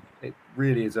it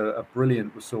really is a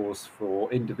brilliant resource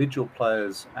for individual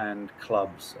players and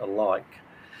clubs alike.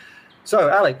 So,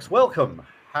 Alex, welcome.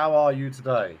 How are you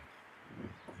today?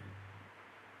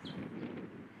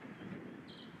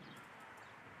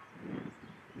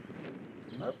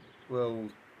 Nope. Well,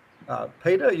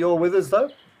 Peter, you're with us,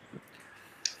 though?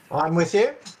 I'm with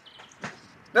you.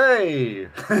 Hey,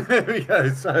 there we go.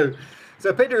 So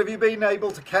Peter, have you been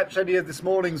able to catch any of this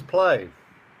morning's play?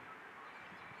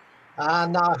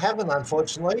 No, I haven't,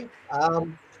 unfortunately. I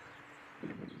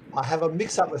have a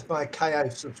mix-up with my KO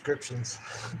subscriptions.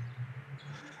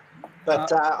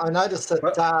 But I noticed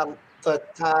that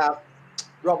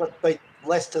Robert beat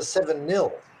Leicester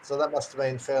 7-0. So that must have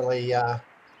been fairly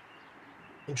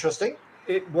interesting.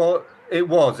 It was,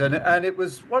 and it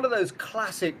was one of those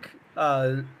classic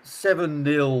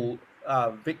 7-0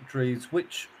 victories,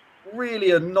 which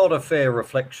really are not a fair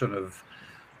reflection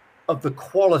of the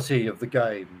quality of the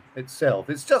game itself.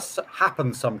 It's just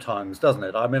happens sometimes, doesn't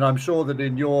it? I mean, I'm sure that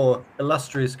in your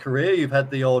illustrious career, you've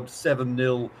had the odd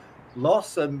 7-0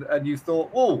 loss, and you thought,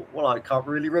 oh, well, I can't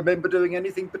really remember doing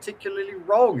anything particularly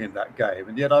wrong in that game,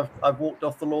 and yet I've walked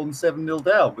off the lawn 7-0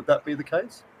 down. Would that be the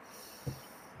case?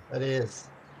 It is.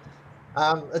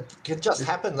 It can just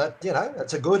happen that, you know,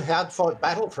 it's a good hard-fought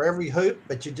battle for every hoop,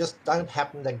 but you just don't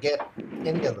happen to get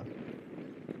any of them.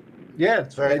 Yeah,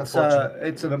 it's very unfortunate.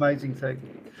 It's an amazing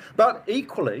thing. But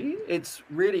equally, it's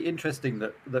really interesting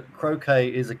that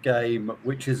croquet is a game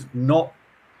which is not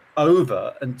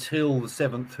over until the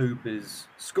 7th hoop is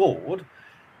scored.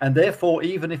 And therefore,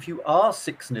 even if you are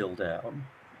 6-0 down,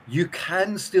 you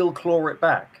can still claw it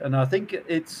back. And I think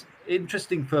it's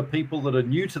interesting for people that are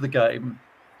new to the game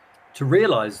to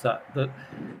realize that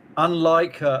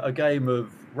unlike a game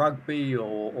of rugby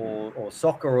or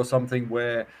soccer or something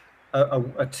where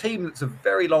a team that's a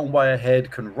very long way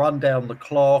ahead can run down the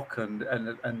clock and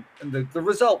the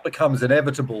result becomes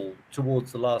inevitable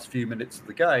towards the last few minutes of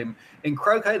the game, in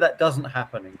croquet that doesn't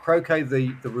happen. In croquet,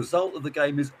 the result of the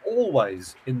game is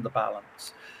always in the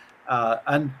balance.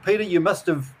 And Peter, you must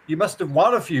have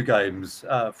won a few games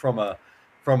from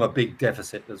a big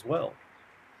deficit as well.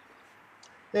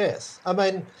 Yes. I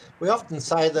mean, we often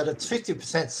say that it's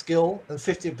 50% skill and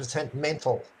 50%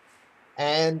 mental.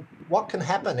 And what can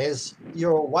happen is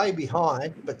you're way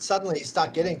behind, but suddenly you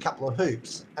start getting a couple of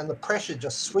hoops and the pressure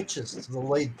just switches to the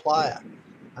lead player.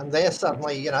 And they're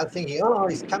suddenly, you know, thinking, oh,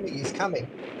 he's coming.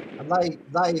 And they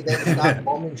then start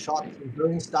bombing shots and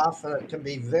doing stuff, and it can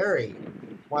be very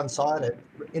one-sided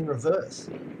in reverse.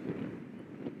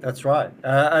 That's right.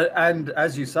 And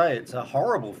as you say, it's a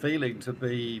horrible feeling to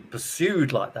be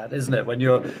pursued like that, isn't it? When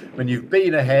you've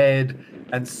been ahead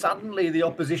and suddenly the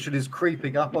opposition is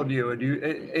creeping up on you, and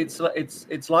it's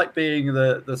like being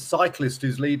the cyclist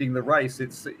who's leading the race.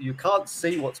 You can't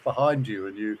see what's behind you,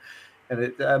 and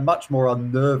it's a much more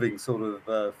unnerving sort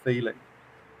of feeling.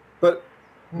 But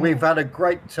we've had a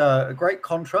great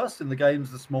contrast in the games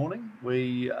this morning.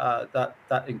 We that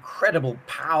incredible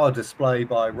power display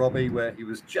by Robbie, where he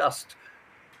was just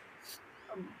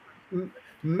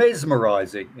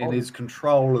mesmerising in his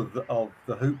control of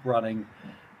the hoop running,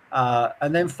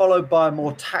 and then followed by a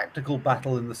more tactical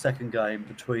battle in the second game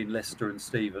between Lester and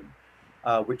Stephen,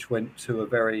 which went to a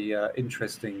very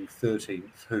interesting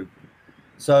 13th hoop.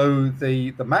 So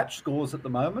the match scores at the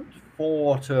moment: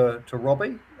 4 to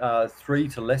Robbie, 3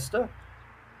 to Lester.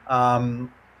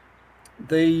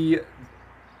 The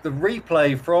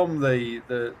replay from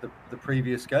the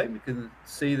previous game, you can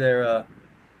see there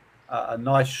a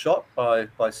nice shot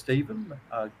by Stephen,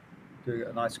 doing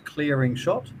a nice clearing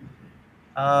shot.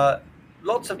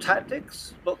 Lots of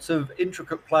tactics, lots of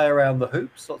intricate play around the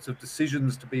hoops, lots of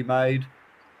decisions to be made,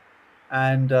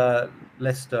 and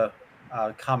Lester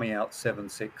coming out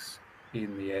 7-6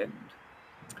 in the end.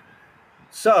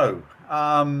 So,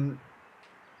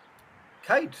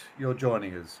 Kate, you're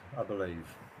joining us, I believe.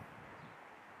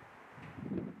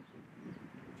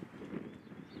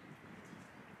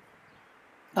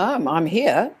 I'm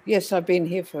here. Yes, I've been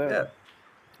here for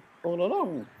all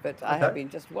along, but I have been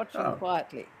just watching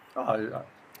quietly. I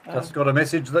just got a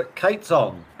message that Kate's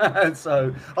on.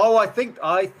 So, I think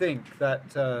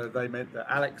that they meant that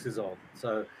Alex is on.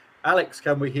 So, Alex,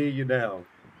 can we hear you now?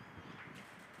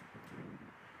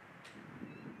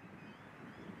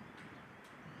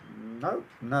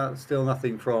 No, still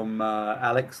nothing from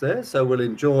Alex there. So we'll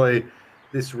enjoy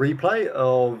this replay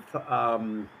of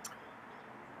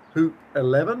Hoop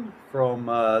 11 from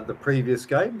the previous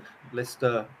game.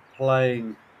 Leicester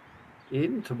playing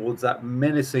in towards that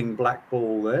menacing black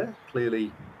ball there,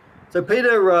 clearly. So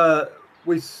Peter,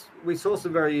 we saw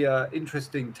some very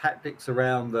interesting tactics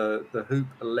around the Hoop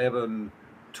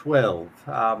 11-12.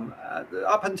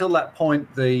 Up until that point,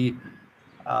 the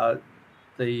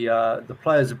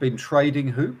players have been trading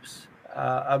hoops,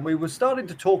 and we were starting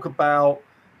to talk about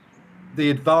the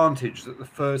advantage that the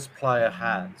first player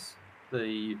has.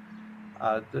 The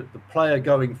player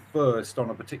going first on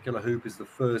a particular hoop is the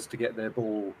first to get their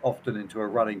ball often into a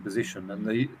running position, and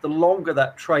the longer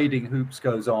that trading hoops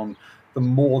goes on, the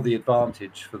more the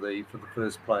advantage for the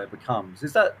first player becomes.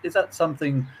 Is that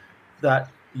something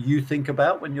that you think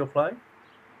about when you're playing?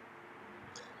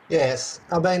 Yes,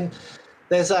 I mean,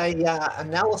 there's a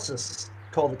analysis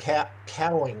called the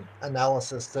cowing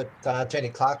analysis that Jenny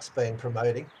Clark's been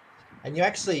promoting, and you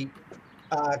actually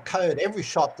code every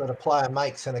shot that a player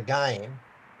makes in a game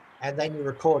and then you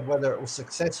record whether it was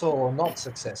successful or not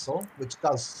successful, which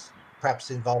does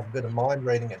perhaps involve a bit of mind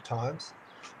reading at times.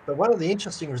 But one of the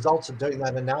interesting results of doing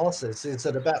that analysis is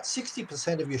that about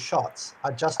 60% of your shots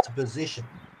are just to position.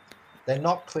 They're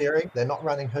not clearing, they're not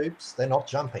running hoops, they're not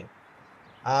jumping.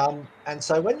 And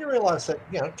so when you realize that,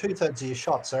 2/3 of your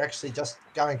shots are actually just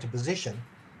going to position,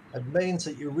 it means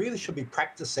that you really should be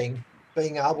practicing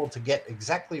being able to get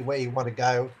exactly where you want to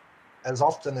go as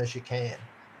often as you can.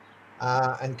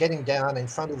 And getting down in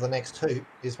front of the next hoop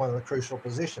is one of the crucial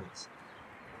positions,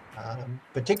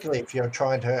 particularly if you're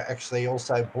trying to actually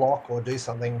also block or do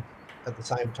something at the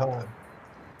same time.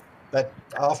 But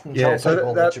I often tell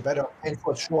people that you're better 10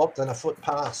 foot short than a foot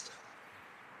past.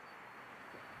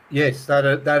 Yes,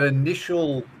 that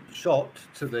initial shot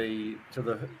to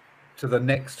the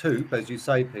next hoop, as you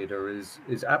say, Peter,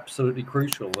 is absolutely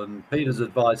crucial. And Peter's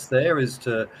advice there is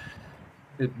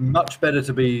it's much better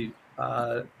to be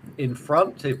in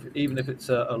front, even if it's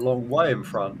a long way in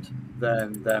front,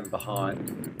 than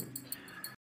behind.